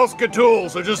Musketeers and Mousecatools,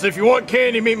 so just if you want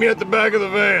candy, meet me at the back of the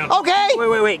van. Okay!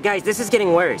 Wait, guys, this is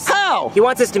getting worse. How? He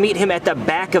wants us to meet him at the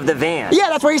back of the van. Yeah,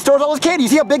 that's where he stores all his candy. You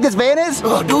see how big this van is?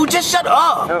 Oh, dude, just shut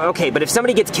up. Oh, okay, but if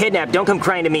somebody gets kidnapped, don't come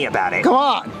crying to me about it. Come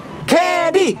on!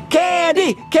 Candy!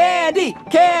 Candy! Candy!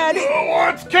 Candy! Who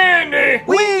wants candy?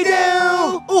 We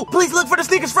do! Ooh, please look for the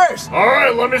Snickers first.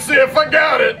 Alright, let me see if I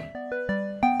got it.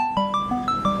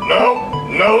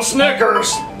 Nope, no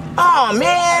Snickers. Aw,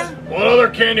 man. What other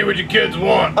candy would you kids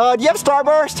want? Do you have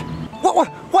Starburst?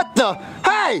 What the?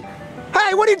 Hey!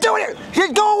 Hey, what are you doing here?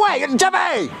 Just go away,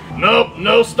 Jeffy! Nope,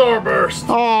 no Starburst.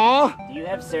 Aww. Do you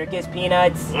have circus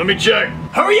peanuts? Let me check.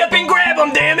 Hurry up and grab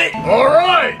them, damn it!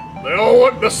 Alright, they all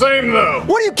look the same though.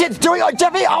 What are you kids doing?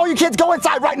 Jeffy, all you kids go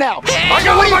inside right now! I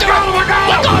got him!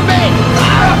 Let go of me!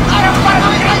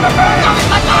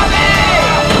 Let go of me!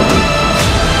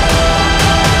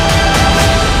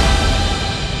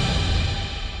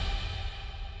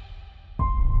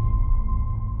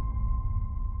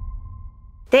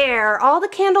 There, all the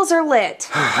candles are lit.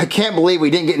 I can't believe we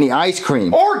didn't get any ice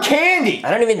cream. Or candy.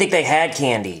 I don't even think they had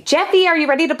candy. Jeffy, are you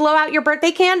ready to blow out your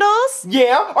birthday candles?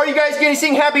 Yeah? Are you guys gonna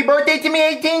sing happy birthday to me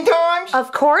 18 times?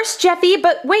 Of course, Jeffy,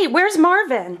 but wait, where's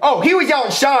Marvin? Oh, he was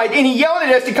outside and he yelled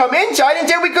at us to come inside and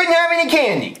said we couldn't have any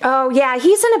candy. Oh, yeah,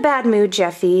 he's in a bad mood,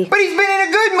 Jeffy. But he's been in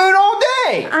a good mood all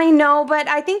day. I know, but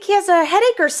I think he has a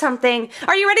headache or something.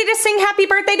 Are you ready to sing happy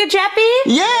birthday to Jeffy?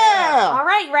 Yeah! All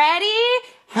right, ready?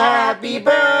 Happy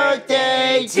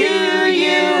birthday to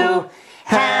you.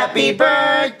 Happy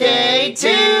birthday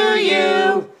to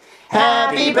you.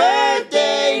 Happy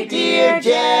birthday, dear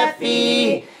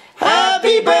Jeffy.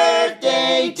 Happy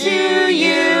birthday to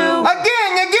you.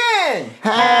 Again!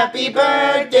 Happy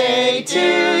birthday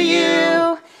to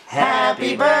you.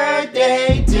 Happy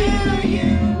birthday to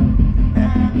you.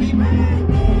 Happy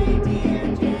birthday,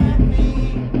 dear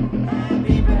Jeffy.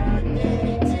 Happy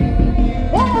birthday to you.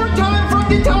 One more time from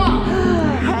the top.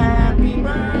 Happy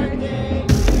birthday.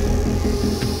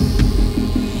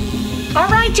 All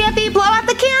right, Jeffy, blow out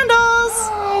the candles.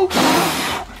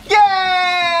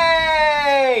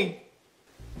 Yay!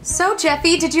 So,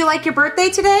 Jeffy, did you like your birthday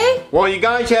today? Well, you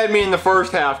guys had me in the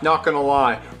first half, not gonna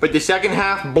lie. But the second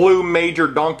half blew major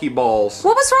donkey balls.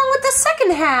 What was wrong with the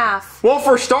second half? Well,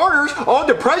 for starters, all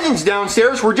the presents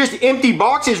downstairs were just empty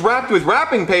boxes wrapped with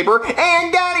wrapping paper,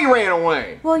 and Daddy ran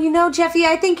away. Well, you know, Jeffy,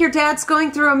 I think your dad's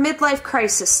going through a midlife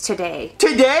crisis today.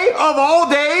 Today, of all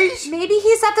days? Maybe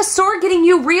he's at the store getting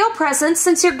you real presents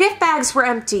since your gift bags were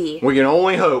empty. We can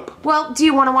only hope. Well, do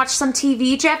you want to watch some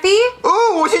TV, Jeffy?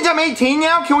 Ooh, well, since I'm 18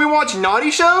 now, can we watch naughty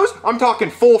shows? I'm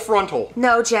talking full frontal.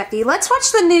 No, Jeffy, let's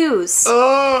watch the news.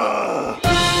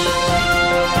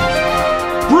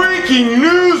 Breaking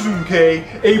news, okay?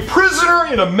 A prisoner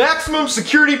in a maximum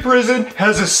security prison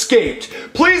has escaped.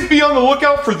 Please be on the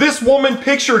lookout for this woman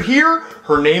pictured here.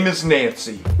 Her name is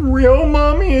Nancy. Real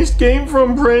mommy escaped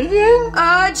from prison?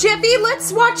 Jeffy,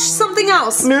 let's watch something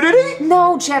else. Nudity?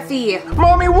 No, Jeffy.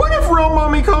 Mommy, what if real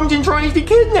mommy comes and tries to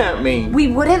kidnap me? We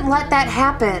wouldn't let that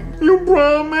happen. You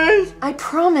promise? I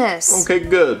promise. Okay,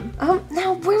 good.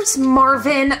 Now where's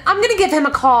Marvin? I'm gonna give him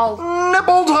a call.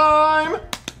 Nipple time!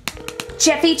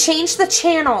 Jeffy, change the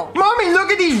channel. Mommy, look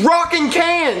at these rocking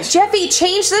cans! Jeffy,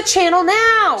 change the channel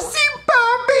now. See,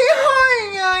 Bobby,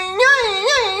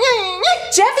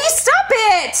 Jeffy, stop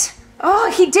it!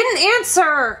 Oh, he didn't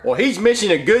answer. Well, he's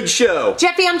missing a good show.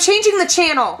 Jeffy, I'm changing the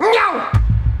channel. No!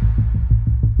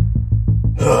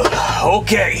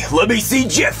 Okay, let me see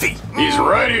Jeffy. He's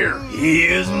right here.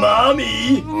 Here's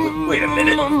Mommy. Wait a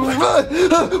minute.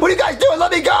 What are you guys doing?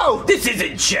 Let me go! This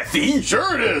isn't Jeffy.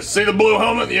 Sure it is. See the blue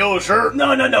helmet and the yellow shirt?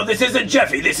 No, this isn't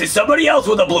Jeffy. This is somebody else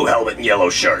with a blue helmet and yellow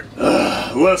shirt.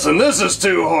 Listen, this is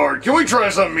too hard. Can we try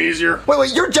something easier?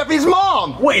 Wait, you're Jeffy's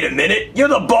mom! Wait a minute. You're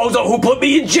the bozo who put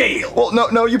me in jail. Well,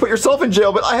 no, you put yourself in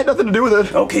jail, but I had nothing to do with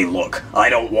it. Okay, look, I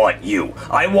don't want you.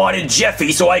 I wanted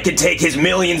Jeffy so I could take his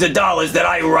millions of dollars that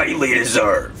I rightly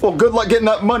deserve. Well, good luck getting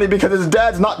that money because his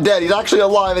dad's not dead. He's actually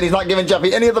alive and he's not giving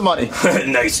Jeffy any of the money.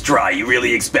 Nice try. You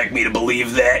really expect me to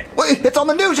believe that? Wait, it's on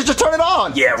the news. Just turn it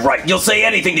on. Yeah, right. You'll say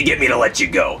anything to get me to let you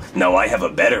go. No, I have a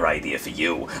better idea for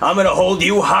you. I'm gonna hold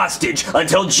you hostage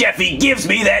until Jeffy gives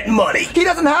me that money. He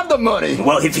doesn't have the money.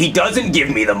 Well, if he doesn't give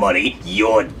me the money,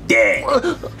 you're dead.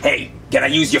 Hey, can I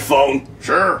use your phone?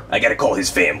 Sure. I gotta call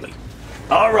his family.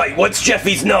 Alright, what's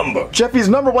Jeffy's number? Jeffy's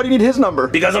number? Why do you need his number?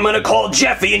 Because I'm gonna call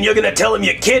Jeffy and you're gonna tell him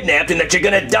you're kidnapped and that you're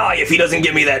gonna die if he doesn't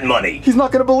give me that money. He's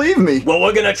not gonna believe me. Well,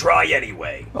 we're gonna try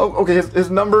anyway. Oh, okay, his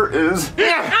number is...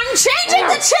 I'm changing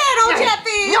the channel,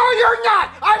 Jeffy! No, you're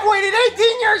not! I've waited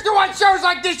 18 years to watch shows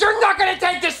like this! You're not gonna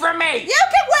take this from me! You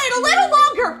can wait a little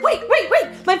longer! Wait!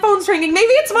 My phone's ringing.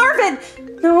 Maybe it's Marvin!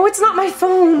 No, it's not my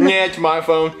phone. Yeah, it's my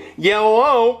phone.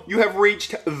 Hello, you have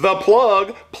reached the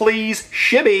plug. Please,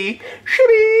 Shibby.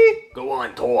 Shibby! Go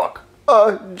on, talk.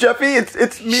 Jeffy,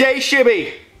 it's me. Say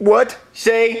Shibby. What?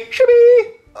 Say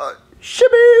Shibby.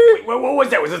 Shibby! Wait, what was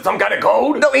that? Was it some kind of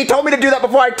code? No, he told me to do that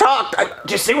before I talked.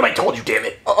 Just say what I told you, damn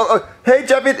it. Hey,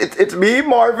 Jeffy, it's me,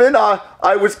 Marvin.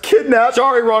 I was kidnapped.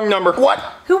 Sorry, wrong number. What?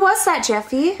 Who was that,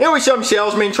 Jeffy? It was some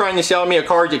salesman trying to sell me a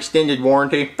car's extended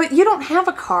warranty. But you don't have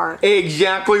a car.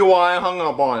 Exactly why I hung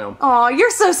up on him. Aw,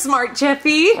 you're so smart,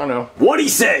 Jeffy. I know. What'd he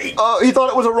say? He thought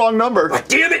it was a wrong number.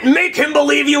 Damn it, make him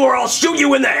believe you or I'll shoot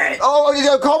you in the head.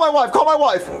 Call my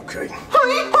wife. Okay.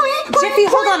 Jeffy,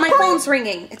 hold on, my phone's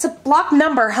ringing. It's a blocked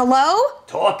number. Hello?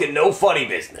 Talk and no funny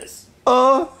business.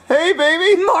 Hey,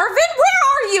 baby. Marvin, where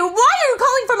are you? Why are you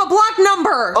calling from a blocked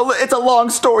number? Oh, it's a long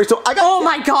story, so I got... Oh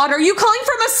my God, are you calling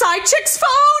from a side chick's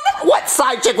phone? What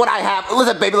side chick would I have?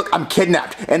 Listen, baby, look, I'm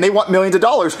kidnapped, and they want millions of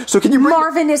dollars, so can you bring...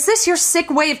 Marvin, is this your sick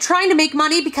way of trying to make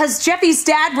money because Jeffy's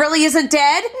dad really isn't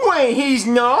dead? Wait, he's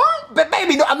not? But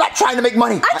baby, no, I'm not trying to make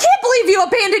money. I can't believe you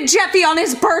abandoned Jeffy on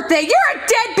his birthday. You're a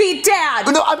deadbeat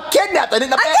dad. No, I'm kidnapped. I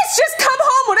guess just come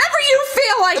home whenever you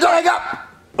feel like Don't hang up.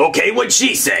 Okay, what'd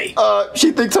she say?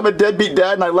 She thinks I'm a deadbeat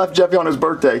dad and I left Jeffy on his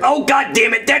birthday. Oh, God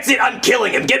damn it, that's it, I'm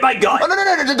killing him. Get my gun. Oh, no,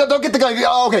 don't get the gun.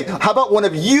 Oh, okay, how about one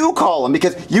of you call him?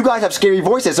 Because you guys have scary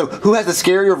voices, so who has the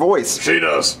scarier voice? She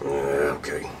does.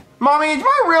 Okay. Mommy, is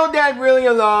my real dad really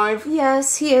alive?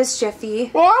 Yes, he is,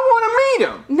 Jeffy. Well, I want to meet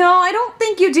him. No, I don't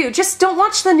think you do. Just don't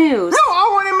watch the news. No, I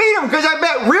want to meet him because I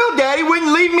bet real daddy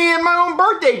wouldn't leave me at my own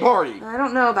birthday party. I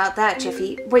don't know about that,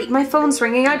 Jeffy. Wait, my phone's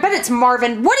ringing. I bet it's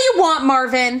Marvin. What do you want,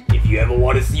 Marvin? If you ever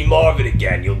want to see Marvin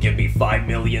again, you'll give me $5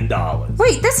 million.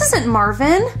 Wait, this isn't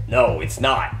Marvin. No, it's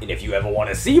not. And if you ever want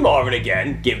to see Marvin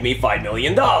again, give me $5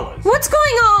 million. What's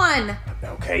going on?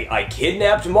 Okay, I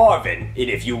kidnapped Marvin, and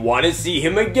if you want to see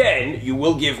him again, you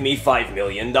will give me $5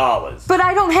 million. But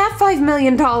I don't have $5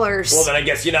 million. Well, then I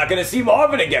guess you're not going to see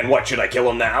Marvin again. What, should I kill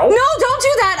him now? No, don't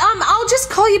do that. I'll just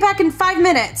call you back in 5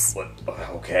 minutes. What?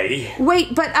 Okay.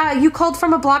 Wait, but you called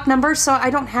from a blocked number, so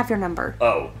I don't have your number.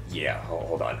 Oh, yeah.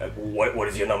 Hold on. What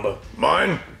is your number?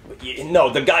 Mine? No,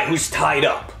 the guy who's tied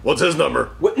up. What's his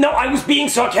number? No, I was being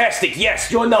sarcastic. Yes,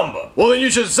 your number. Well, then you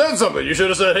should have said something. You should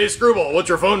have said, hey, Screwball, what's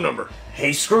your phone number?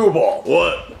 Hey, Screwball.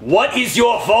 What? What is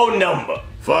your phone number?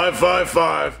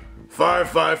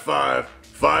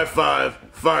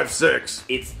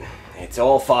 555-555-5556. It's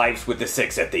all fives with the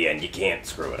 6 at the end. You can't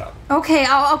screw it up. Okay,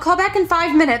 I'll call back in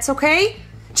 5 minutes, okay?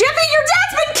 Jeffy, your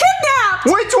dad's been kidnapped!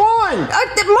 Which one?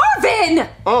 Marvin!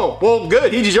 Oh, well,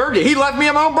 good. He deserved it. He left me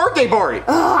at my own birthday party.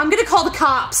 Oh, I'm gonna call the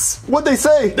cops. What'd they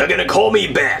say? They're gonna call me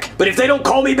back. But if they don't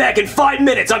call me back in 5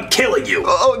 minutes, I'm killing you.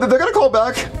 Oh, they're gonna call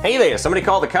back. Hey there, somebody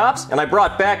called the cops, and I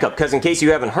brought backup, because in case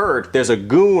you haven't heard, there's a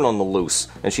goon on the loose.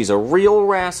 And she's a real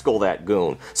rascal, that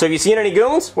goon. So have you seen any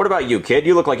goons? What about you, kid?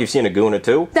 You look like you've seen a goon or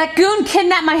two. That goon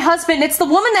kidnapped my husband. It's the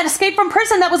woman that escaped from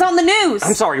prison that was on the news.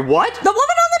 I'm sorry, what? The woman on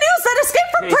the news that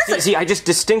escaped from prison. See, I just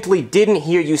distinctly didn't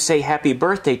hear you say happy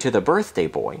birthday to the birthday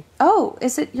boy. Oh,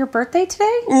 is it your birthday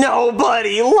today?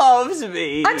 Nobody loves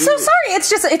me. I'm so sorry.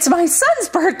 It's my son's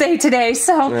birthday today,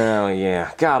 so... Oh,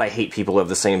 yeah. God, I hate people who have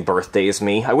the same birthday as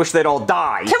me. I wish they'd all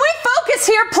die. Can we focus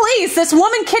here, please? This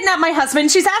woman kidnapped my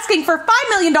husband. She's asking for $5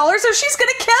 million, or she's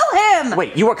gonna kill him.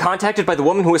 Wait, you were contacted by the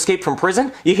woman who escaped from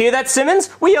prison? You hear that, Simmons?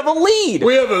 We have a lead.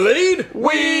 We have a lead?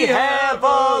 We have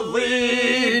a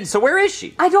lead. So where is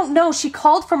she? I don't know. She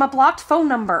called from a blocked phone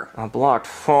number. A blocked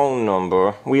phone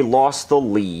number. We lost the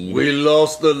lead. We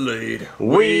lost the lead.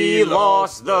 We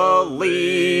lost the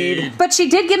lead. But she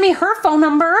did give me her phone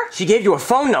number. She gave you a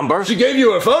phone number? She gave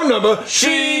you her phone number?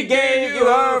 She gave you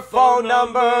her phone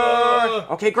number.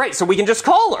 Okay, great. So we can just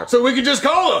call her. So we can just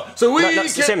call her. So we can...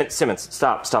 Simmons,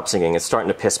 stop singing. It's starting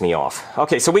to piss me off.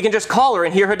 Okay, so we can just call her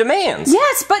and hear her demands.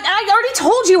 Yes, but I already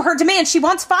told you her demand. She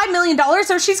wants $5 million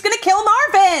or she's gonna kill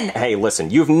Marvin. Hey, listen,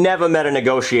 you've never met a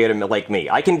negotiator like me.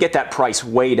 I can get that price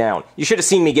way down. You should have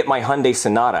seen me get my Hyundai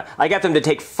Sonata. I got them to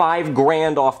take $5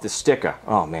 grand off the sticker.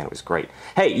 Oh man, it was great.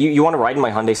 Hey, you want to ride in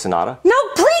my Hyundai Sonata? No,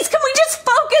 please, can we just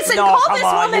focus and call this woman? No,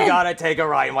 come on, you gotta take a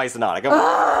ride in my Sonata. Come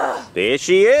on. There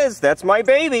she is. That's my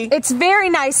baby. It's very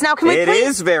nice. Now, can we please... It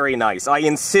is very nice. I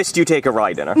insist you take a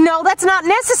ride in her. No, that's not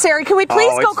necessary. Can we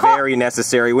please go call... Oh, it's very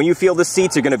necessary. When you feel the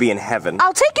seats are gonna be in heaven.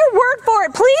 I'll take your word for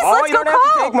it. Please, let's go call. You don't have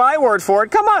to take my word for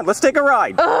it. Come on, let's take a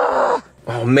ride.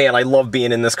 Oh man, I love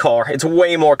being in this car. It's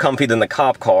way more comfy than the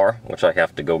cop car, which I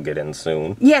have to go get in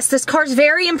soon. Yes, this car's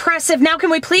very impressive. Now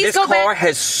can we please go back? This car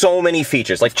has so many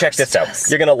features. Like, check this out.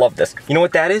 You're gonna love this. You know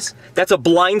what that is? That's a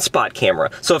blind spot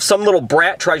camera. So if some little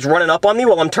brat tries running up on me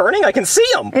while I'm turning, I can see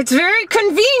him. It's very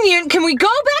convenient. Can we go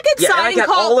back inside and I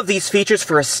got all of these feetures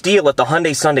for a steal at the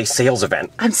Hyundai Sunday sales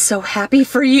event. I'm so happy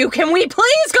for you. Can we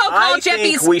please go call Jeffy's? I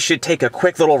think we should take a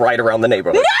quick little ride around the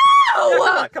neighborhood. No!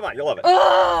 Come on, you'll love it.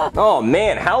 Oh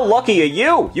man, how lucky are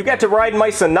you? You got to ride in my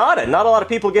Sonata. Not a lot of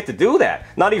people get to do that.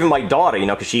 Not even my daughter, you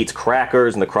know, because she eats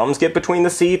crackers and the crumbs get between the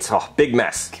seats. Oh, big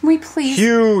mess. Can we please?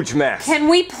 Huge mess. Can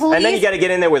we please? And then you got to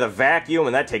get in there with a vacuum,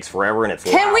 and that takes forever, and it's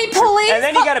loud. Can we please? And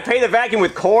then you got to pay the vacuum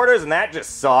with quarters, and that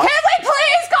just sucks. Can we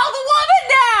please call the woman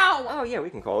now? Oh yeah, we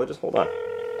can call her. Just hold on.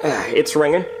 It's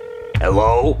ringing.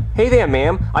 Hello? Hey there,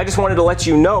 ma'am. I just wanted to let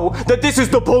you know that this is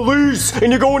the police,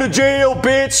 and you're going to jail,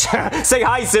 bitch. Say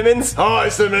hi, Simmons. Hi,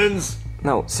 Simmons.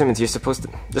 No, Simmons, you're supposed to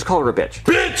just call her a bitch.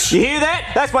 Bitch! You hear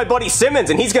that? That's my buddy Simmons,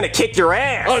 and he's gonna kick your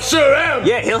ass. I sure am.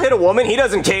 Yeah, he'll hit a woman. He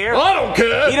doesn't care. I don't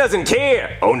care. He doesn't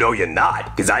care. Oh, no, you're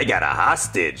not, because I got a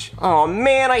hostage. Oh,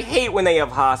 man, I hate when they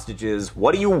have hostages.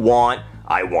 What do you want?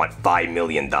 I want $5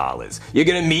 million. You're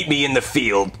gonna meet me in the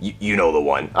field. You know the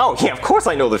one. Oh, yeah, of course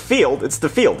I know the field. It's the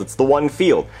field. It's the one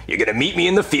field. You're gonna meet me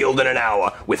in the field in an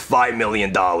hour with $5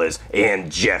 million and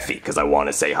Jeffy, because I want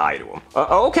to say hi to him.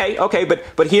 Okay,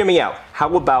 but hear me out.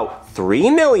 How about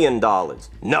 $3 million?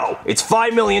 No, it's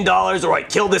 $5 million or I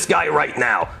kill this guy right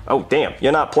now. Oh, damn,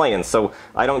 you're not playing, so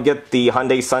I don't get the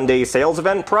Hyundai Sunday sales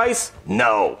event price?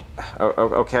 No.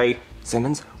 Okay.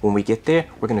 Simmons, when we get there,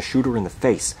 we're gonna shoot her in the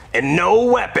face. And no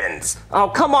weapons. Oh,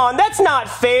 come on, that's not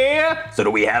fair. So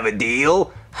do we have a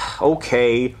deal?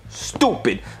 Okay,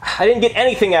 stupid. I didn't get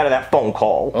anything out of that phone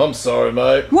call. I'm sorry,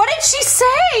 mate. What did she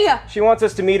say? She wants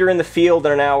us to meet her in the field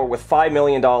in an hour with $5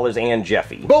 million and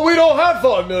Jeffy. But we don't have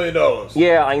 $5 million.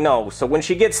 Yeah, I know. So when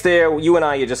she gets there, you and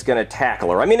I are just gonna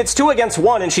tackle her. I mean, it's 2 against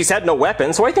 1 and she's had no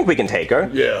weapon, so I think we can take her.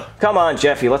 Yeah. Come on,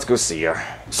 Jeffy, let's go see her.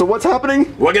 So what's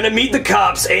happening? We're gonna meet the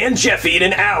cops and Jeffy in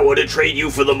an hour to trade you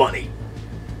for the money.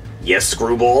 Yes,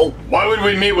 Screwball? Why would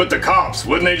we meet with the cops?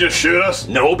 Wouldn't they just shoot us?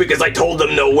 No, because I told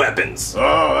them no weapons.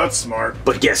 Oh, that's smart.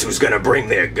 But guess who's gonna bring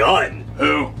their gun?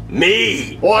 Who?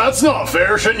 Me! Well, that's not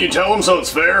fair. Shouldn't you tell them so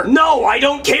it's fair? No, I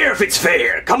don't care if it's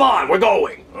fair. Come on, we're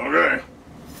going. Okay.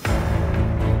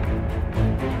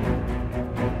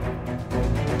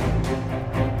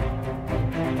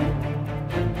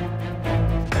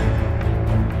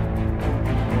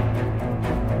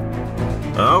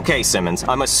 Okay, Simmons.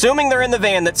 I'm assuming they're in the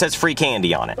van that says free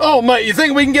candy on it. Oh, mate, you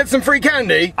think we can get some free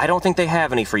candy? I don't think they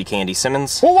have any free candy,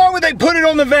 Simmons. Well, why would they put it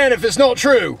on the van if it's not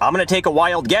true? I'm gonna take a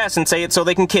wild guess and say it's so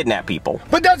they can kidnap people.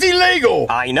 But that's illegal!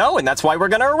 I know, and that's why we're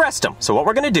gonna arrest them. So what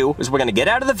we're gonna do is we're gonna get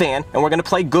out of the van and we're gonna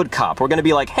play good cop. We're gonna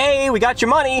be like, hey, we got your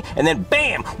money, and then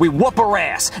bam, we whoop her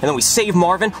ass. And then we save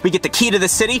Marvin, we get the key to the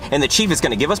city, and the chief is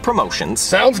gonna give us promotions.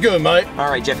 Sounds good, mate.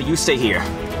 Alright, Jeffy, you stay here.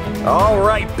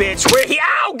 Alright, bitch, we're here.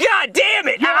 Ow, god damn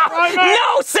it! Ow. Right,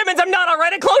 No, Simmons, I'm not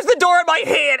alright. I closed the door in my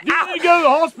head. You Ow. need to go to the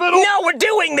hospital? No, we're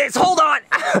doing this. Hold on.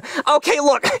 Okay,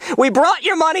 look, we brought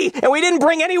your money and we didn't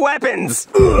bring any weapons.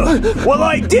 Well,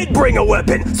 I did bring a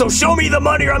weapon, so show me the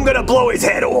money or I'm gonna blow his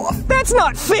head off. That's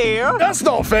not fair. That's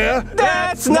not fair.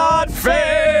 That's not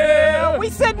fair. We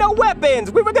said no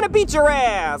weapons. We were gonna beat your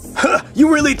ass.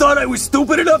 You really thought I was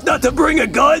stupid enough not to bring a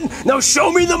gun? Now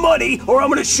show me the money or I'm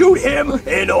gonna shoot him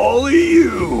and all of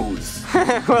yous.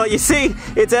 Well, you see,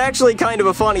 it's actually kind of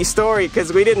a funny story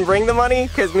because we didn't bring the money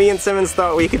because me and Simmons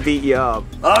thought we could beat you up.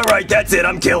 Alright, that's it.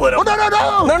 I'm killing him.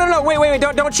 Oh, no! Wait,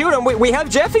 don't shoot him. We have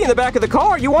Jeffy in the back of the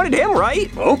car. You wanted him,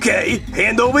 right? Okay,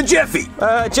 hand over Jeffy.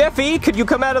 Jeffy, could you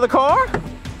come out of the car?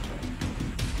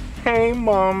 Hey,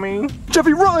 Mommy.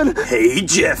 Jeffy, run! Hey,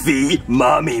 Jeffy.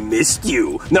 Mommy missed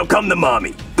you. Now come to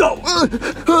Mommy. Go!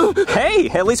 Hey,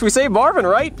 at least we saved Marvin,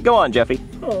 right? Go on, Jeffy.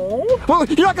 Well,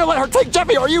 you're not gonna let her take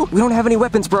Jeffy, are you? We don't have any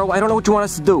weapons, bro. I don't know what you want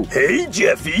us to do. Hey,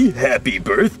 Jeffy. Happy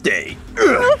birthday.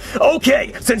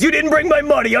 Okay, since you didn't bring my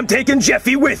money, I'm taking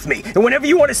Jeffy with me. And whenever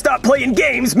you want to stop playing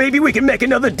games, maybe we can make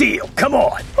another deal. Come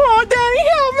on. Oh, Daddy,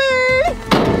 help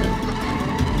me!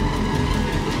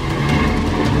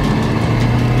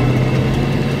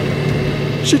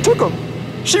 She took him.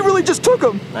 She really just took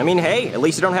him. I mean, hey, at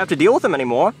least you don't have to deal with him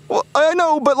anymore. Well, I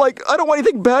know, but like, I don't want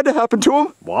anything bad to happen to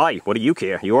him. Why? What do you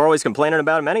care? You were always complaining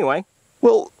about him anyway.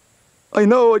 Well, I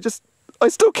know, I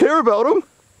still care about him.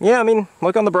 Yeah, I mean,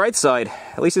 look on the bright side.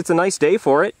 At least it's a nice day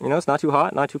for it. You know, it's not too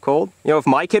hot, not too cold. You know, if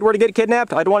my kid were to get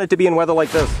kidnapped, I'd want it to be in weather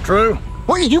like this. True.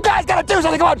 Well, you guys gotta do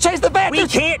something. Come on, chase the van. We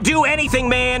can't do anything,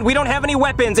 man. We don't have any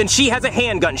weapons, and she has a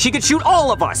handgun. She could shoot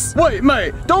all of us. Wait,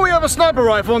 mate, don't we have a sniper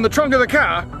rifle in the trunk of the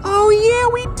car? Oh, yeah,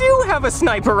 we do have a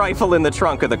sniper rifle in the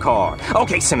trunk of the car.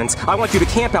 Okay, Simmons, I want you to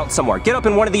camp out somewhere. Get up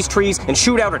in one of these trees and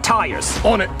shoot out her tires.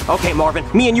 On it. Okay, Marvin,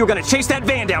 me and you are gonna chase that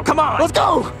van down. Come on. Let's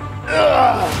go.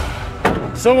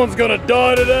 Someone's gonna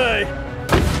die today.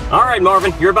 All right,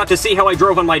 Marvin, you're about to see how I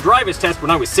drove on my driver's test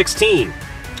when I was 16.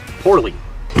 Poorly.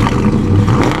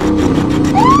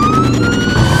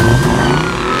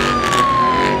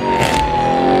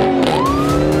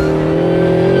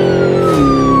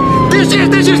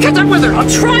 This is, catch up with her. I'm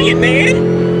trying, man.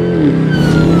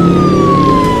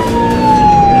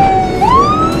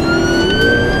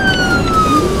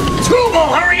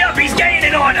 Screwball, hurry up. He's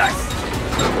gaining on us.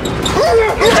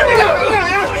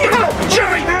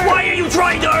 Jeffy, why are you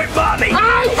trying to hurt Mommy?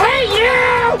 I hate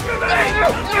you!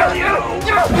 Kill you!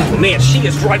 Oh man, she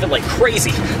is driving like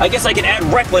crazy. I guess I can add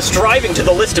reckless driving to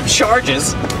the list of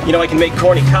charges. You know, I can make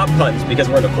corny cop puns because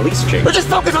we're in a police chase. Let's just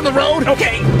focus on the road.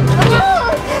 Okay.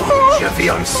 Jeffy,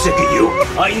 I'm sick of you.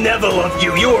 I never loved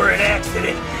you. You were an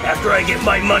accident. After I get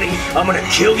my money, I'm gonna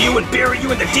kill you and bury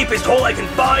you in the deepest hole I can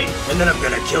find, and then I'm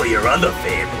gonna kill your other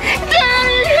family.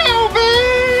 Daddy, help me!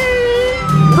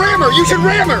 Ram her! You should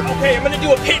ram her! Okay, I'm gonna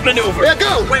do a pit maneuver. Yeah,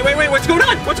 go! Wait, what's going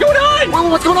on? What's going on?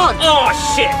 What's going on? Oh,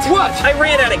 shit! What? I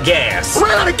ran out of gas.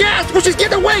 Ran out of gas? Well, she's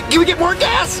getting away! Can we get more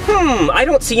gas? I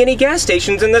don't see any gas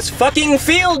stations in this fucking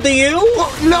field, do you?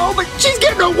 Well, no, but she's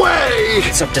getting away!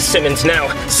 It's up to Simmons now.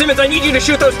 Simmons, I need you to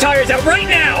shoot those tires out right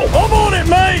now! I'm on it,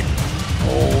 mate!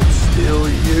 Hold still,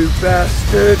 you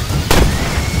bastard.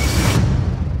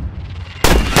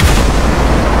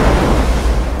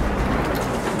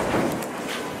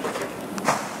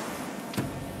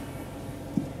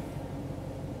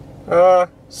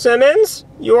 Simmons?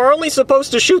 You are only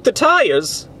supposed to shoot the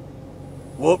tires.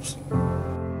 Whoops.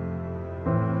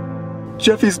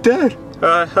 Jeffy's dead.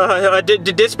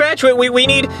 Dispatch, we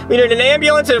need an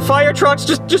ambulance and fire trucks,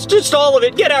 just all of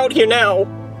it. Get out here now.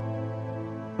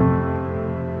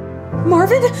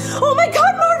 Marvin? Oh my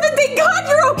god, Marvin, thank God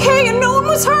you're okay and no one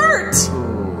was hurt!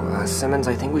 Ooh, Simmons,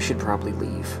 I think we should probably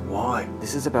leave. Why?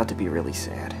 This is about to be really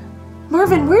sad.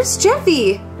 Marvin, where's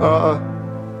Jeffy?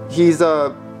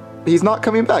 He's not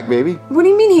coming back, baby. What do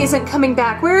you mean he isn't coming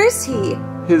back? Where is he?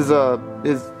 His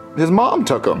mom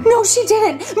took him. No, she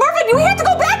didn't. Marvin, we have to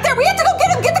go back there. We have to go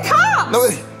get him. Get the cops. No,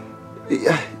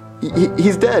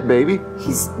 he's dead, baby.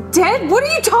 He's dead? What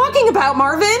are you talking about,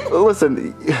 Marvin?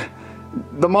 Listen,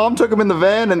 the mom took him in the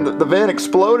van, and the van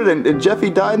exploded, and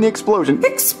Jeffy died in the explosion.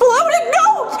 Exploded?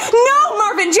 No,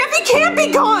 Marvin. Jeffy can't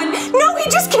be gone. No, he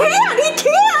just can't. He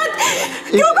can't.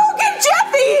 Go get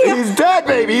Jeffy. He's dead,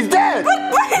 baby. He's dead.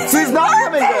 But it's He's his not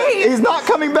birthday. coming back. He's not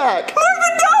coming back.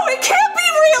 Marvin, no, it can't be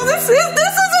real. This isn't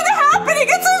happening.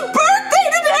 It's his birthday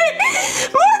today.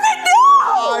 Marvin,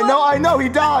 no. I know. He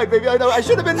died, baby. I know. I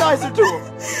should have been nicer to him.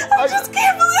 I just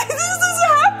can't believe this is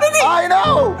happening. I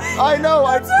know.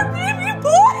 That's our baby boy.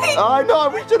 I know.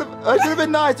 I should have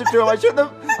been nicer to him.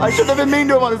 I shouldn't have been mean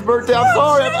to him on his birthday. I'm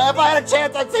sorry. If I had a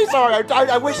chance, I'd say sorry.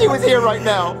 I wish he was here right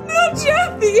now. No,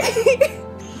 Jeffy.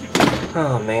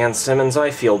 Oh man, Simmons,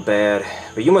 I feel bad.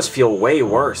 But you must feel way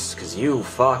worse, because you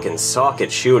fucking suck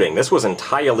at shooting. This was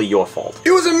entirely your fault.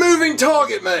 It was a moving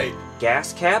target, mate.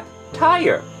 Gas cap?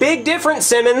 Tire. Big difference,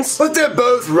 Simmons. But they're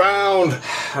both round.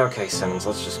 Okay, Simmons,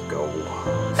 let's just go.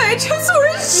 I just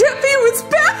wish Jeffy was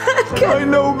back. I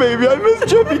know, baby. I miss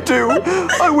Jeffy too.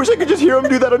 I wish I could just hear him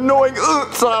do that annoying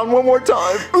sound one more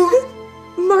time.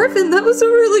 Marvin, that was a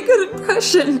really good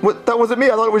impression. What? That wasn't me.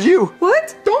 I thought it was you.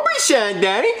 What? Don't be sad,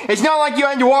 Daddy. It's not like you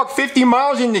had to walk 50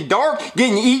 miles in the dark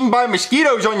getting eaten by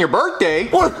mosquitoes on your birthday.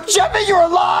 What? Jeffy, you're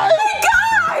alive? My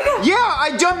God! Yeah,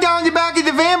 I jumped down the back of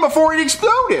the van before it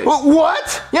exploded.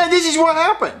 What? Yeah, this is what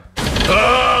happened.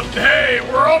 Hey,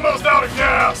 we're almost out of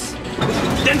gas.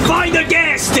 Then find a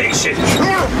gas station.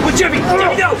 With Jeffy,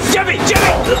 no, Jeffy.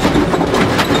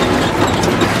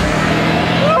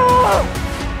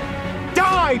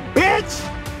 Die, bitch!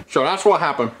 So that's what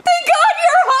happened. Thank God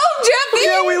you're home, Jeffy!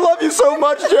 Yeah, we love you so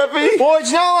much, Jeffy. Well,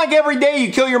 it's not like every day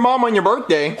you kill your mom on your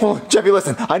birthday. Well, Jeffy,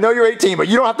 listen, I know you're 18, but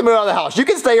you don't have to move out of the house. You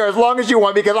can stay here as long as you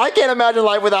want because I can't imagine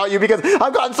life without you because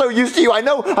I've gotten so used to you. I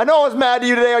know I was mad at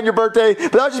you today on your birthday,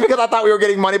 but that was just because I thought we were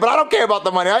getting money, but I don't care about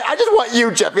the money. I just want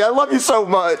you, Jeffy. I love you so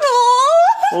much.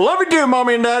 Well, love you too,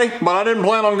 Mommy and Daddy, but I didn't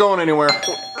plan on going anywhere.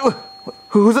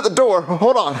 Who's at the door?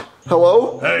 Hold on.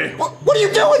 Hello? Hey. What are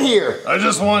you doing here? I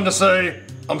just wanted to say,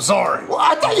 I'm sorry. Well,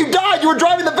 I thought you died. You were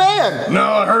driving the van. No,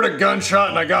 I heard a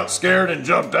gunshot and I got scared and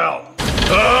jumped out.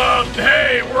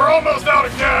 Hey, we're almost out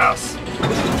of gas.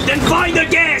 Then find a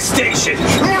gas station.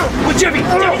 With Jeffy,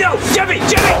 no, Jeffy.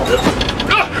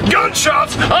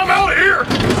 Gunshots! I'm out of here.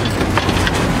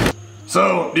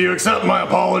 So, do you accept my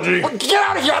apology? Get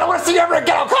out of here. I don't want to see you ever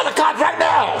again. I'll call the cops right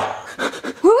now.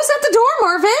 Who was at the door,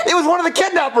 Marvin? It was one of the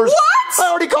kidnappers. What? I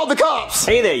already called the cops.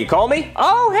 Hey there, you call me?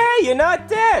 Oh, hey, you're not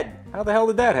dead. How the hell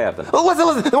did that happen? Oh, listen,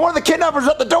 one of the kidnappers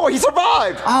at the door. He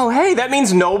survived. Oh, hey, that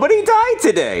means nobody died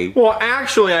today. Well,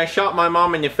 actually, I shot my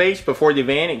mom in the face before the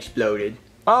van exploded.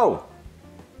 Oh,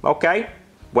 okay.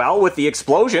 Well, with the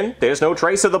explosion, there's no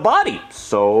trace of the body.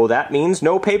 So that means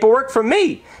no paperwork from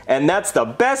me. And that's the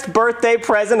best birthday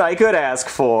present I could ask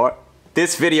for.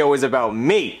 This video is about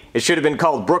me. It should have been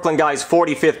called Brooklyn Guy's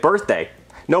 45th birthday.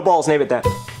 No balls, name it that.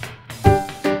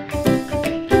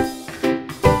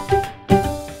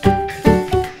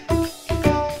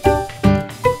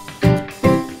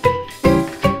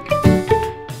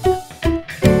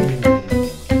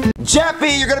 Jeffy,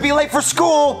 you're gonna be late for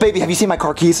school. Baby, have you seen my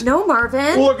car keys? No,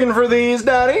 Marvin. Looking for these,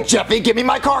 Daddy? Jeffy, give me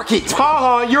my car keys.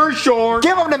 Haha, you're short.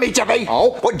 Give them to me, Jeffy.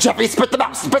 Oh. What, Jeffy, spit them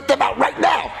out. Spit them out right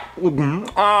now. Wait,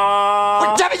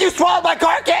 Jeffy, you swallowed my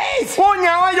car keys. Well,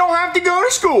 now I don't have to go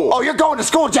to school. Oh, you're going to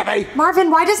school, Jeffy. Marvin,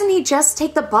 why doesn't he just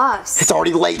take the bus? It's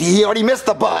already late. He already missed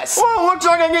the bus. Well, looks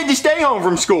like I get to stay home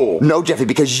from school. No, Jeffy,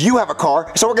 because you have a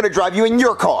car, so we're gonna drive you in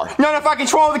your car. Not if I can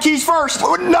swallow the keys first.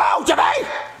 Oh, no, Jeffy!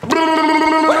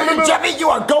 Wait, Jeffy, you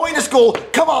are going to school.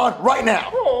 Come on, right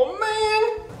now. Oh,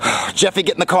 man. Jeffy,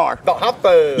 get in the car. Don't have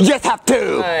to. You just have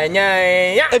to.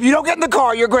 If you don't get in the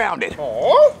car, you're grounded.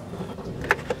 Oh.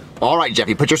 All right,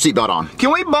 Jeffy, put your seatbelt on.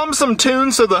 Can we bum some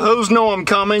tunes so the hoes know I'm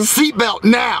coming? Seatbelt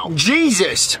now.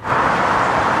 Jesus.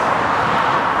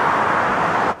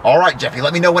 All right, Jeffy,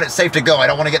 let me know when it's safe to go. I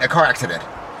don't want to get in a car accident.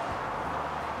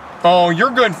 Oh,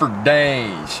 you're good for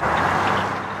days.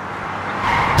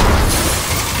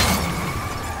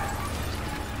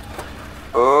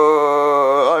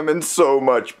 I'm in so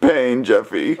much pain,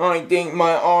 Jeffy. I think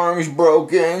my arm's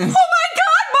broken. Oh my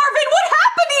God, Marvin, what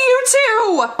happened to you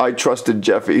two? I trusted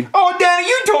Jeffy. Oh, Daddy,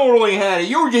 you totally had it.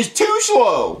 You were just too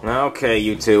slow. Okay,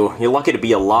 you two. You're lucky to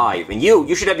be alive. And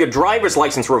you should have your driver's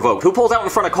license revoked. Who pulls out in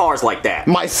front of cars like that?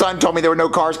 My son told me there were no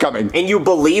cars coming. And you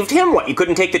believed him? What, you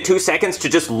couldn't take the 2 seconds to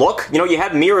just look? You know, you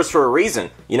had mirrors for a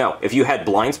reason. You know, if you had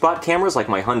blind spot cameras like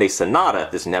my Hyundai Sonata,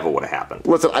 this never would have happened.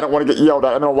 Listen, I don't want to get yelled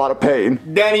at. I'm in a lot of pain.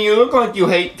 Daddy, you look like you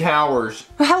hate towers.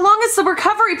 How long is the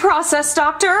recovery process,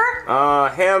 Doctor?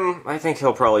 Him, I think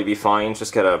he'll probably be fine.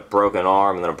 Just got a broken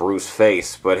arm and then a bruised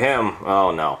face. But him,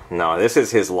 oh no. No, this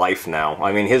is his life now.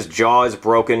 I mean, his jaw is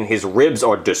broken, his ribs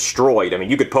are destroyed. I mean,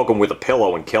 you could poke him with a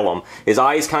pillow and kill him. His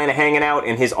eye's kind of hanging out,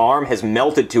 and his arm has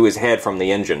melted to his head from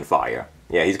the engine fire.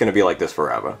 Yeah, he's gonna be like this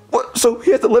forever. What? So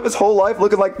he has to live his whole life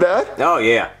looking like that? Oh,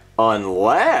 yeah.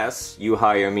 Unless you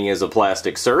hire me as a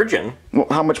plastic surgeon. Well,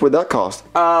 how much would that cost?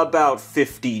 About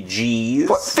 50 G's.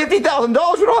 What,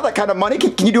 $50,000? We don't have that kind of money.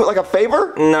 Can you do it like a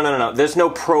favor? No. There's no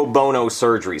pro bono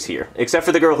surgeries here. Except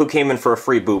for the girl who came in for a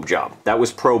free boob job. That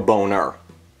was pro boner.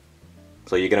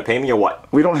 So you're gonna pay me or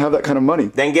what? We don't have that kind of money.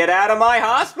 Then get out of my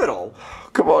hospital.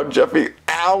 Come on, Jeffy.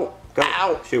 Ow. Go.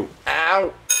 Ow. Shoot.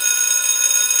 Ow.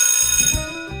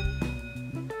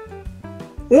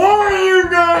 Why are you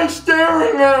guys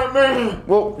staring at me?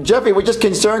 Well, Jeffy, we're just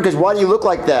concerned because why do you look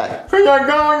like that? Because I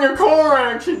got in a car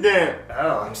accident.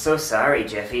 Oh, I'm so sorry,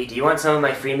 Jeffy. Do you want some of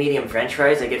my free medium french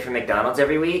fries I get from McDonald's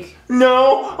every week?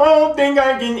 No, I don't think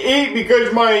I can eat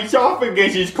because my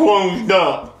esophagus is closed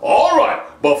up.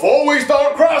 Alright, before we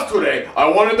start class today, I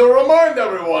wanted to remind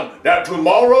everyone that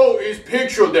tomorrow is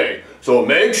picture day. So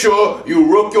make sure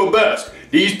you look your best.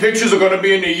 These pictures are going to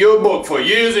be in the yearbook for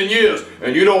years and years,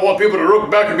 and you don't want people to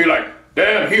look back and be like,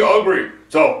 damn, he ugly.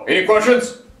 So, any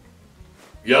questions?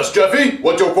 Yes, Jeffy?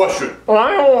 What's your question?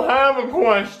 I don't have a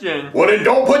question. Well, then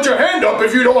don't put your hand up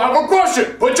if you don't have a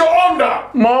question. Put your arm down.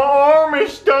 My arm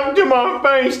is stuck to my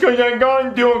face because I got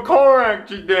into a car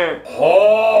accident.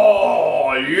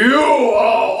 Oh, you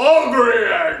are ugly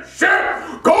as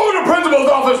shit. Go to the principal's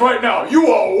office right now. You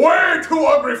are way too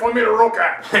ugly for me to look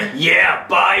at. Yeah,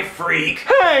 bye, freak.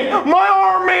 Hey, my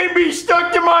arm may be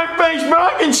stuck to my face, but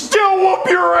I can still whoop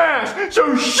your ass.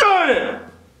 So shut it.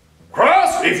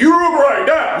 Cross, if you look right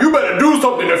now, you better do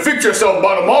something to fix yourself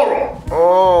by tomorrow.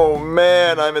 Oh,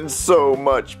 man, I'm in so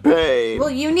much pain. Well,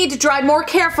 you need to drive more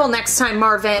careful next time,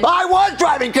 Marvin. I was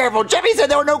driving careful. Jeffy said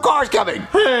there were no cars coming.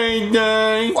 Hey,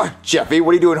 Dang. What, Jeffy,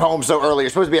 what are you doing home so early? You're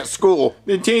supposed to be at school.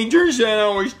 The teacher said I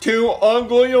was too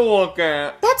ugly to look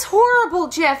at. That's horrible,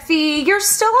 Jeffy. You're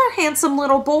still a handsome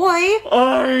little boy.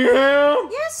 I am?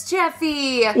 Yes,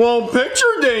 Jeffy. Well, picture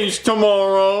day's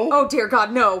tomorrow. Oh, dear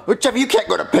God, no. But Jeffy, you can't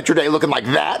go to picture day looking like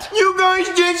that. You guys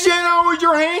just said I was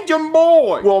your handsome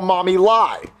boy. Well, Mommy,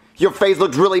 lie. Your face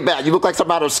looks really bad. You look like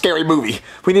something out of a scary movie.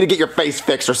 We need to get your face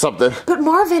fixed or something. But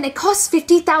Marvin, it costs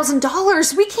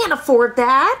 $50,000. We can't afford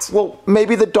that. Well,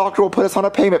 maybe the doctor will put us on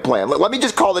a payment plan. Let me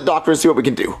just call the doctor and see what we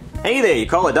can do. Hey there, you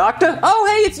call a doctor? Oh,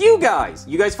 hey, it's you guys.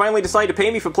 You guys finally decided to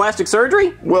pay me for plastic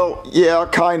surgery? Well, yeah,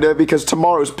 kinda, because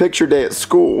tomorrow's picture day at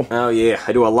school. Oh yeah,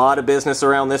 I do a lot of business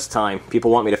around this time. People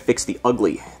want me to fix the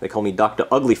ugly. They call me Dr.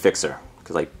 Ugly Fixer,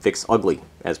 because I fix ugly,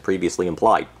 as previously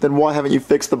implied. Then why haven't you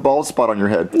fixed the bald spot on your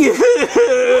head?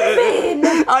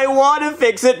 I want to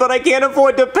fix it, but I can't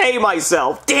afford to pay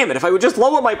myself. Damn it, if I would just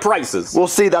lower my prices. Well,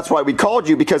 see, that's why we called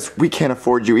you, because we can't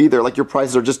afford you either. Like, your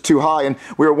prices are just too high, and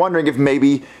we were wondering if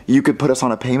maybe you could put us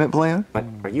on a payment plan? What,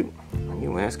 are you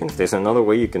asking if there's another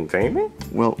way you can pay me?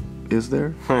 Well, is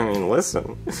there? I mean,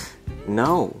 listen.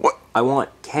 No. What? I want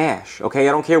cash, okay?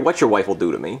 I don't care what your wife will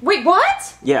do to me. Wait,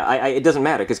 what? Yeah, it doesn't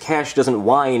matter, because Cash doesn't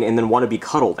whine and then want to be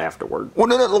cuddled afterward. Well,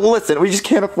 no, listen, we just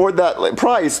can't afford that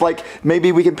price. Like,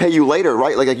 maybe we can pay you later,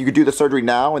 right? Like you could do the surgery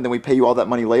now and then we pay you all that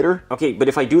money later? Okay, but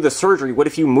if I do the surgery, what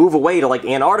if you move away to, like,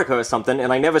 Antarctica or something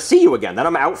and I never see you again? Then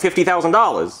I'm out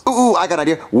 $50,000. Ooh, I got an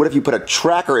idea. What if you put a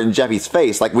tracker in Jeffy's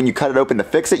face? Like, when you cut it open to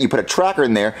fix it, you put a tracker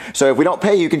in there, so if we don't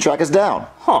pay you, you can track us down.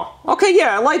 Huh. Okay,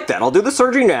 yeah, I like that. I'll do the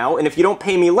surgery now, and if you don't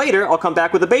pay me later, I'll come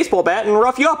back with a baseball bat and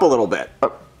rough you up a little bit.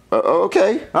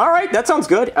 Okay. Alright, that sounds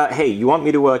good. Hey, you want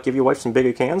me to give your wife some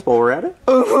bigger cans while we're at it?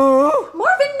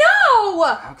 Marvin,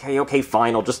 no! Okay,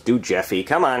 fine. I'll just do Jeffy.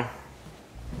 Come on.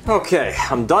 Okay,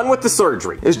 I'm done with the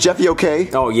surgery. Is Jeffy okay?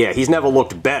 Oh, yeah, he's never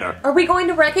looked better. Are we going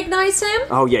to recognize him?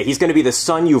 Oh, yeah, he's gonna be the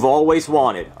son you've always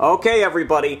wanted. Okay,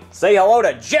 everybody, say hello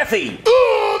to Jeffy!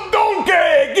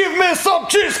 Donkey, give me some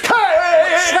cheesecake!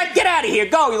 Shrek, get out of here!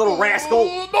 Go, you little rascal!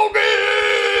 Donkey!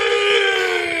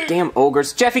 Damn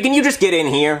ogres. Jeffy, can you just get in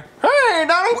here? Hey,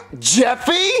 Donnie!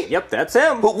 Jeffy? Yep, that's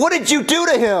him. But what did you do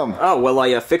to him? Oh, well,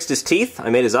 I fixed his teeth, I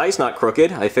made his eyes not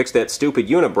crooked, I fixed that stupid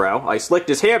unibrow, I slicked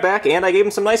his hair back, and I gave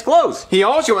him some nice clothes. He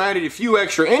also added a few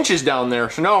extra inches down there,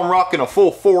 so now I'm rocking a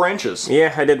full 4 inches.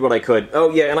 Yeah, I did what I could. Oh,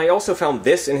 yeah, and I also found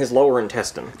this in his lower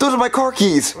intestine. Those are my car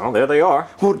keys. Well, there they are.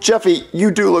 Well, Jeffy, you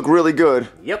do look really good.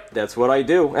 Yep, that's what I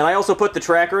do. And I also put the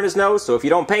tracker in his nose, so if you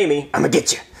don't pay me, I'ma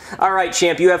get you. Alright,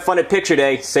 champ, you have fun at picture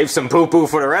day. Save some poo-poo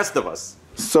for the rest of us.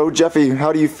 So, Jeffy,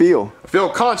 how do you feel? I feel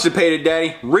constipated,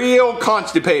 Daddy. Real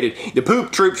constipated. The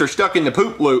poop troops are stuck in the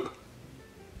poop loop.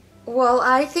 Well,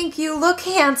 I think you look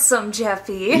handsome,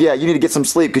 Jeffy. Yeah, you need to get some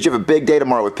sleep because you have a big day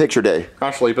tomorrow with picture day. Can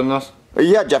I sleep in this?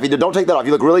 Yeah, Jeffy, don't take that off.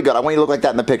 You look really good. I want you to look like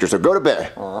that in the picture, so go to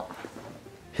bed.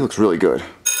 He looks really good.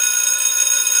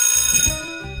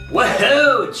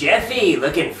 Whoa, Jeffy,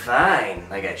 looking fine,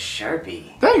 like a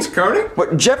Sharpie. Thanks, Cody.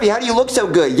 What, Jeffy, how do you look so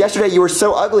good? Yesterday you were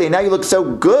so ugly and now you look so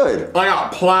good. I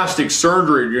got plastic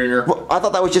surgery, Junior. Well, I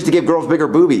thought that was just to give girls bigger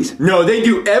boobies. No, they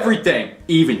do everything,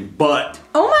 even butt.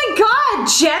 Oh my god,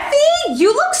 Jeffy!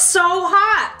 You look so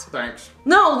hot! Thanks.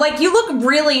 No, like you look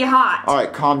really hot.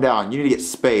 Alright, calm down. You need to get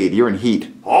spayed. You're in heat.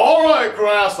 Alright,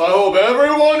 Grass, I hope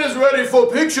everyone is ready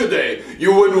for picture day.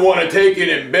 You wouldn't want to take an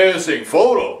embarrassing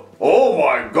photo. Oh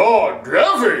my god,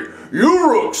 Jeffy,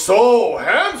 you look so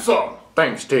handsome.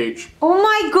 Thanks, Teach. Oh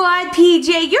my god,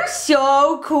 PJ, you're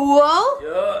so cool.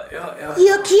 Yeah.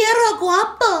 Yo quiero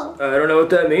guapo. I don't know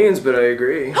what that means, but I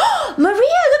agree.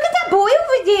 Maria, look at that boy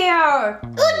over there.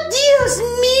 Oh, Dios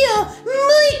mío,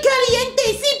 muy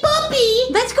caliente, sí,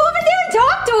 papi. Let's go over there and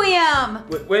talk to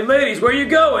him. Wait, ladies, where are you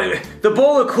going? The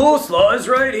bowl of coleslaw is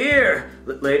right here.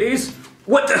 Ladies?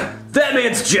 What the? That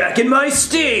man's jacking my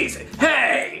steez.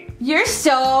 Hey! You're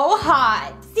so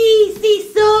hot. Sí,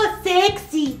 so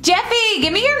sexy. Jeffy,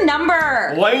 give me your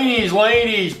number.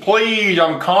 Ladies, please,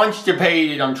 I'm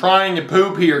constipated. I'm trying to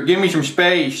poop here. Give me some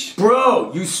space.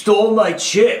 Bro, you stole my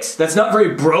chicks. That's not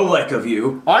very bro-like of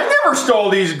you. I never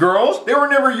stole these girls. They were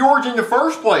never yours in the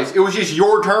first place. It was just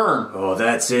your turn. Oh,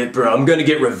 that's it, bro. I'm gonna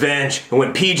get revenge. And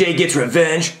when PJ gets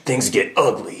revenge, things get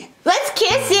ugly. Let's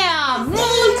kiss him.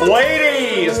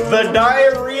 Ladies, the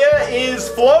diarrhea is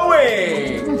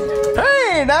flowing.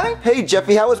 Hey, Donnie. Hey,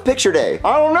 Jeffy, how was picture day?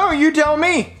 I don't know, you tell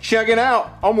me. Check it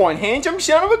out. I'm one handsome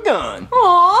son of a gun.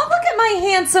 Aw, look at my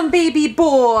handsome baby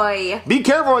boy. Be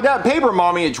careful with that paper,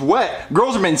 Mommy. It's wet.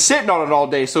 Girls have been sitting on it all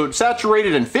day, so it's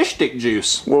saturated in fish stick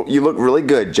juice. Well, you look really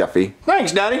good, Jeffy.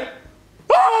 Thanks, Daddy.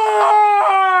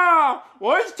 Ah!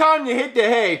 Well, it's time to hit the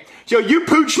hay. So you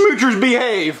pooch smoochers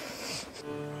behave.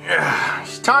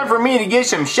 It's time for me to get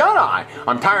some shut-eye.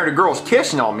 I'm tired of girls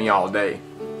kissing on me all day.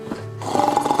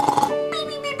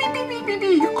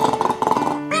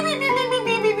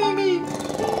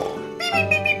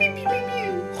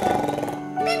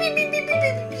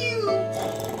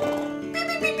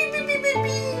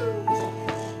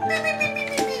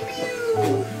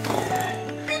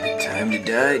 Time to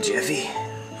die, Jeffy.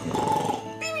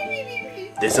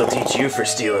 This'll teach you for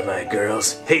stealing my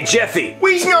girls. Hey, Jeffy!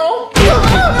 We know! Daddy!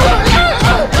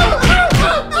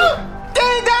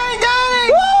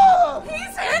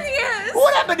 He's hideous.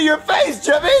 What happened to your face,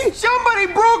 Jeffy? Somebody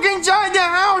broke inside the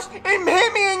house and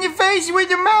hit me in the face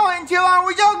with a mallet until I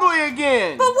was ugly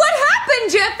again. But what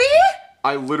happened, Jeffy?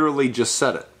 I literally just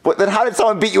said it. But then how did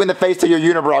someone beat you in the face till your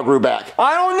unibrow grew back?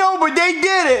 I don't know, but they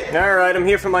did it. Alright, I'm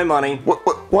here for my money.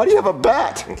 Why do you have a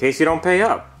bat? In case you don't pay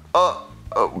up.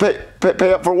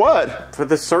 Pay up for what? For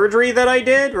the surgery that I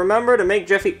did, remember, to make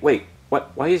Jeffy... Wait,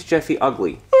 what? Why is Jeffy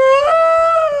ugly?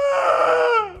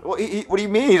 What do you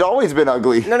mean? He's always been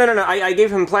ugly. No. I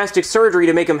gave him plastic surgery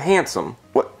to make him handsome.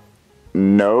 What?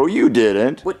 No. No, you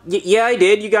didn't. What? Yeah, I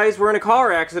did. You guys were in a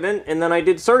car accident, and then I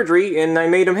did surgery, and I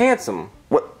made him handsome.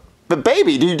 What? But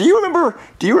baby, do you remember?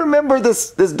 Do you remember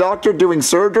this doctor doing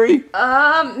surgery?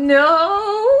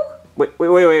 No. Wait,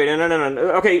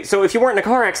 no. Okay, so if you weren't in a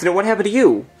car accident, what happened to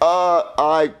you?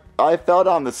 I fell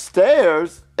down the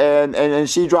stairs, and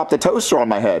she dropped a toaster on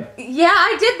my head. Yeah,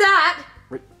 I did that.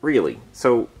 Really?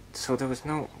 So there was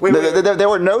no... There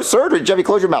were no surgery. Jeffy,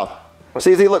 close your mouth.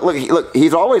 See, look,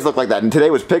 he's always looked like that, and today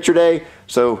was picture day,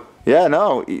 so... Yeah,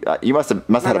 no, you must have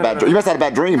had a bad dream. You must have had a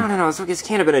bad dream. No, this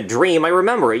can't have been a dream. I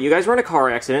remember it. You guys were in a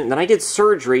car accident, and then I did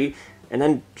surgery, and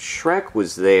then Shrek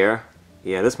was there.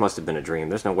 Yeah, this must have been a dream.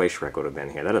 There's no way Shrek would have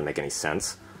been here. That doesn't make any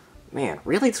sense. Man,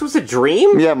 really? This was a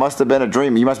dream? Yeah, it must have been a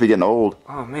dream. You must be getting old.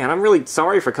 Oh, man, I'm really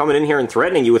sorry for coming in here and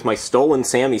threatening you with my stolen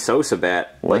Sammy Sosa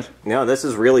bat. What? No, this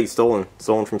is really stolen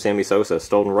from Sammy Sosa.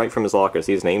 Stolen right from his locker.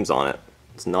 See his name's on it.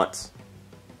 It's nuts.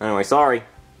 Anyway, sorry.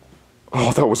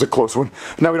 Oh, that was a close one.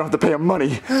 Now we don't have to pay him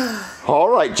money. All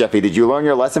right, Jeffy, did you learn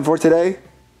your lesson for today?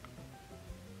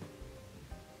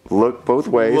 Look both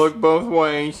ways. Look both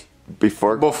ways.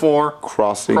 Before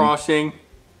crossing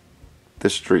the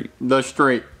street. The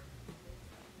street.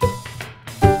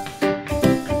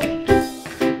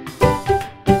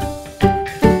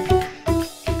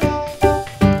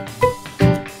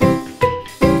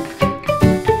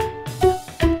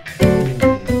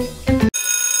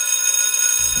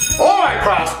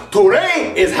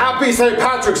 Today is Happy St.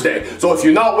 Patrick's Day, so if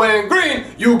you're not wearing green,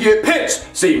 you get pinched.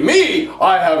 See me,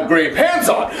 I have green pants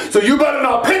on, so you better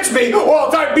not pinch me or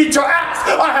else I beat your ass.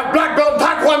 I have black belt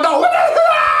taekwondo.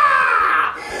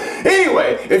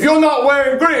 Anyway, if you're not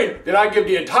wearing green, then I give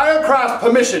the entire class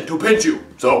permission to pinch you.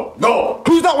 So, go.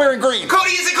 Who's not wearing green?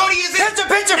 Cody, is it?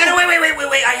 Pinch him! No,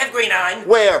 wait, I have green on.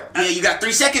 Where? Yeah, you got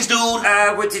 3 seconds, dude.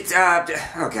 What's it,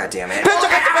 oh, god damn it.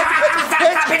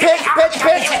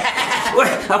 Pinch!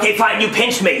 Okay, fine, you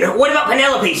pinched me. What about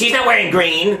Penelope? She's not wearing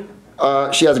green.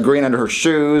 She has green under her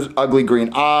shoes, ugly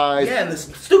green eyes. Yeah, and the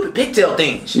stupid pigtail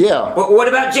things. Yeah. What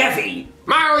about Jeffy?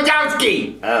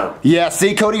 Marozowski! Oh. Yeah,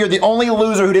 see, Cody, you're the only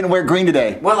loser who didn't wear green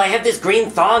today. Well, I have this green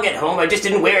thong at home. I just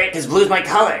didn't wear it because blue's my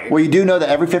color. Well, you do know that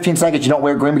every 15 seconds you don't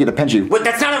wear green, we get to pinch you. What,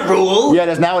 that's not a rule? Yeah, it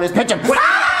is now. It is. Pinch him. Okay,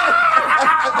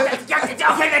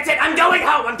 that's it. I'm going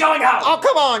home. Oh,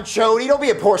 come on, Chody. Don't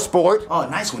be a poor sport. Oh,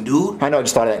 nice one, dude. I know, I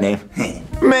just thought of that name.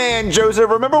 Man, Joseph,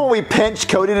 remember when we pinched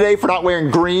Cody today for not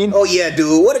wearing green? Oh, yeah,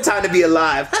 dude. What a time to be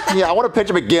alive. Yeah, I want to pinch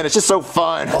him again. It's just so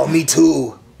fun. Oh, me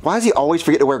too. Why does he always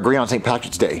forget to wear green on St.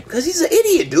 Patrick's Day? Because he's an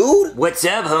idiot, dude. What's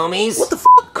up, homies? What the f***?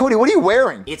 Cody, what are you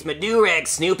wearing? It's my do-rag,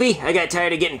 Snoopy. I got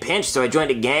tired of getting pinched, so I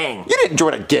joined a gang. You didn't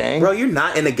join a gang. Bro, you're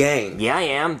not in a gang. Yeah, I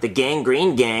am. The Gang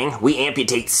Green Gang. We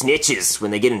amputate snitches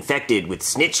when they get infected with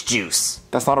snitch juice.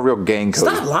 That's not a real gang,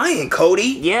 Cody. Stop lying,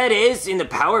 Cody. Yeah, it is. In the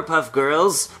Powerpuff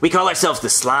Girls. We call ourselves the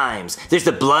Slimes. There's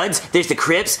the Bloods, there's the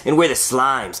Crips, and we're the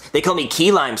Slimes. They call me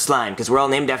Key Lime Slime because we're all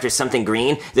named after something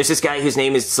green. There's this guy whose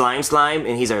name is Slime,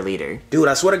 and he's our leader. Dude,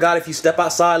 I swear to God, if you step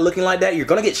outside looking like that, you're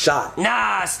gonna get shot.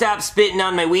 Nah, stop spitting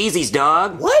on my Wheezies,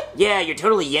 dog. What? Yeah, you're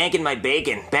totally yanking my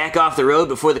bacon. Back off the road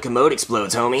before the commode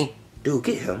explodes, homie. Dude,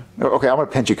 get him. Okay, I'm gonna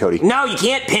pinch you, Cody. No, you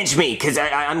can't pinch me, because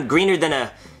I'm greener than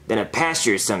a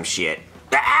pasture or some shit.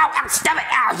 Ow, stop it,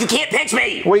 ow, you can't pinch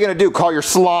me! What are you gonna do, call your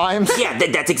slimes? Yeah,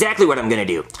 that's exactly what I'm gonna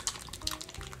do.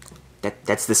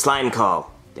 That's the slime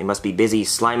call. They must be busy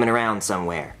sliming around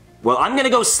somewhere. Well, I'm gonna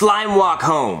go slime walk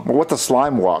home. Well, what's a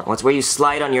slime walk? Well, it's where you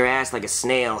slide on your ass like a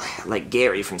snail, like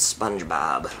Gary from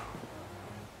SpongeBob.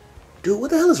 Dude,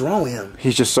 what the hell is wrong with him?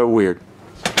 He's just so weird.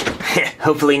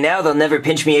 Hopefully now they'll never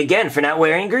pinch me again for not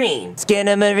wearing green.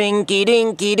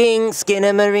 Skinnamarink-a-dink-a-ding,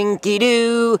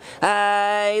 skinnamarink-a-doo.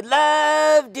 I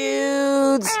love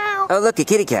dudes. Ow. Oh, look, a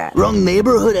kitty cat. Wrong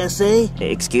neighborhood, SA.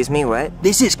 Excuse me, what?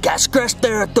 This is Cash Crush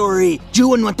territory. You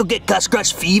want to get Cash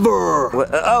Crush fever.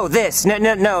 Oh, this. No,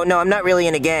 I'm not really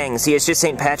in a gang. See, it's just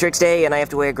St. Patrick's Day, and I have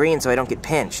to wear green so I don't get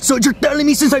pinched. So you're telling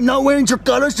me since I'm not wearing your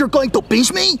colors, you're going to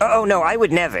pinch me? Oh, no, I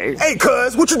would never. Hey,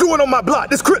 cuz, what you doing on my block?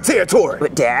 This Crip territory.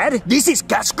 What, Dad? This is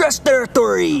Cash Crush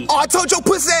territory. Oh, I told your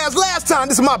pussy ass last time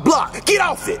this is my block. Get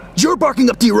off it. You're barking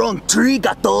up the wrong tree,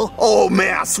 gato. Oh,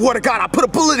 man, I swear to God, I'll put a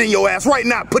bullet in your ass right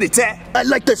now, put it tat. I'd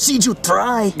like to see you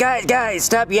try. Guys,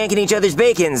 stop yanking each other's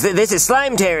bacons. This is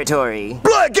slime territory.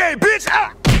 Blood game, bitch!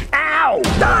 Ah. Ow!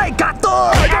 Die,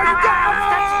 gato!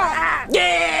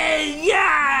 Yeah!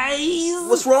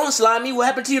 What's wrong, Slimy? What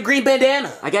happened to your green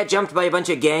bandana? I got jumped by a bunch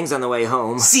of gangs on the way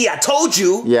home. See, I told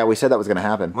you. Yeah, we said that was gonna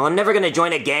happen. Well, I'm never gonna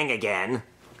join a gang again.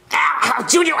 Ow,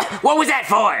 Junior, what was that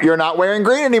for? You're not wearing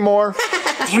green anymore.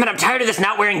 damn it, I'm tired of this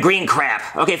not wearing green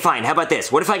crap. Okay, fine, how about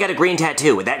this? What if I got a green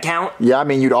tattoo? Would that count? Yeah, I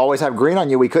mean, you'd always have green on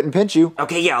you. We couldn't pinch you.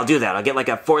 Okay, yeah, I'll do that. I'll get like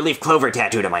a 4-leaf clover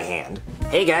tattooed on my hand.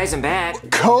 Hey guys, I'm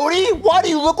back. Cody, why do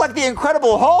you look like the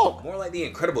Incredible Hulk? More like the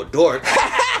Incredible Dork.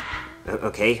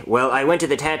 Okay, well, I went to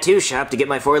the tattoo shop to get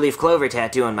my 4-leaf clover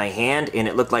tattoo on my hand, and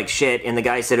it looked like shit, and the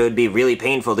guy said it would be really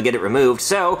painful to get it removed,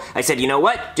 so I said, you know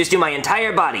what? Just do my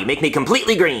entire body, make me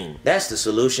completely green. That's the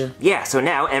solution. Yeah, so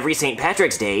now, every St.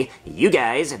 Patrick's Day, you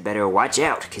guys better watch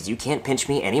out, because you can't pinch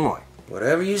me anymore.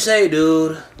 Whatever you say,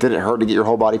 dude. Did it hurt to get your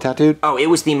whole body tattooed? Oh,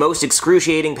 it was the most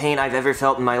excruciating pain I've ever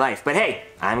felt in my life, but hey,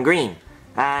 I'm green.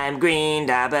 I'm green,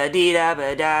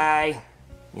 da-ba-dee-da-ba-die.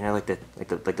 You know, like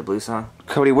the blues song?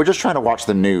 Cody, we're just trying to watch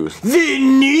the news. The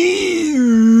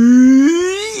news!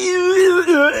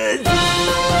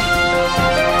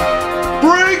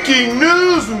 Breaking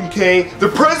news, okay? The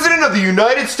President of the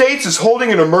United States is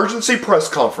holding an emergency press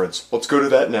conference. Let's go to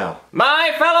that now.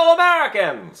 My fellow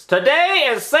Americans, today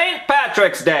is St.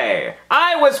 Patrick's Day.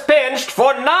 I was pinched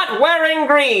for not wearing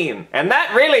green, and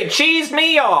that really cheesed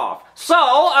me off. So,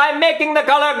 I'm making the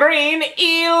color green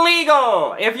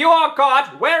illegal. If you are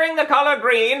caught wearing the color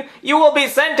green, you will be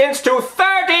sentenced to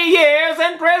 30 years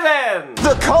in prison.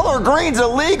 The color green's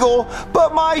illegal,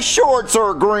 but my shorts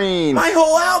are green. My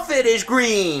whole outfit is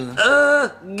green.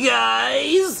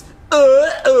 Guys?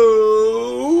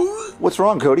 Uh-oh. What's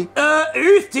wrong, Cody?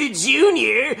 Earth to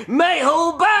Junior, my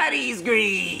whole body's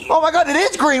green. Oh my god, it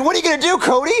is green. What are you gonna do,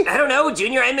 Cody? I don't know,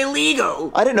 Junior, I'm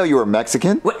illegal. I didn't know you were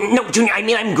Mexican. What? No, Junior, I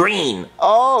mean I'm green.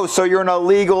 Oh, so you're an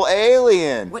illegal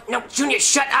alien. What? No, Junior,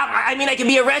 shut up. I mean I can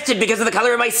be arrested because of the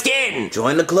color of my skin.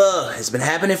 Join the club. It's been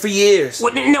happening for years.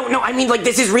 What? No, I mean like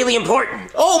this is really important.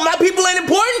 Oh, my people ain't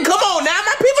important? Come on now,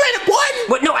 my people ain't important.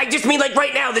 What? No, I just mean like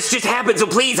right now, this just happened, so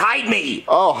please hide me.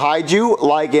 Oh, hide you?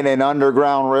 Like in an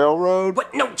underground railroad?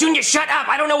 What? No, Junior, shut up.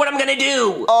 I don't know what I'm gonna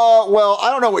do. Well, I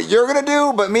don't know what you're gonna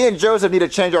do, but me and Joseph need to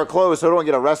change our clothes so we don't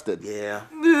get arrested. Yeah.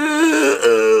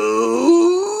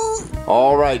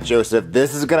 All right, Joseph,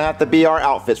 this is gonna have to be our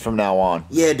outfits from now on.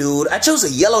 Yeah, dude, I chose a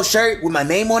yellow shirt with my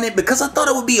name on it because I thought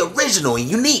it would be original and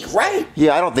unique, right?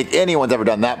 Yeah, I don't think anyone's ever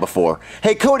done that before.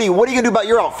 Hey, Cody, what are you gonna do about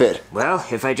your outfit? Well,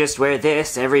 if I just wear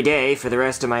this every day for the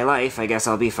rest of my life, I guess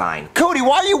I'll be fine. Cody,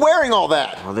 why are you wearing all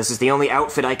that? Well, this is the only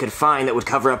outfit I could find that would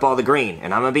cover up all the green.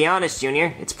 And I'm gonna be honest,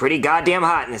 Junior, it's pretty goddamn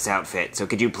hot in this outfit. So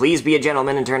could you please be a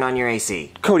gentleman and turn on your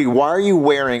AC? Cody, why are you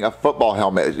wearing a football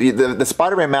helmet? The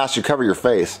Spider-Man mask should cover your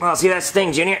face. Well, see, that's the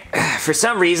thing, Junior. For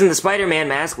some reason, the Spider-Man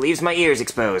mask leaves my ears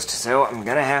exposed. So I'm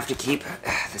gonna have to keep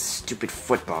this stupid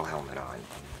football helmet on.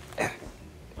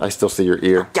 I still see your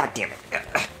ear. God damn it.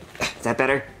 Is that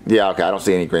better? Yeah, okay, I don't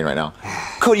see any green right now.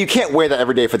 Cody, you can't wear that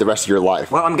every day for the rest of your life.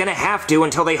 Well, I'm gonna have to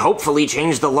until they hopefully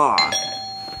change the law.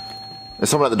 There's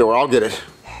someone at the door, I'll get it.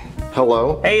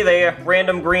 Hello? Hey there,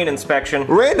 random green inspection.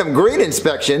 Random green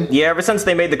inspection? Yeah, ever since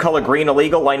they made the color green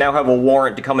illegal, I now have a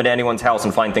warrant to come into anyone's house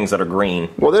and find things that are green.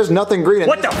 Well, there's nothing green in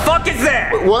What the fuck is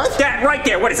that? What? That right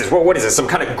there, what is this? What is this, some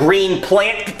kind of green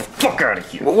plant? Get the fuck out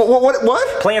of here.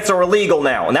 What? Plants are illegal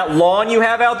now, and that lawn you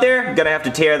have out there, you're gonna have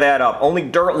to tear that up. Only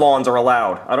dirt lawns are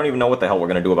allowed. I don't even know what the hell we're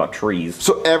gonna do about trees.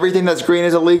 So everything that's green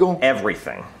is illegal?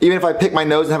 Everything. Even if I pick my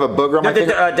nose and have a booger on my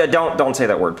finger? Don't say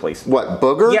that word, please. What,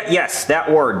 booger? Yeah, yes, that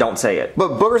word, don't say it.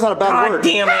 But booger's not a bad word. God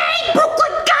damn it. Hey,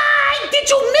 Brooklyn guy! Did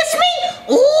you miss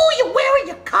me? Ooh, you're wearing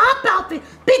your cop outfit.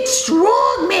 Big,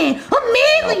 strong man. A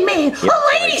manly man. Yep, a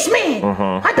ladies' man.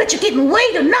 Mm-hmm. I bet you're getting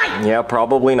laid tonight. Yeah,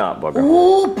 probably not, Booger.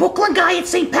 Ooh, Brooklyn guy, it's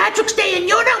St. Patrick's Day and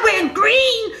you're not wearing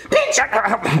green. Pinch.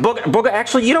 Booger,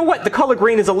 actually, you know what? The color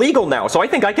green is illegal now, so I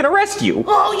think I can arrest you.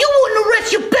 Oh, you wouldn't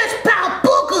arrest your best pal,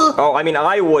 Booger. Oh, I mean,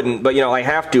 I wouldn't, but, you know, I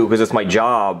have to because it's my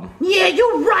job. Yeah,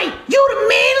 you're right. You're the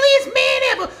manliest man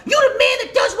ever. You're the man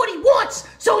that does what he wants.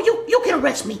 So you can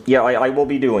arrest me. Yeah, I will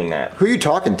be doing that. Who are you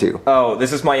talking to? Oh,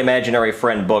 this is my imaginary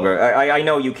friend Booger. I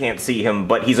know you can't see him,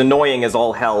 but he's annoying as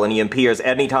all hell, and he appears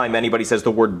anytime anybody says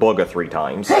the word Booger 3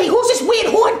 times. Hey, who's this weird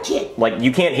horn kid? Like,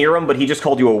 you can't hear him, but he just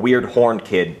called you a weird horned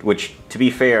kid, which, to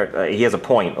be fair, he has a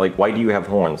point. Like, why do you have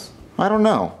horns? I don't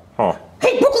know. Huh.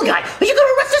 Hey, Brooklyn guy, are you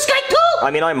gonna arrest this guy too? I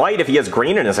mean, I might if he has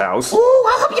green in his house. Ooh,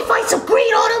 I'll help you find some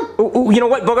green on him. Ooh, you know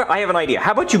what, Booger? I have an idea.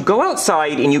 How about you go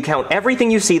outside and you count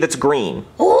everything you see that's green?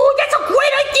 Ooh, that's a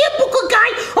great idea, Brooklyn guy.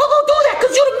 I'll go do that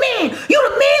because you're the man. You're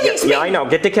the manliest man. Yeah, I know.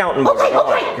 Get to counting, Booger.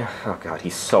 Okay. Oh, God,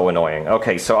 he's so annoying.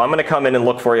 Okay, so I'm gonna come in and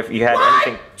look for you if you had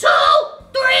anything. 1, 2,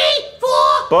 3, 4,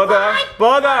 Booger! 5.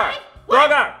 Booger!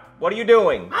 Booger! What are you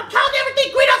doing? I'm counting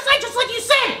everything green outside just like you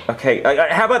said. Okay,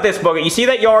 how about this, Booger? You see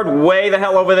that yard way the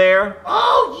hell over there?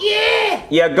 Oh, yeah.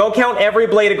 Yeah, go count every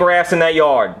blade of grass in that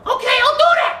yard. Okay, I'll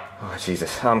do that. Oh,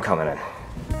 Jesus, I'm coming in.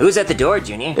 Who's at the door,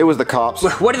 Junior? It was the cops.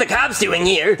 What are the cops doing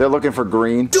here? They're looking for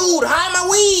green. Dude, hide my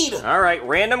weed! Alright,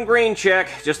 random green check.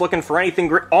 Just looking for anything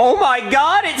green. Oh my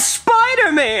god, it's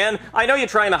Spider-Man! I know you're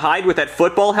trying to hide with that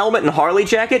football helmet and Harley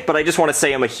jacket, but I just want to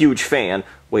say I'm a huge fan.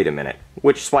 Wait a minute.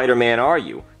 Which Spider-Man are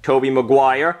you? Tobey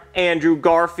Maguire? Andrew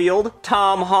Garfield?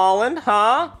 Tom Holland?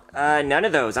 Huh? None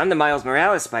of those. I'm the Miles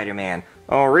Morales Spider-Man.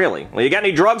 Oh, really? Well, you got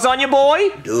any drugs on you, boy?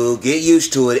 Dude, get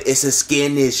used to it. It's a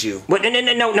skin issue. What?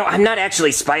 No, I'm not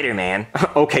actually Spider-Man.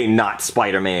 Okay, not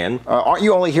Spider-Man. Aren't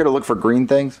you only here to look for green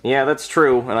things? Yeah, that's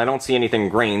true, and I don't see anything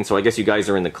green, so I guess you guys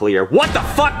are in the clear. What the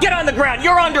fuck? Get on the ground!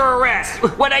 You're under arrest!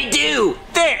 What'd I do?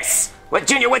 This! What,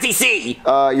 Junior, what's he see?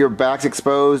 Your back's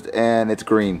exposed, and it's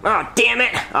green. Oh, damn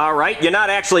it! Alright, you're not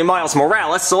actually Miles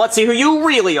Morales, so let's see who you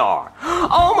really are.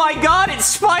 Oh my god, it's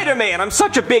Spider-Man! I'm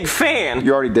such a big fan!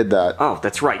 You already did that. Oh,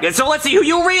 that's right. So let's see who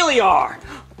you really are!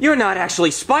 You're not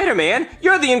actually Spider-Man,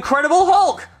 you're the Incredible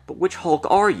Hulk! But which Hulk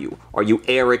are you? Are you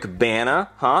Eric Bana?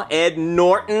 Huh? Ed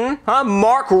Norton? Huh?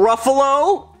 Mark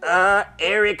Ruffalo?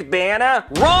 Eric Bana?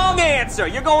 Wrong answer!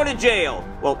 You're going to jail!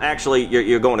 Well, actually,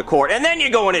 you're going to court, and then you're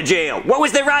going to jail! What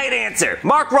was the right answer?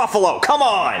 Mark Ruffalo, come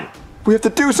on! We have to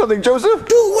do something, Joseph!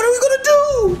 Dude, what are we gonna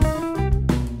do?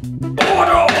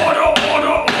 Order!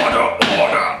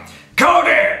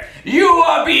 Cody, you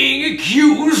are being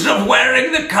accused of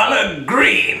wearing the color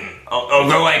green.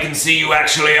 Although I can see you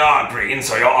actually are green,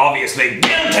 so you're obviously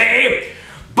guilty.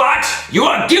 But you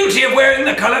are guilty of wearing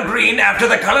the color green after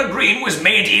the color green was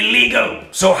made illegal.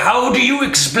 So how do you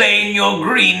explain your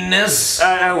greenness?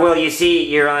 Well, you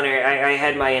see, Your Honor, I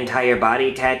had my entire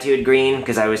body tattooed green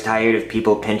because I was tired of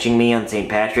people pinching me on St.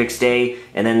 Patrick's Day,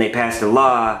 and then they passed a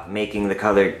law making the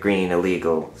color green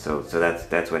illegal. So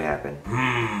that's what happened.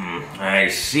 I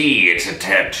see, it's a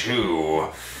tattoo.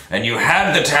 And you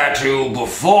had the tattoo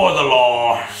before the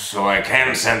law, so I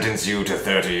can sentence you to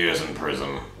 30 years in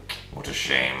prison. What a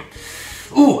shame.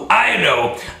 Ooh, I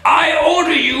know. I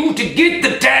order you to get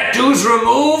the tattoos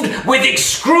removed with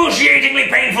excruciatingly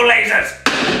painful lasers.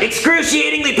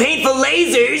 Excruciatingly painful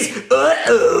lasers?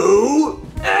 Uh-oh.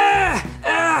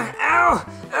 Ow.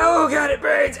 Oh, God, it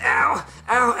burns. Ow.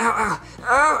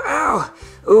 Ow.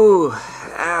 Ooh,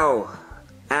 ow.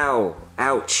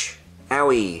 Ouch.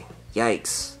 Owie.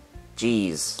 Yikes.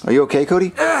 Jeez. Are you okay,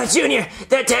 Cody? Junior,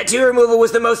 that tattoo removal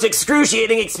was the most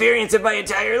excruciating experience of my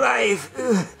entire life.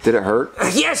 Did it hurt?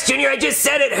 Yes, Junior, I just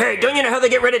said it hurt. Don't you know how they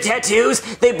get rid of tattoos?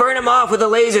 They burn them off with a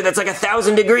laser that's like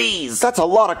 1,000 degrees. That's a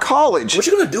lot of college. What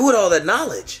you gonna do with all that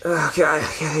knowledge? Oh, God,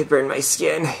 it burned my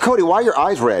skin. Cody, why are your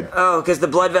eyes red? Oh, because the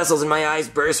blood vessels in my eyes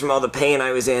burst from all the pain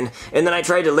I was in. And then I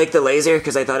tried to lick the laser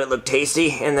because I thought it looked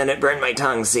tasty, and then it burned my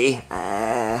tongue, see?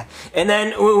 And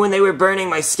then when they were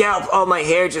burning my scalp, all my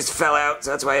hair just fell out,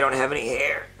 so that's why I don't have any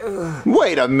hair. Ugh.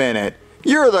 Wait a minute.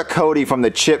 You're the Cody from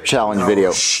the Chip Challenge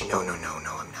video. Shh, no, I'm not,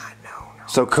 no.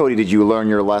 So, Cody, did you learn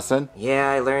your lesson? Yeah,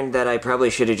 I learned that I probably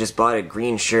should have just bought a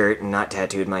green shirt and not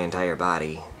tattooed my entire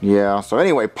body. Yeah, so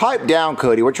anyway, pipe down,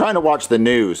 Cody. We're trying to watch the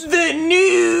news. The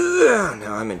news! Oh,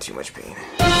 no, I'm in too much pain.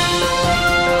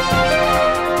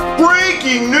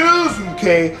 Breaking news,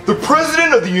 okay? The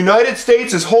President of the United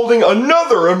States is holding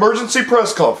another emergency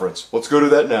press conference. Let's go to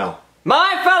that now.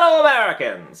 My fellow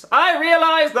Americans, I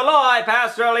realize the law I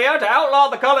passed earlier to outlaw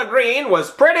the color green was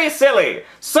pretty silly.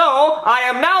 So, I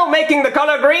am now making the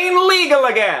color green legal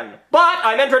again. But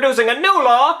I'm introducing a new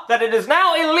law that it is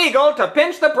now illegal to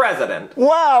pinch the president.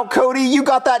 Wow, Cody, you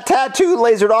got that tattoo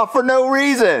lasered off for no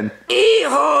reason.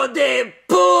 Hijo de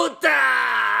puta!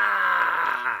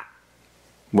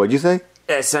 What'd you say?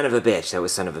 Son of a bitch. That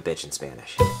was son of a bitch in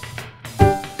Spanish.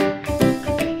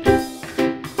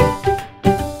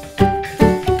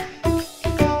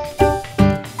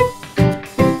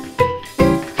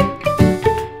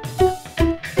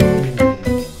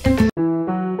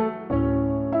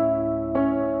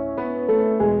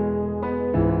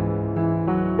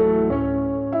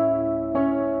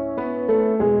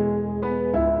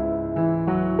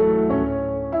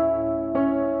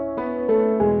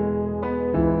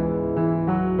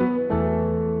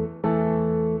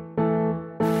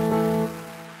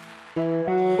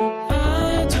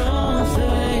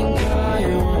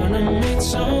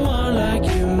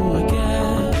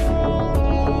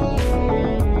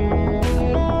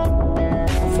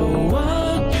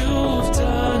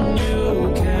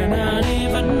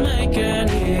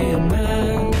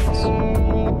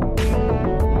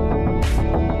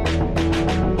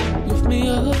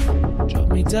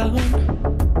 Down.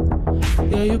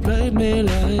 Yeah, you played me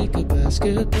like a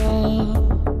basketball.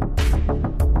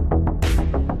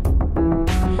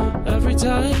 Every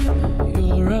time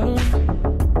you're around,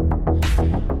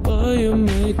 boy, you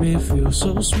make me feel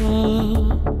so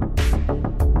small.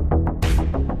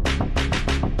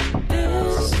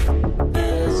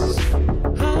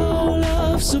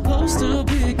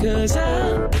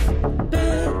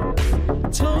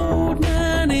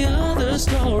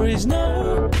 stories.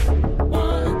 No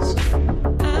one's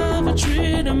ever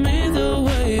treated me the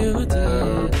way you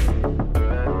did.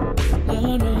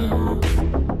 No, no.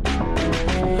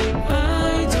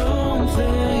 I don't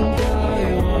think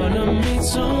I wanna meet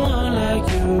someone like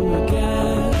you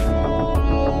again.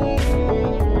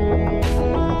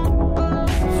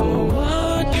 For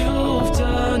what you've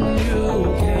done, you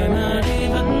cannot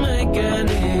even make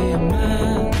any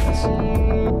amends.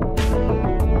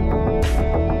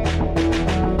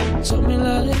 Told me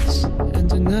lies and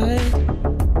denied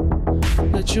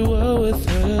that you were with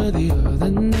her the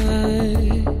other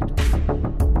night.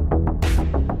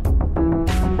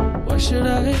 Why should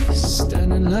I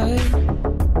stand in line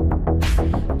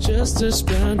just to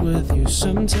spend with you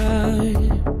some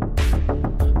time?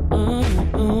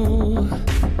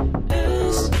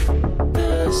 Is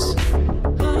this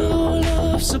how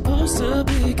love's supposed to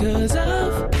be? 'Cause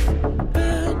I've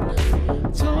been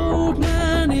told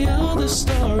many other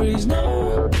stories.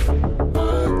 No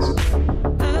one's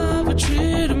ever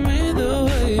treated me the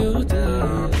way you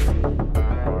did.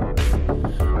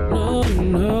 No,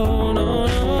 no, no,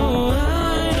 no.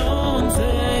 I don't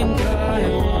think I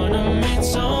wanna meet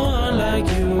someone like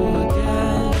you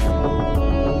again.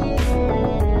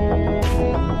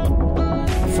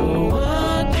 For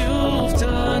what you've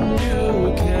done, you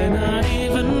cannot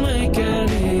even make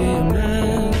any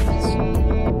amends.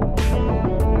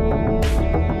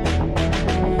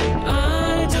 I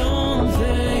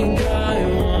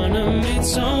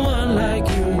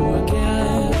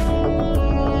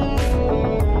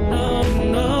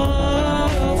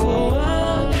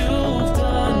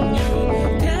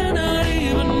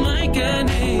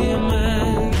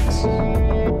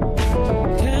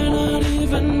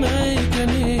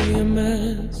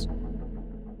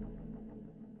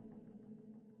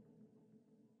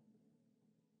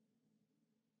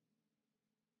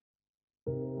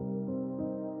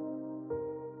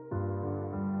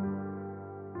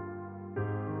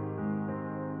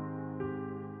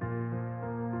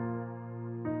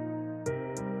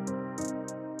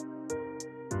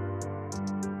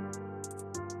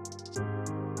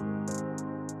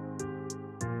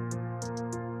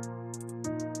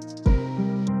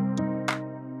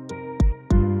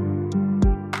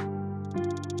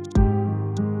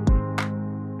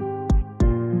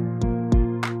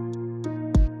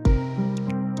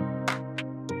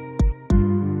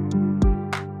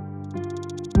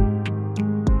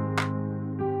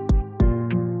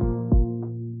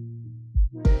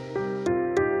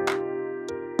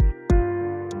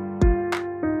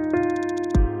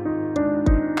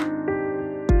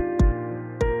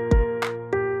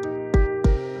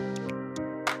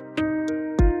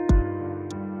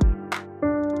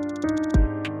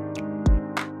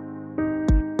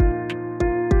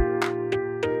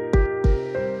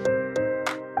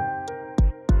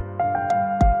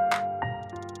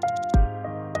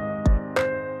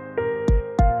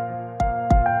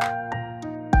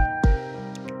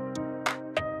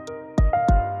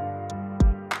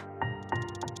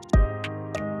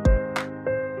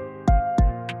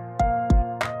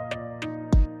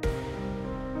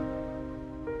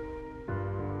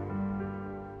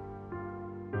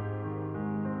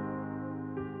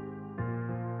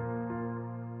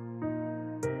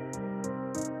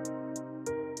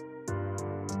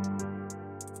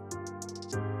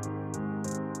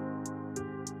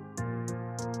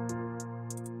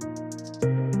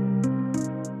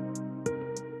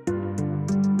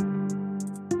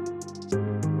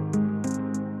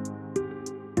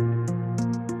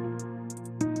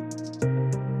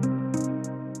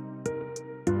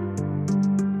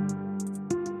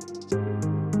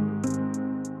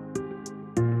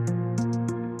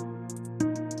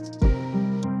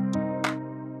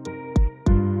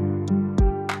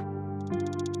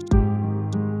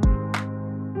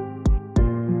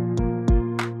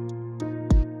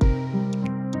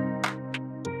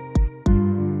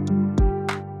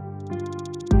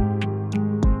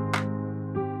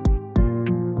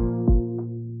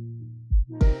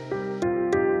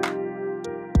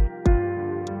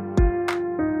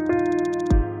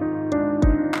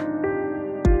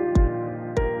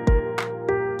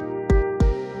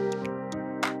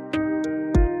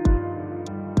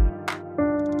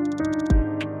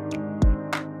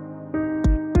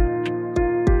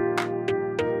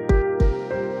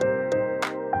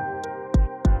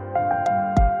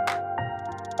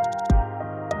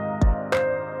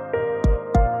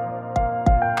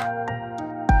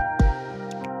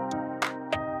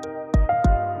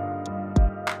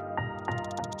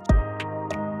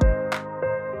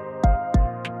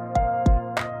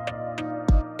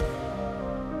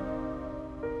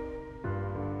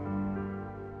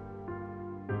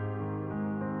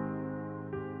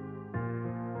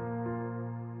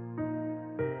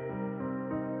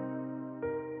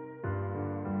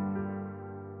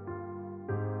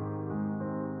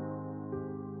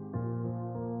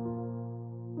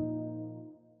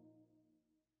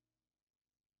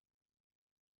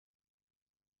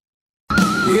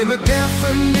In the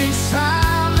deafening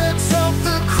silence of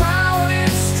the crowded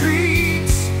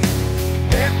streets,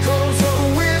 echoes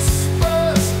of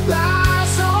whispers,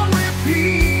 lies on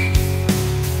repeat,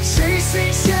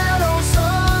 chasing shadows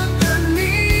under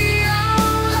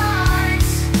neon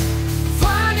lights,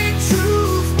 finding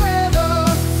truth where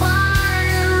the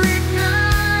fire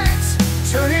ignites.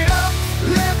 Turn it up,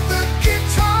 let the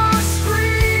guitar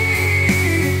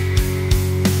scream,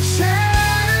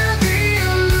 shatter the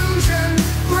illusion,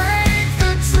 break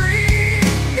the dream.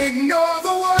 Ignore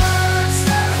the words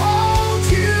that hold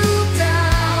you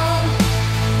down,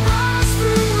 rise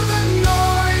through the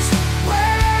noise,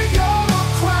 wear your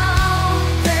crown.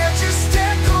 They're just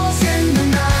echoes in the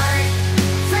night,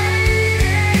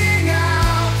 fading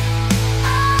out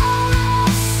of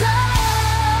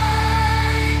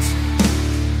sight.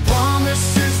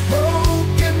 Promises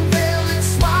broken, veiled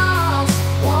smiles,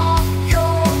 walk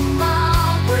your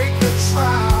mile, break the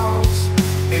trials.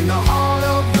 In the heart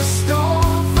of the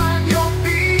storm, find your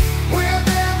beat. With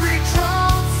every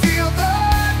drum, feel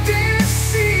the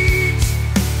deceit.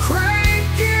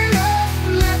 Crank it up,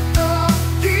 let the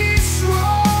beast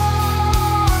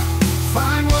roar.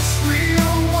 Find what's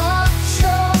real, what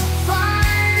you're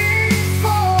fighting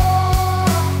for.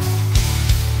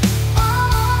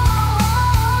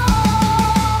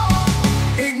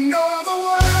 Ignore the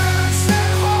words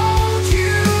that hold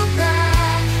you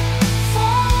back.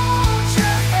 Forge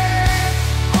ahead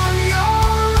on your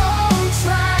own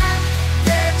track.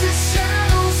 They're just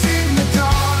shadows in the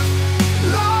dark,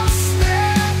 lost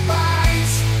their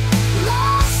bites,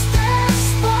 lost their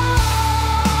spark.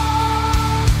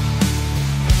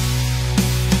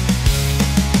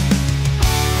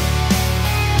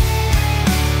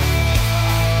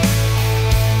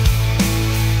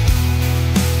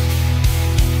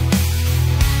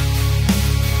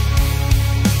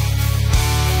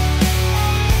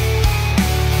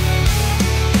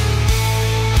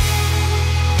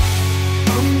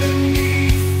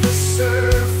 Underneath the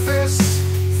surface,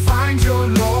 find your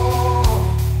law.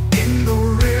 In the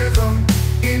rhythm,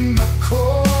 in the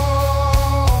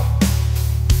core.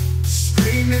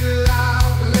 Screaming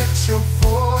loud, let your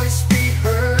voice be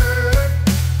heard.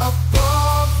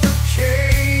 Above the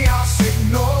chaos,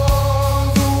 ignore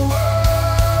the words.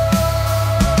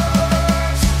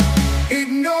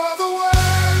 Ignore the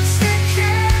words, they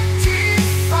can't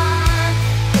define.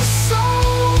 The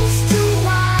soul's too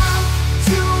wild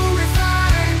to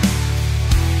refine.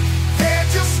 They're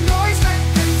just noise, let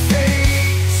them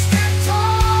fade. Stand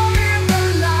tall in the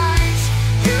light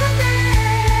you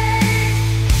made.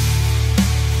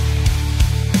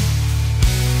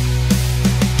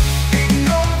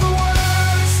 Ignore the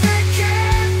words, they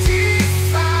can't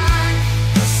define.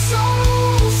 The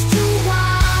soul's too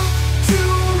wild to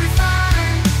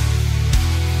refine.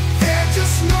 They're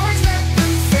just noise, let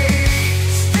them fade.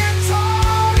 Stand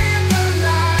tall in the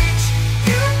light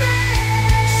you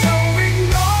made. So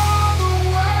ignore the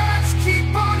words, keep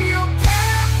on your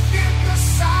path. In the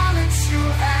silence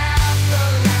you'll have the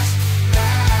last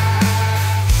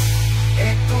laugh.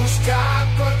 Echoes die,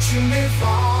 but you live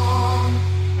on,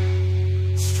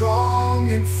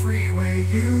 strong and free where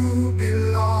you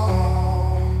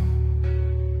belong.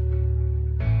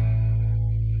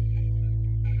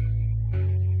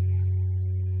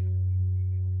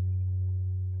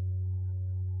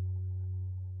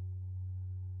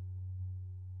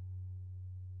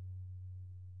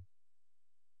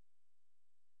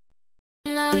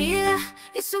 La vida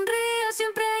es un río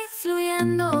siempre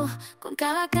fluyendo, con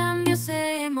cada cambio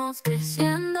seguimos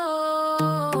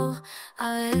creciendo.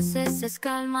 A veces es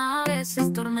calma, a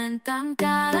veces tormenta, en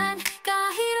cada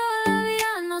giro la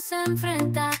vida nos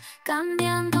enfrenta,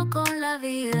 cambiando con la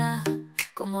vida,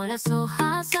 como las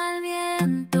hojas al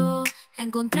viento,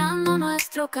 encontrando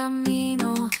nuestro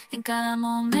camino en cada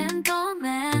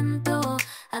momento,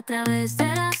 a través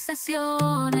de las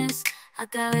sesiones, a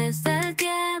través del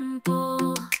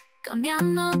tiempo,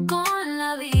 cambiando con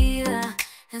la vida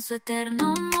en su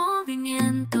eterno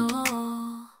movimiento.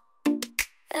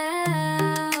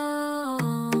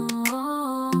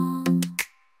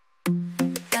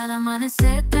 Cada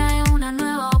amanecer trae una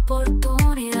nueva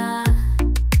oportunidad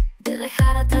de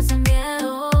dejar atrás el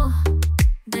miedo,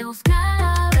 de buscar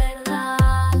la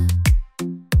verdad.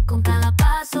 Con cada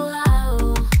paso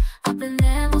dado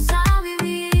aprendemos a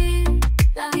vivir.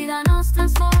 La vida nos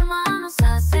transforma, nos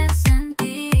hace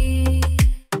sentir.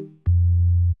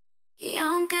 Y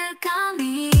aunque el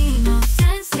camino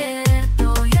sea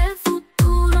incierto y el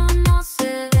futuro no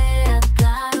se vea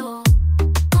claro,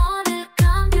 con el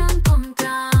cambio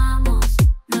encontramos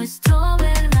nuestro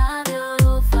verdadero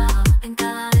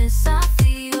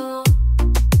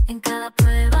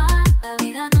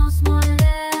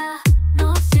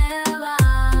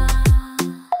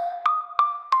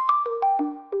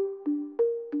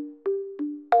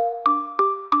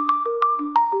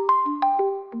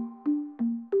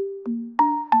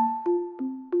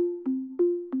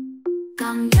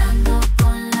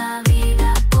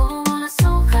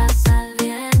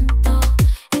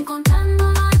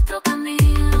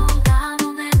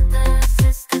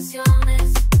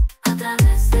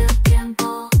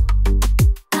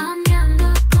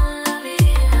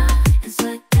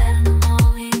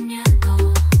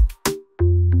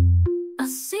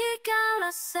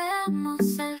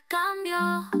Hacemos el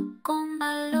cambio con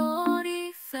valor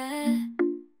y fe.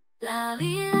 La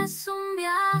vida es un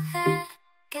viaje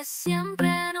que siempre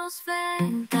nos ve.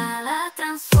 En cada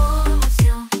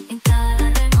transformación, en cada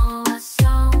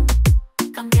renovación,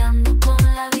 cambiando con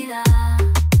la vida.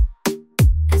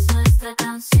 Es nuestra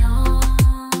canción.